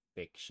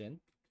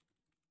 Fiction,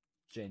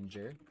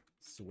 Ginger,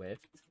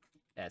 Swift,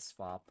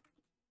 SFOP,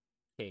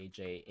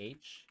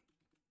 KJH,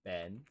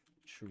 Ben,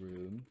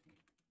 Shroom,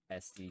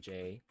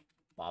 SDJ,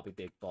 Bobby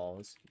Big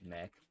Balls,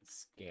 Mech,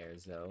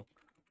 Scarezo,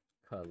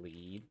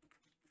 Khalid,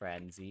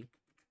 Frenzy,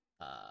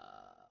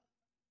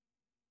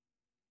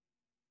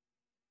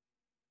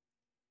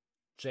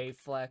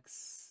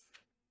 J-Flex,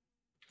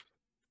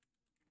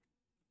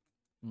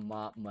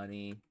 Mop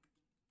Money,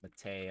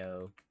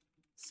 Mateo,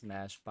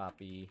 Smash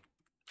Poppy,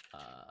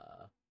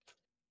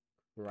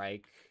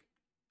 Reich,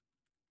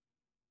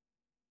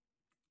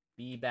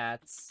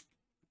 B-Bats,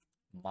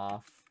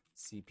 Moth,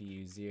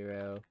 CPU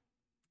 0,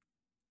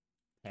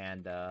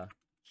 Panda,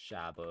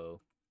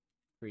 Shabo,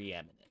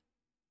 Preeminent.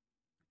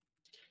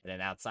 And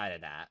then outside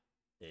of that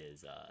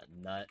is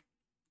Nut,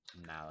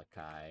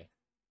 Malachi,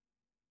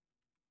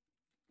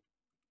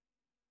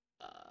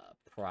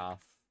 Prof,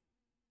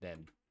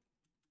 then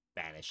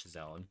Banish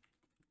Zone.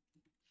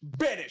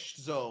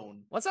 Banished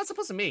zone. What's that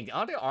supposed to mean?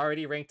 Are they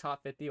already ranked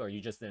top 50, or you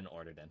just didn't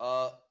order them?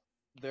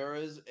 There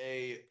is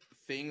a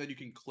thing that you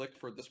can click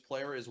for this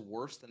player is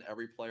worse than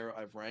every player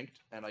I've ranked,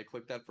 and I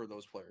clicked that for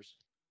those players.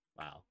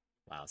 Wow.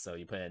 Wow. So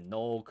you put in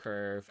Null,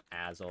 Curve,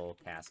 Azel,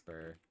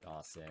 Casper,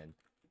 Dawson,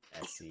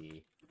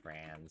 SC,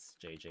 Franz,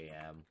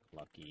 JJM,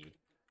 Lucky,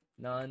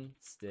 None,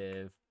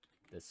 Stiv,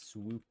 the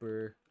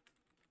Swooper,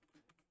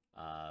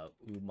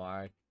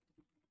 Umar,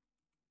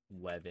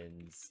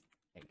 Wevins,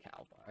 and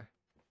Kalvar.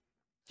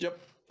 Yep,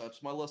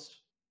 that's my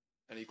list.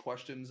 Any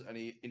questions?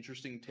 Any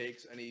interesting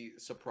takes? Any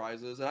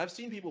surprises? And I've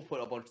seen people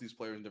put a bunch of these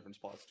players in different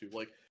spots too.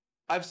 Like,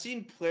 I've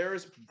seen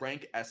players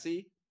rank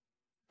Essie.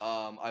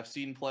 I've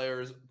seen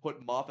players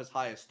put Moff as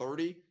high as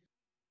 30.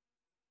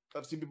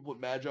 I've seen people put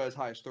Magi as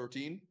high as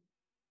 13.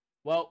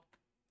 Well,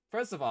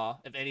 first of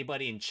all, if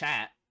anybody in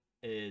chat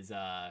is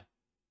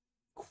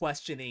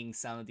questioning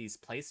some of these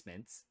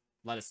placements,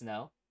 let us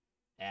know,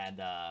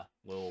 and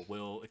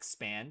we'll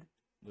expand.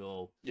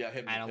 We'll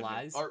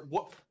analyze. Hit me.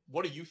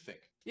 What do you think?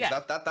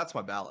 Yeah, that's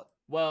my ballot.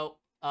 Well,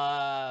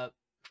 I'm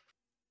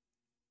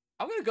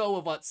gonna go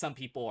with what some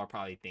people are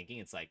probably thinking.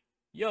 It's like,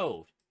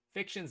 yo,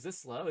 Fiction's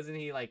this low, isn't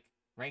he like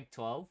ranked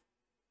 12?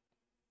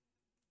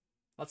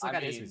 Let's look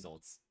at his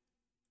results.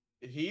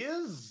 He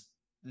is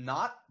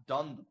not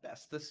done the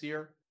best this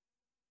year.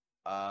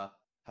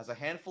 Has a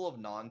handful of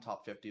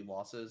non-top 50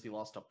 losses. He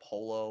lost to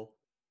Polo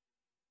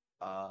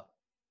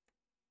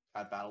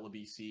at Battle of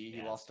BC.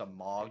 He lost to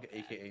Mog,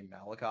 aka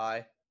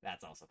Malachi.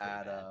 That's also pretty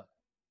bad.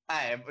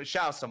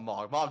 Shout out to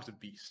Mog. Mog's a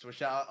beast.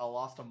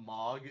 Lost to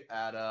Mog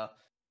at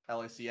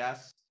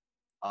LACS.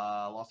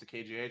 Lost to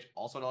KGH,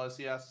 also at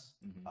LACS.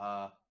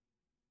 Mm-hmm.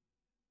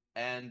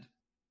 And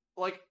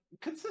like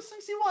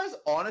consistency wise,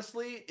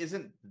 honestly,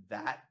 isn't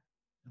that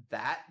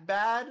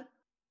bad.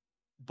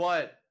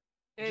 But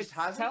it's just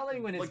hasn't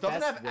telling when his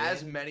doesn't best have win.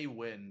 as many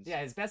wins.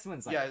 Yeah, his best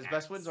wins. Like his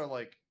best wins are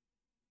like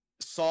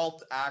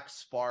Salt, Axe,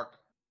 Spark.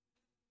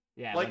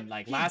 Yeah, like, when,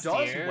 like he last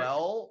does year,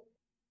 well.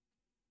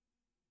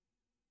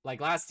 Like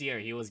last year,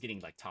 he was getting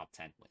like top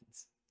 10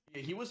 wins.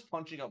 Yeah, he was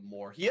punching up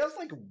more. He has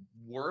like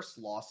worse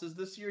losses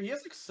this year. He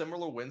has like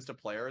similar wins to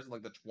players in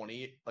like the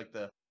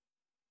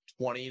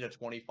 20 to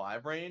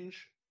 25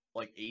 range,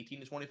 like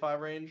 18 to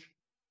 25 range.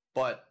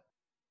 But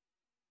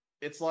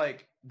it's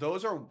like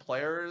those are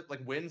players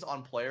like wins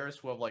on players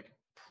who have like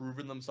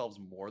proven themselves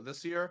more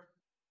this year,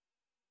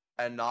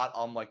 and not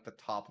on like the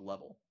top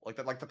level, like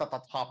the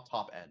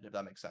top end, if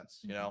that makes sense.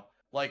 You know,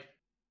 like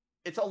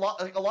it's a lot.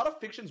 Like a lot of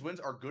Fiction's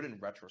wins are good in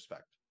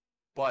retrospect,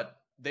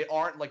 but they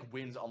aren't like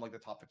wins on like the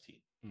top 15.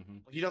 Mm-hmm.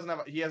 He doesn't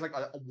have. He has like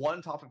a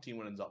one top 15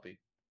 win in Zuppy.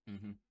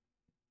 Mm-hmm.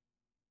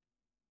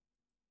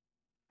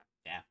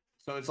 Yeah.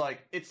 So it's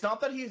like it's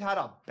not that he's had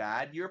a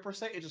bad year per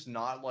se. It's just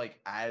not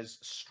like as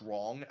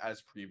strong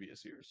as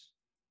previous years.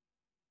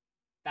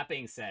 That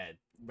being said,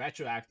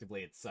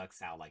 retroactively, it sucks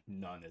how like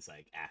none is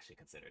like actually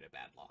considered a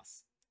bad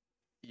loss.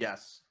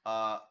 Yes.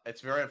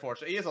 It's very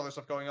unfortunate. He has other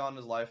stuff going on in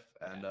his life,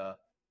 and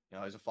you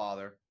know, he's a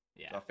father,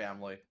 a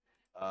family.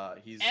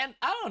 And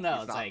I don't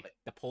know. It's like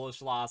the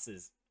Polish loss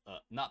is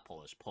not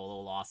Polish.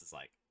 Polo loss is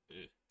like,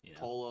 you know.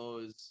 Polo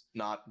is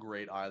not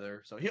great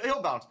either. So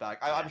he'll bounce back.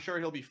 I'm sure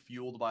he'll be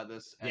fueled by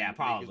this. And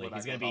probably.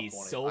 He's gonna be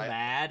so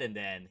mad, and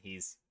then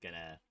he's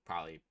gonna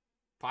probably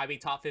be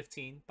top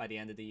 15 by the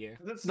end of the year.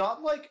 It's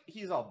not like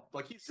he's not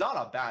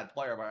a bad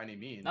player by any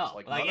means.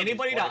 No, like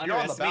anybody that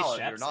underestimates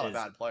Sheps, you're not a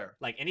bad player.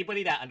 Like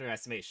anybody that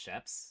underestimates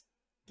Sheps,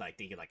 like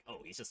thinking like,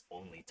 oh, he's just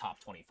only top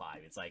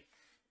 25. It's like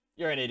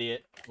you're an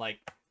idiot. Like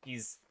he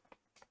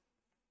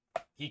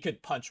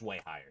could punch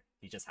way higher.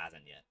 He just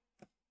hasn't yet.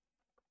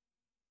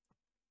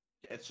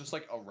 It's just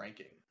like a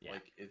ranking. Yeah.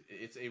 Like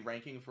it's a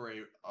ranking for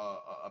a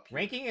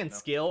ranking and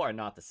skill are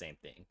not the same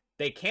thing.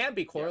 They can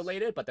be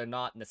correlated, but they're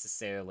not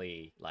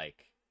necessarily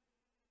like.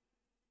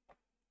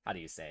 How do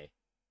you say?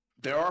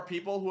 There are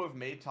people who have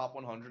made top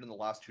 100 in the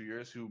last 2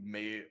 years who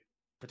may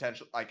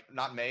potentially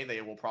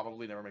they will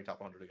probably never make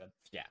top 100 again.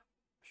 Yeah,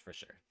 for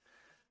sure.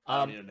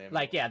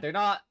 They're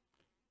not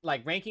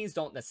like rankings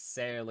don't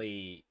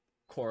necessarily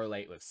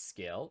correlate with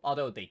skill,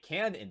 although they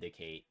can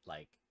indicate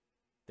like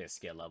their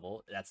skill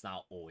level. That's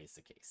not always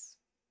the case.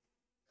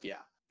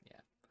 Yeah.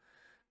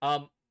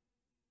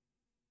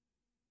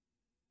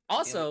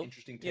 Also,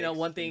 you know,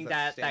 one thing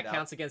that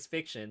counts against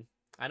Fiction.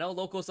 I know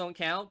locals don't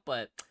count,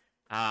 but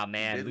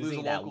man,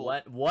 losing that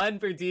one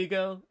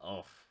Verdugo,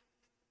 well,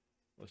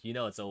 you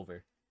know it's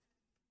over.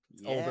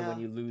 It's over when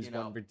you lose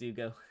one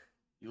Verdugo.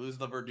 You lose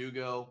the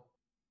Verdugo,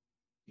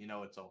 you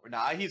know it's over.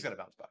 Nah, he's gonna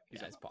bounce back.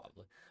 It's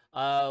probably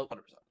 100%.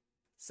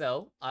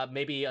 So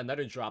maybe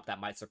another drop that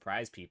might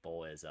surprise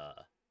people is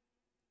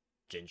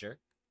Ginger.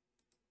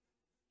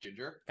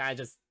 Kind of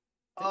just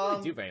didn't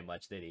really do very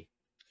much, did he?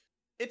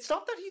 It's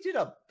not that he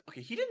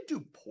didn't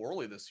do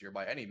poorly this year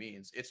by any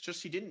means. It's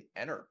just he didn't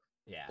enter.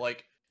 Yeah.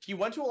 Like he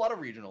went to a lot of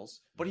regionals,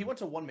 but he went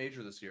to one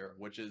major this year,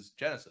 which is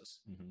Genesis.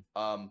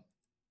 Mm-hmm.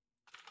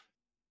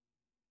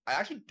 I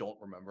actually don't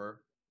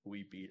remember who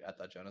he beat at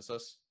that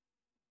Genesis.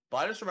 But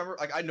I just remember,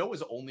 like, I know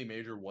his only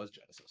major was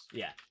Genesis.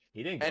 Yeah,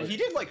 he didn't. And he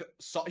did like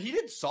he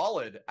did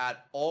solid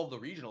at all of the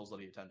regionals that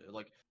he attended.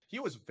 Like he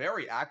was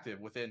very active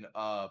within.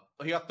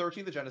 He got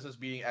 13th at Genesis,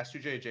 beating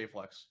S2J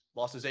J-Flex.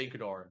 Lost his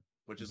KoDoRiN,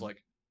 which is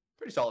like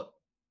pretty solid.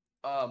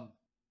 I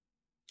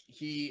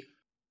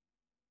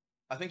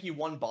think he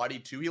won Body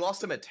 2. He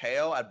lost to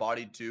Mateo at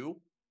Body 2,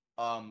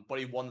 but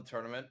he won the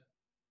tournament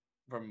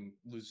from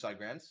Loser Side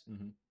Grands.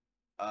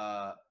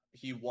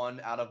 He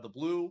won Out of the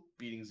Blue,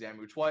 beating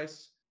Zamu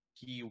twice.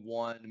 He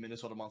won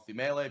Minnesota Monthly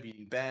Melee,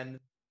 beating Ben.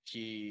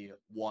 He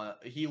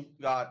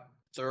got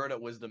third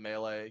at Wisdom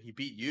Melee. He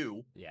beat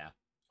you. Yeah.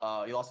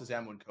 He lost to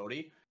Zamu and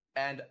Cody.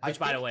 And which,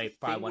 by the way,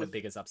 probably one of the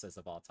biggest upsets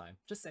of all time.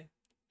 Just saying.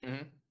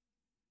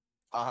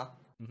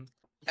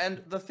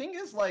 And the thing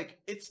is, like,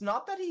 it's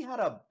not that he had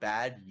a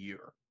bad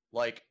year.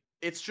 Like,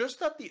 it's just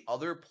that the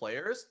other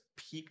players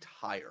peaked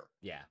higher.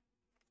 Yeah.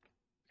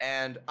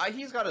 And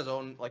he's got his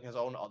own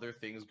other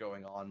things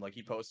going on. Like,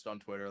 he posted on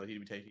Twitter that he'd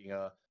be taking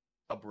a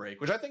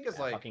break, which I think is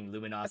like fucking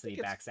Luminosity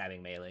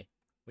backstabbing Melee.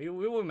 We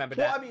will remember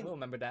that. I mean, we'll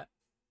remember that.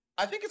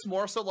 I think it's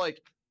more so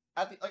like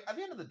at the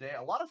end of the day,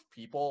 a lot of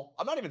people,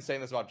 I'm not even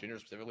saying this about Ginger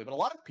specifically, but a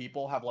lot of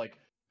people have like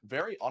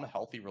very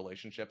unhealthy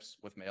relationships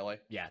with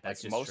Melee. Yeah,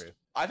 that's like, just true.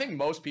 I think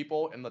most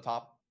people in the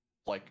top,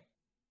 like,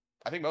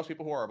 I think most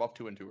people who are above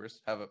 2 and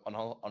 2ers have an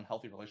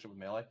unhealthy relationship with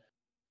Melee.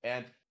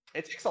 And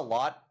it takes a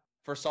lot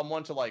for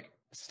someone to like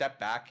step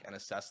back and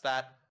assess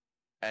that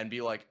and be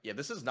like, yeah,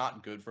 this is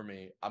not good for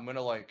me. I'm going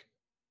to like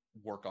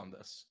work on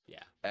this.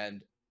 Yeah.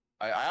 And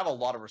I have a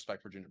lot of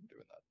respect for Ginger for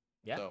doing that.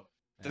 Yeah. So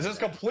this is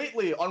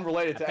completely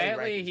unrelated to any rankings.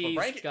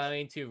 Apparently he's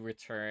going to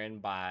return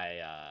by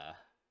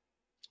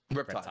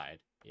Riptide.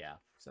 Yeah.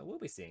 So we'll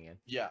be seeing him.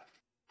 Yeah.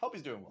 Hope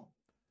he's doing well.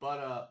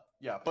 But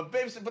yeah, but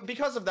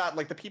because of that,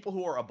 like the people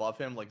who are above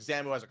him, like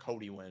Zamu has a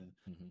Cody win.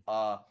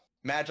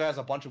 Magi has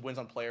a bunch of wins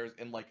on players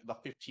in like the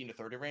 15 to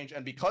 30 range,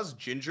 and because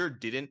Ginger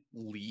didn't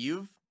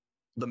leave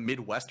the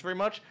Midwest very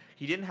much,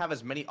 he didn't have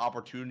as many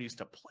opportunities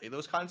to play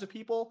those kinds of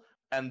people,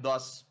 and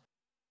thus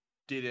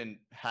didn't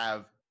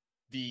have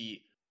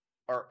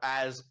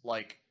as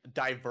like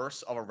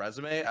diverse of a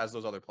resume as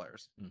those other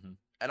players.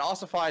 And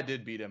Ossify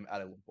did beat him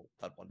at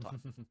one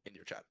time in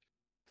your chat,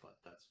 but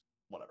that's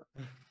whatever.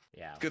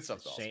 Yeah, good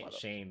stuff.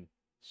 Shame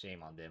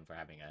on them for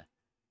having a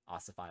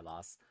Ossify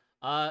loss.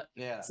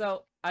 Yeah.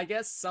 So I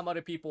guess some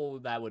other people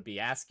that would be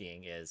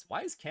asking is,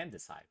 why is Kem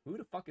this high? Who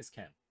the fuck is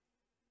Kem?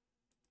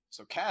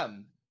 So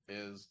Kem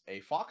is a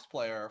Fox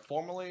player,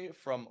 formerly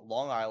from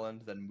Long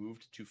Island, then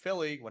moved to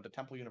Philly, went to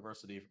Temple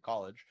University for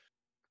college,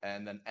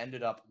 and then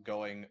ended up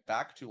going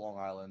back to Long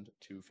Island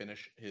to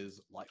finish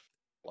his life,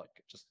 like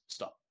just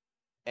stuff.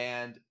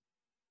 And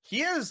he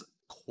has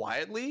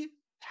quietly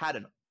had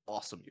an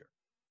awesome year.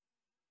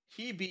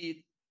 He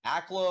beat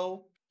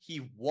Aklo.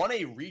 He won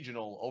a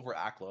regional over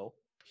Aklo.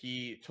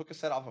 He took a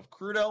set off of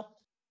Crudo.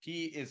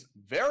 He is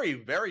very,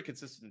 very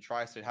consistent in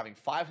Tri-State, having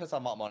 5 sets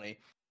on Mott Money,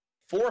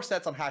 4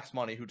 sets on Hacks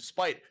Money, who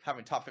despite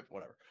having top 50,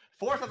 whatever,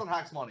 4 sets on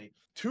Hacks Money,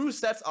 2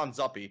 sets on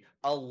Zuppy,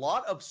 a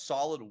lot of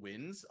solid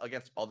wins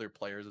against other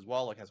players as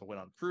well, like has a win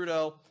on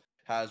Crudo,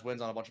 has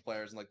wins on a bunch of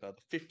players in like the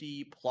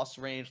 50 plus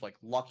range, like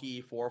Lucky,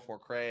 4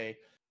 Cray,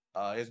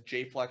 his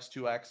J-Flex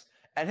 2X.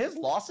 And his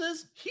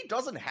losses, he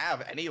doesn't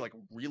have any like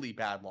really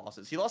bad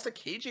losses. He lost to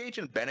KJH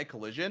and Bennett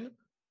Collision.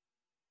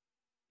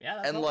 Yeah,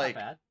 that's not like,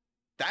 bad.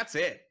 That's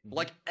it.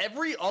 Like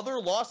every other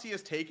loss he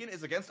has taken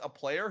is against a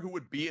player who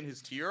would be in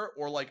his tier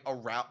or like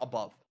around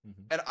above.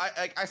 And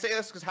I say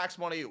this because Hacks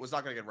Money was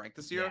not going to get ranked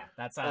this year. Yeah,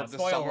 that's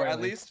this summer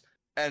at least.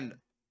 And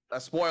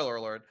a spoiler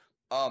alert.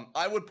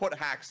 I would put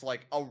Hacks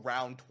like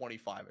around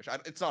 25ish.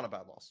 It's not a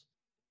bad loss.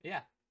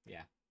 Yeah.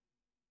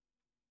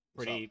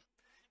 Pretty. So,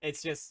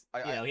 it's just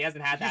he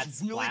hasn't had that.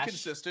 He's really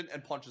consistent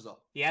and punches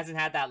up. He hasn't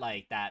had that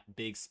that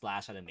big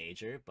splash at a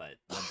major, but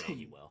one day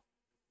he will.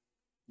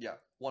 Yeah,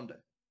 one day.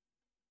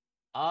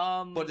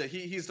 But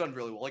he's done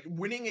really well. Like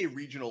winning a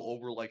regional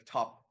over like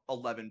top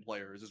 11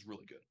 players is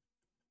really good.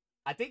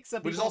 I think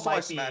some people which is also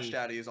why Smash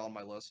Daddy is on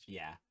my list.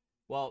 Yeah.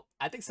 Well,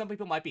 I think some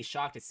people might be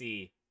shocked to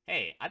see,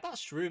 hey, I thought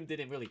Shroom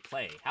didn't really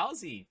play. How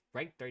is he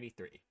ranked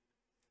 33?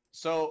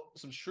 So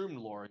some Shroom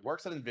lore. He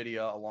works at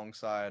NVIDIA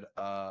alongside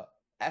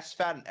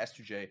SFAT and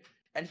S2J,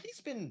 and he's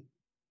been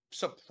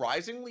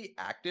surprisingly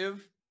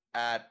active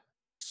at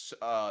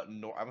I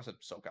almost said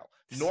SoCal,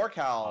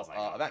 NorCal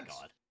events.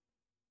 Oh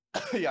my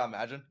God. Yeah,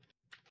 imagine.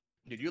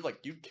 Dude,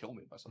 you'd kill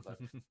me if I said that.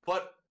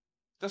 But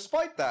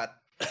despite that,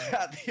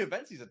 at the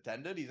events he's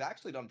attended, he's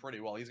actually done pretty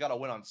well. He's got a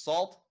win on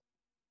Salt,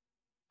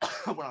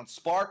 a win on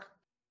Spark,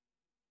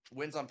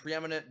 wins on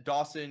Preeminent,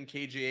 Dawson,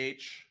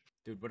 KJH.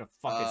 Dude, what the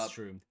fuck is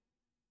Shroom?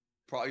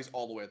 Probably he's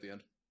all the way at the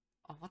end.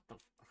 Oh, what the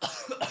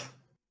fuck?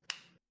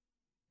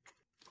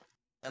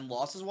 And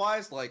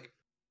losses-wise, like,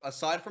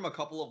 aside from a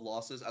couple of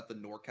losses at the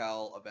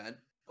NorCal event,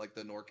 like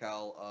the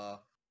NorCal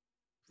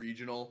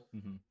regional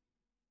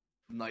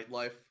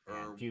nightlife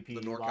or the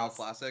NorCal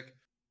Classic,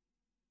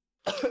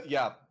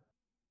 yeah,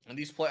 And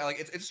these play like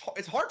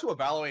it's hard to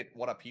evaluate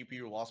what a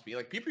PPU loss be.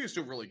 Like PPU is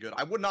still really good.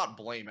 I would not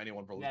blame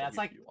anyone for losing. Yeah, that's PPU,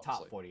 like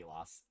honestly. top 40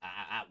 loss.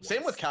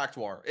 Same with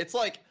Cactuar. It's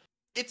like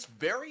it's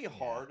very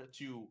hard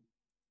to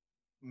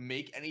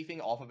make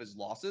anything off of his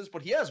losses,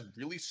 but he has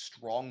really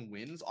strong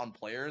wins on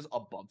players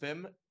above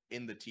him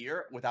in the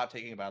tier without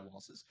taking bad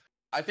losses.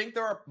 I think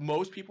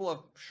most people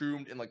have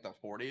shroomed in like the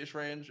 40-ish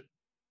range.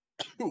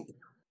 All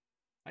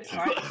right,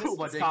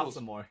 just cough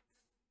some more.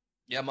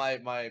 Yeah, my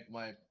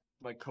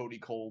Cody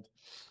cold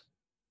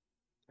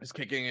is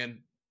kicking in.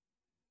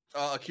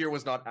 Akir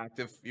was not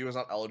active. He was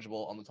not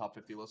eligible on the top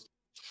 50 list.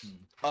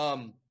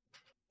 At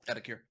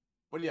Akir.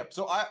 But yeah,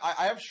 so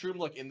I have shroomed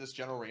like in this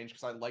general range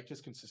because I liked his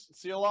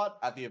consistency a lot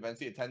at the events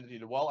he attended. He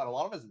did well, and a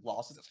lot of his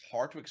losses, it's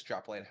hard to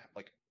extrapolate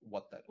like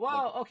what that.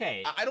 Well, like,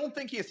 okay. I don't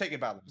think he has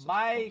taken bad losses.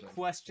 My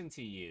question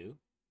to you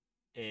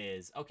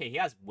is, okay, he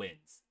has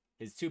wins.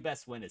 His two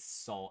best win is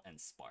Salt and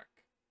Spark.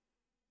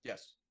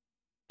 Yes.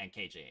 And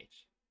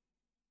KJH.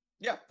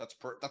 Yeah, that's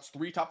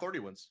 3 top 30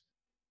 wins.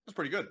 That's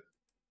pretty good.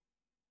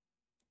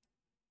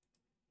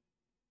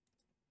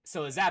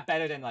 So is that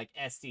better than like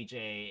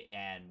SDJ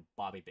and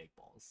Bobby Big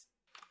Balls?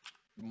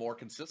 More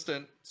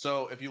consistent.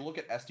 So if you look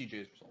at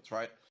SDJ's results,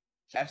 right?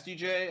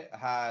 SDJ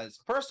has,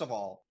 first of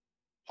all,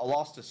 a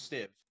loss to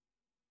Stiv.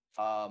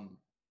 I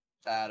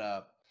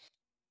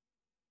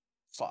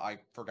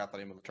forgot the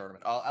name of the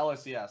tournament.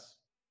 LSCS.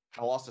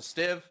 A loss to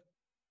Stiv.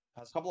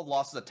 Has a couple of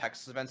losses at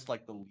Texas events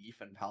like the Leaf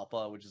and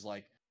Palpa, which is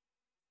like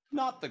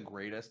not the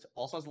greatest.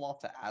 Also has a loss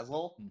to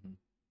Azul. Mm-hmm.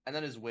 And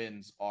then his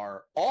wins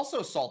are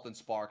also Salt and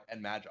Spark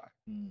and Magi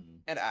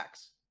and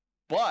Axe,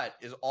 but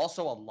is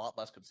also a lot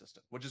less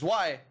consistent, which is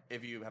why,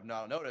 if you have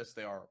not noticed,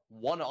 they are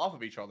one off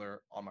of each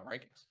other on my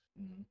rankings.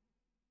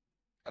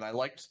 And I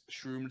liked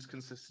Shroom's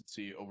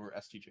consistency over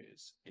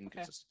STJ's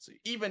inconsistency,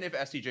 even if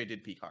STJ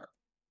did peak higher.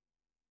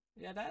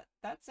 Yeah,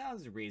 that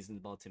sounds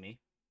reasonable to me.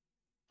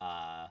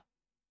 I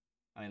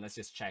mean, let's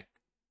just check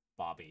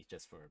Bobby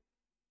just for,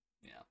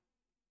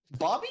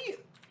 Bobby,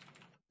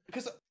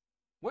 because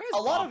where's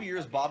a lot of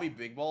years Bobby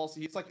Big Balls,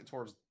 he's like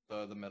towards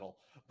the middle.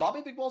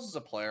 Bobby Big Balls is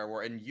a player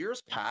where in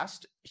years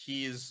past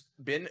he's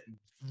been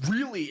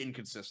really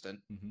inconsistent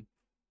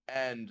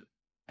and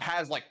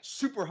has like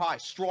super high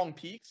strong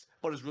peaks,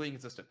 but is really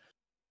inconsistent.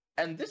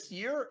 And this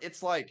year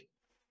it's like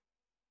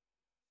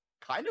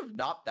kind of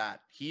not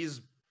that.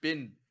 He's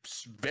been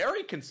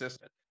very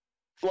consistent.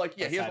 Like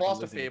yeah, he has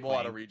lost to Fable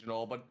at a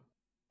regional, but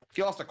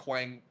he lost to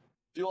Quang,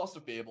 he lost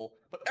to Fable,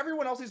 but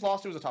everyone else he's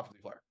lost to is a top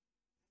 50 player.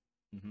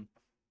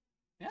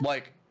 Yeah.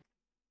 Like,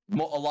 a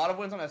lot of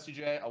wins on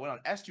STJ, a win on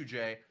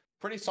S2J,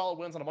 pretty solid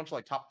wins on a bunch of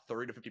like top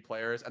 30 to 50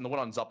 players, and the win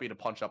on Zuppy to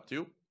punch up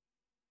too.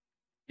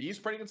 He's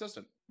pretty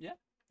consistent. Yeah,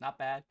 not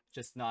bad.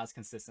 Just not as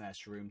consistent as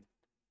Shroom.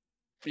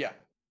 Yeah.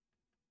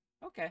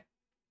 Okay.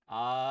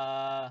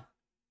 I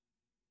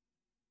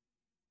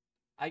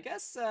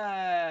guess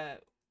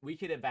we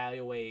could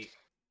evaluate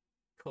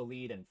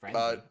Khalid and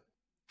Frenzy.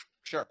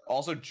 Sure.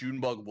 Also,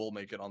 Junebug will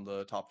make it on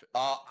the top.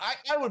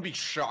 I would be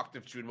shocked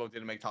if Junebug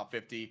didn't make top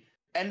 50.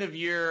 End of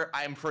year,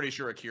 I'm pretty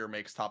sure Akira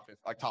makes top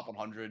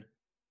 100.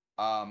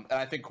 And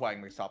I think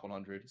Quang makes top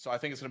 100. So I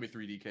think it's gonna be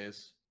 3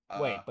 DKs.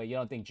 Wait, but you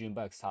don't think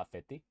Junebug's top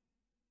 50?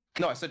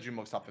 No, I said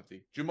Junebug's top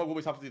 50. Junebug will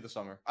be top 50 this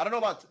summer. I don't know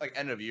about like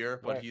end of year,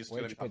 but he's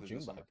gonna be top 50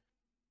 this summer.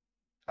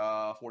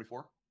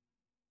 44.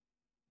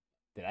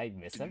 Did I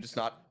miss him? You just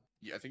not?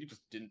 Yeah, I think you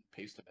just didn't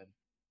paste him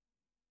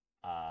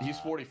in. He's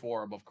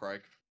 44 above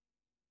Craig.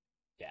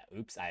 Yeah.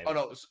 Oops. Oh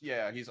no.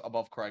 Yeah, he's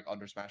above Craig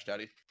under Smash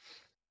Daddy.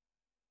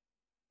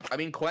 I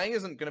mean, Quang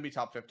isn't going to be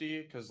top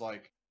 50 because,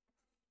 like,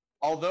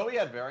 although he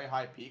had very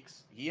high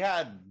peaks, he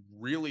had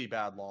really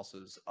bad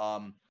losses.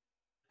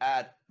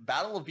 At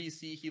Battle of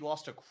BC, he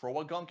lost to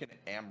Croagunk and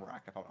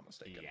Amrak, if I'm not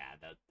mistaken. Yeah,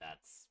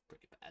 that's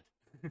pretty bad.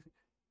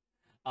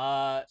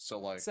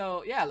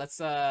 So yeah,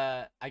 let's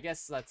I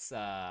guess let's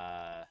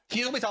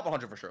he'll be top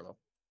 100 for sure though.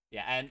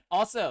 Yeah, and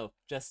also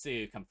just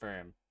to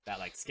confirm that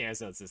like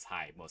Scarezones is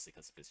high mostly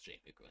because of his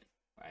J-Big win,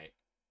 right?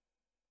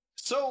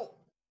 So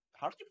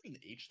how did you put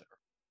the H there?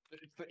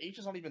 The H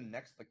is not even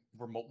next, like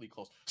remotely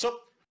close. So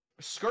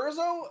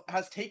Scherzo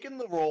has taken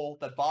the role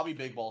that Bobby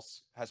Big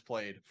Balls has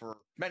played for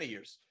many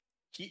years.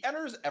 He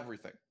enters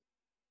everything.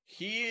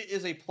 He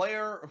is a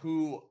player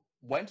who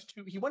went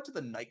to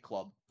the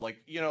nightclub,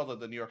 like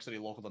the New York City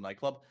local, the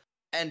nightclub,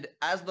 and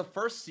as the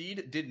first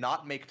seed did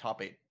not make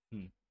top 8.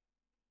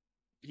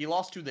 He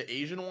lost to the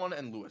Asian one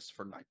and Lewis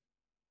for 9.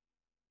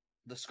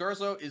 The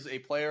Scherzo is a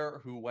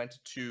player who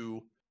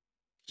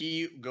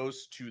he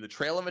goes to the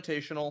Trail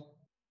Invitational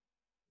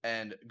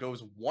and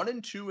goes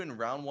 1-2 in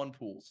round 1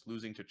 pools,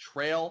 losing to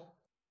Trail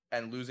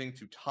and losing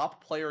to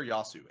top player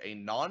Yasu, a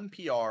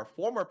non-PR,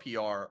 former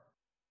PR,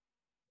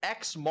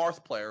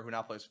 ex-Marth player who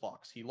now plays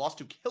Fox. He lost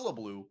to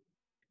Killablue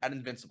at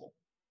Invincible.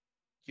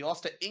 He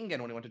lost to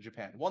Ingen when he went to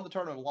Japan. Won the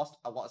tournament and lost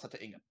a lot set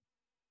to Ingen.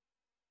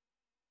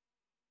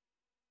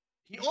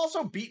 He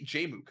also beat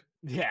Jmook.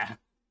 Yeah.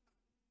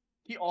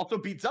 He also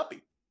beat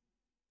Zuppy.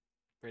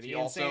 Pretty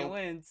insane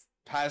wins.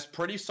 Has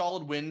pretty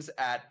solid wins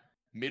at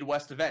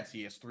Midwest events.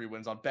 He has 3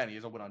 wins on Ben. He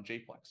has a win on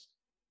Jplex.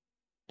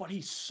 but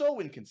he's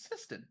so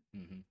inconsistent.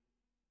 Mm-hmm.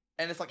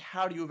 And it's like,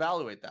 how do you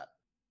evaluate that?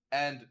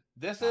 And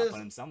this Gotta is, put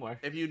him somewhere.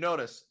 if you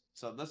notice,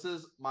 so this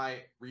is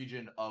my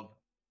region of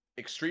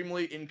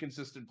extremely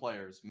inconsistent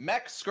players.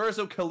 Mech,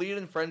 Skurzo, KoDoRiN,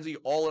 and Frenzy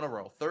all in a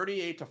row,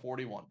 38 to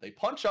 41. They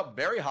punch up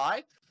very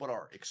high, but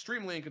are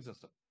extremely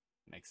inconsistent.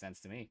 Makes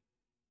sense to me.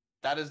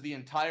 That is the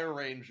entire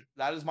range.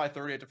 That is my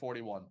 38 to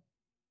 41.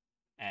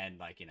 And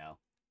like, you know,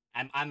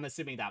 I'm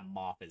assuming that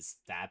Moth is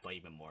that, but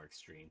even more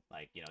extreme.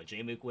 Like, you know,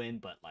 Jmook win,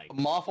 but like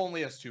Moth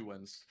only has 2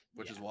 wins,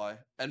 which is why.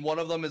 And one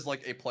of them is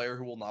like a player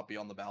who will not be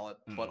on the ballot,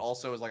 but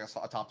also is like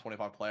a top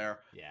 25 player.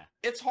 Yeah.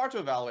 It's hard to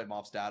evaluate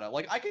Moth's data.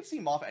 Like, I could see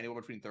Moth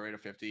anywhere between 30 to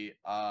 50.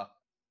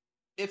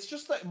 It's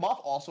just that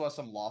Moth also has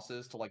some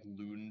losses to like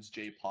Loons,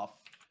 J Puff,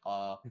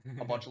 a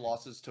bunch of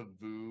losses to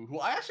Vu, who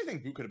I actually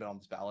think Vu could have been on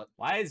this ballot.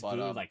 Why is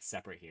Vu like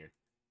separate here?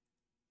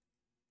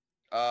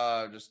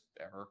 Just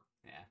error.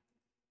 Yeah.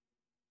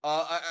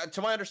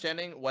 To my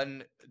understanding,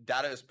 when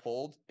data is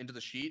pulled into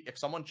the sheet, if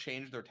someone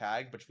changed their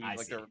tag between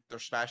their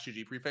Smash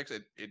GG prefix,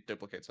 it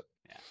duplicates it.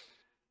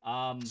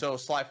 Yeah. So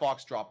Sly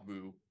Fox dropped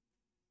Vu.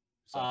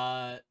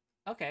 So.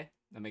 Okay,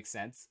 that makes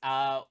sense.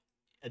 A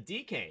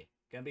DK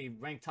gonna be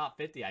ranked top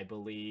 50, I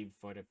believe,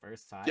 for the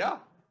first time. Yeah.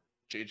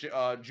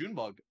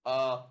 Junebug.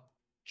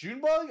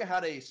 Junebug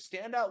had a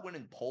standout win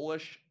in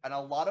Polish and a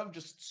lot of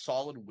just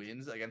solid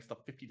wins against the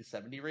 50 to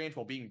 70 range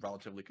while being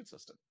relatively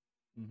consistent.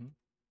 Mm-hmm.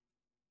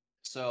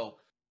 So,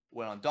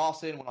 went on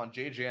Dawson, went on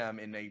JJM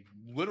in a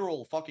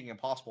literal fucking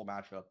impossible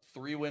matchup.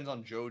 3 wins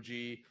on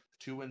Joji,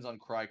 2 wins on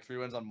Crike, 3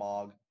 wins on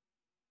Mog.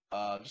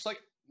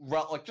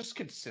 Just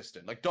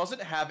consistent. Like,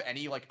 doesn't have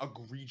any, like,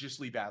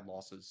 egregiously bad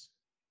losses.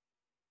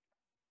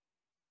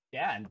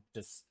 Yeah, and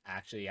just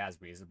actually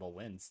has reasonable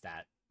wins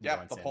that...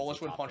 Yeah, the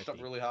Polish win punched 50.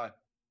 Up really high.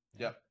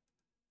 Yeah.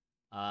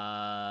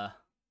 I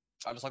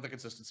just like the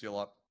consistency a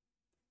lot.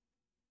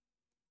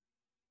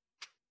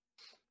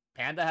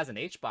 Panda has an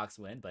H-Box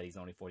win, but he's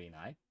only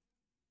 49.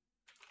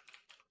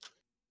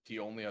 He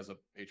only has a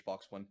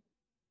H-Box win.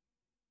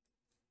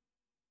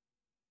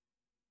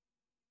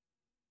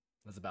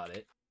 That's about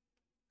it.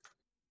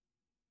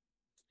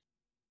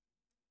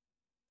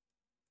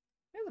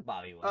 There's a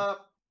Bobby win.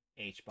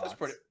 H-Box. That's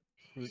pretty...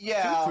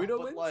 Yeah, but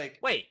wins? Like...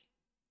 Wait.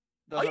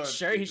 Are you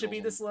sure he should be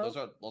this low? Those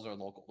are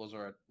local. Those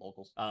are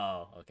locals.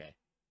 Oh, okay.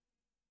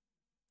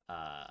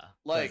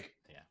 Like...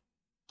 Yeah.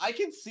 I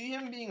can see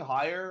him being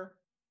higher...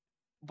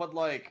 But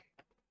like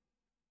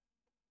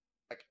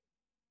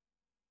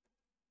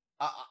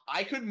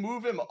I could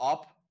move him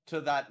up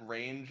to that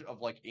range of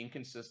like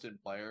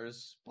inconsistent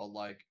players, but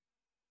like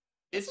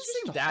it's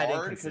just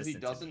hard because he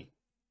doesn't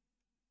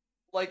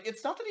like.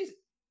 It's not that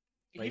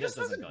he just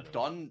hasn't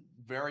done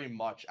very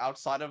much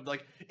outside of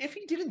like if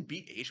he didn't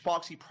beat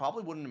HBox, he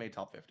probably wouldn't have made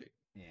top 50.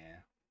 Yeah.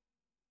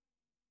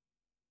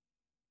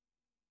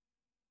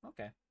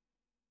 Okay.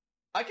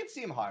 I can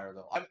see him higher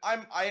though.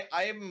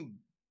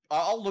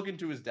 I'll look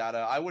into his data.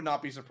 I would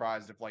not be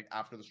surprised if, like,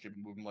 after the stream,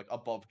 move him, like,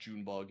 above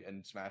Junebug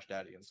and Smash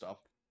Daddy and stuff.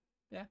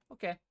 Yeah,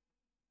 okay.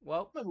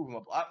 Well... I'm gonna move him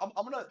up.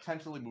 I'm gonna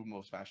potentially move him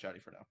up Smash Daddy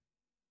for now.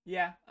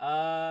 Yeah,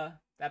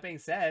 that being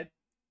said,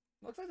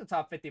 looks like the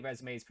top 50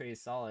 resume is pretty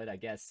solid. I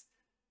guess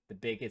the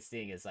biggest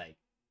thing is, like,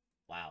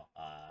 wow,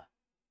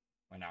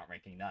 we're not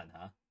ranking none,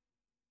 huh?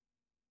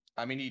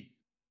 I mean,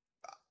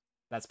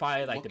 that's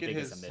probably, like, the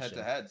biggest omission.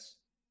 Head-to-heads.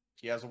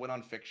 He has a win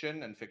on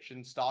Fiction, and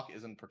Fiction stock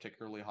isn't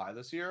particularly high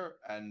this year,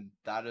 and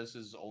that is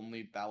his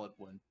only ballot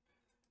win.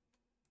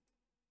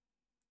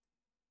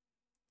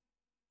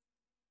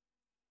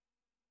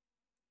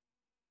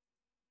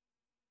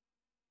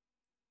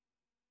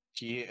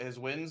 His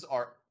wins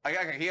are...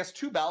 he has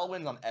 2 ballot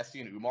wins on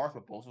Essie and Umarth,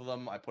 but both of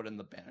them I put in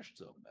the banished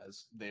zone,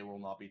 as they will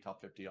not be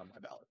top 50 on my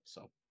ballot,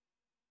 so...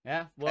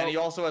 Yeah, well... And he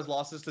also has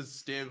losses to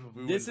Stiv,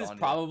 Vu, This is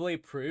probably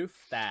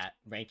proof that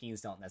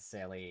rankings don't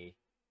necessarily...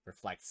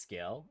 reflect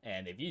skill,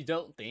 and if you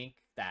don't think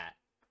that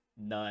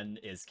none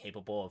is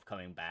capable of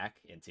coming back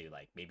into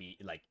like maybe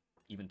like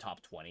even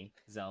top 20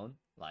 zone,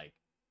 like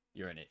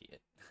you're an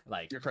idiot.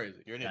 Like you're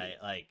crazy. You're an idiot.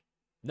 Like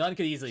none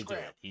could easily do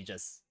it. He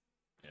just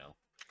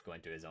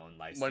going through his own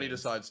life when he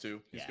decides to.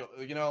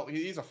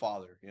 He's a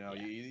father. Yeah.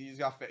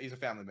 He's a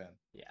family man.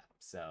 Yeah.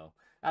 So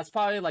that's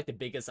probably like the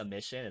biggest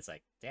omission. It's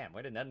like, damn,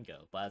 where did none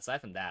go? But aside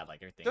from that,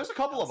 like everything. There's a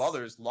couple of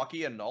others.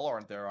 Lucky and Null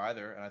aren't there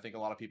either, and I think a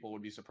lot of people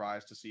would be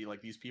surprised to see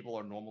like these people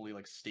are normally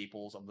like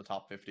staples of the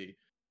top 50,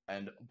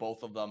 and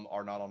both of them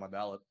are not on my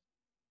ballot.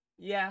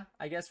 Yeah,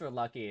 I guess we're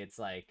lucky. It's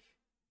like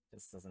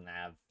this doesn't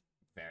have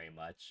very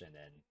much, and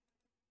then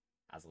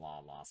has a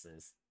lot of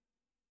losses.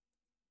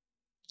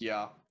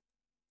 Yeah.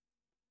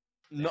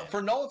 No,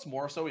 for Null, it's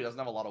more so he doesn't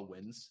have a lot of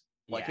wins.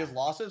 Like, his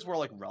losses were,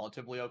 like,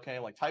 relatively okay.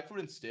 Like, Typhoon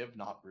and Stiv,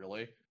 not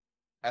really.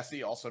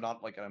 SE also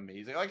not, like, an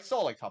amazing... Like,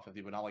 still, like, top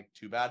 50, but not, like,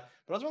 too bad.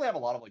 But doesn't really have a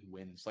lot of, like,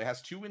 wins. Like,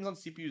 has 2 wins on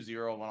CPU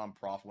 0, 1 on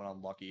Prof, 1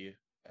 on Lucky,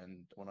 and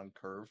 1 on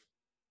Curve.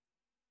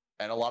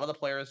 And a lot of the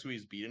players who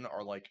he's beaten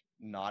are, like,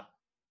 not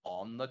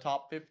on the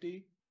top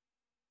 50.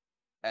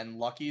 And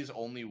Lucky's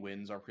only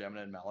wins are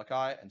Preeminent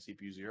Malachi and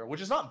CPU 0,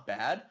 which is not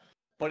bad.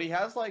 But he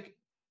has, like...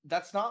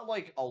 That's not,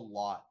 like, a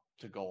lot.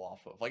 to go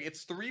off of. Like,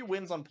 it's 3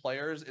 wins on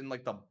players in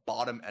like the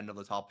bottom end of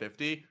the top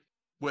 50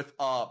 with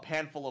a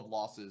handful of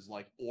losses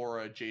like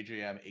Aura,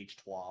 JJM,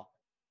 H2.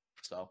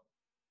 So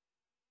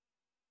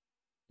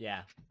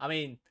yeah, I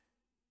mean,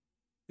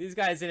 these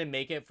guys didn't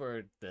make it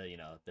for the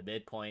the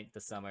midpoint, the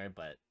summer,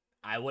 but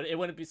it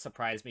wouldn't be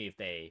surprise me if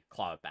they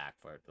claw it back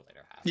for the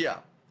later half. yeah,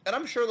 and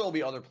I'm sure there'll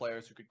be other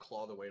players who could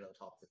claw their way to the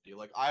top 50.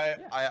 Like I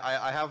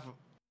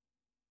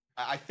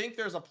think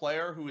there's a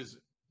player who is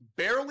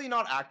barely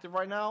not active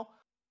right now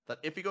that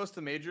if he goes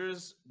to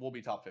majors will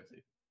be top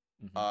 50.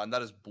 And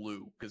that is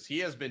Blue, because he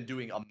has been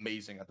doing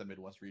amazing at the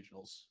Midwest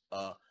regionals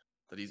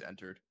that he's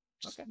entered.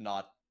 Just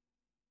not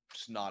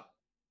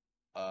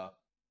that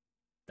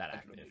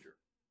active.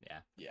 Yeah.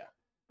 Yeah.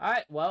 All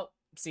right. Well,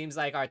 seems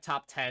like our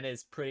top 10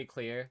 is pretty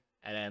clear,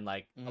 and then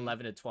like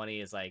 11 to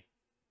 20 is like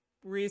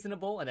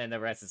reasonable, and then the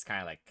rest is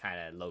kind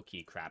of low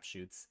key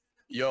crapshoots.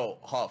 Yo,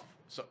 Huff.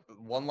 So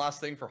one last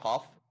thing for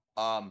Huff.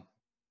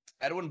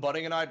 Edwin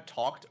Budding and I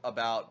talked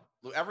about,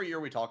 every year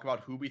we talk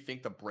about who we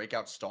think the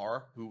breakout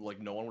star, who like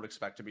no one would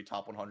expect to be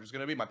top 100 is going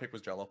to be. My pick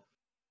was Jello.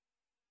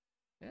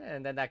 Yeah,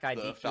 and then that guy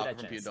DQ'd at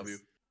Genesis. PNW.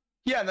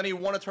 Yeah, and then he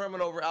won a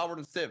tournament over Albert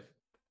and Civ.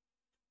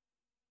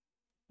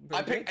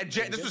 I picked.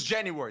 This was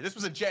January. This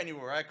was in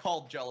January. I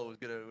called Jello was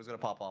gonna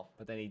pop off.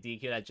 But then he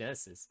DQ'd at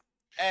Genesis.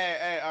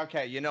 Hey,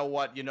 okay. You know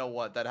what?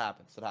 That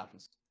happens. That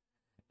happens.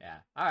 Yeah.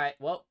 All right.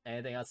 Well,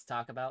 anything else to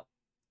talk about?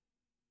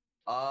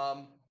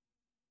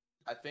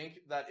 I think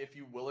that if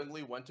you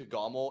willingly went to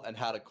GOML and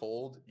had a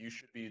cold, you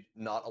should be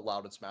not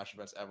allowed at Smash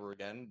events ever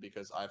again,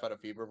 because I've had a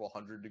fever of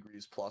 100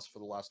 degrees plus for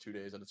the last 2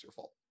 days, and it's your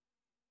fault.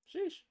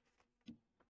 Sheesh.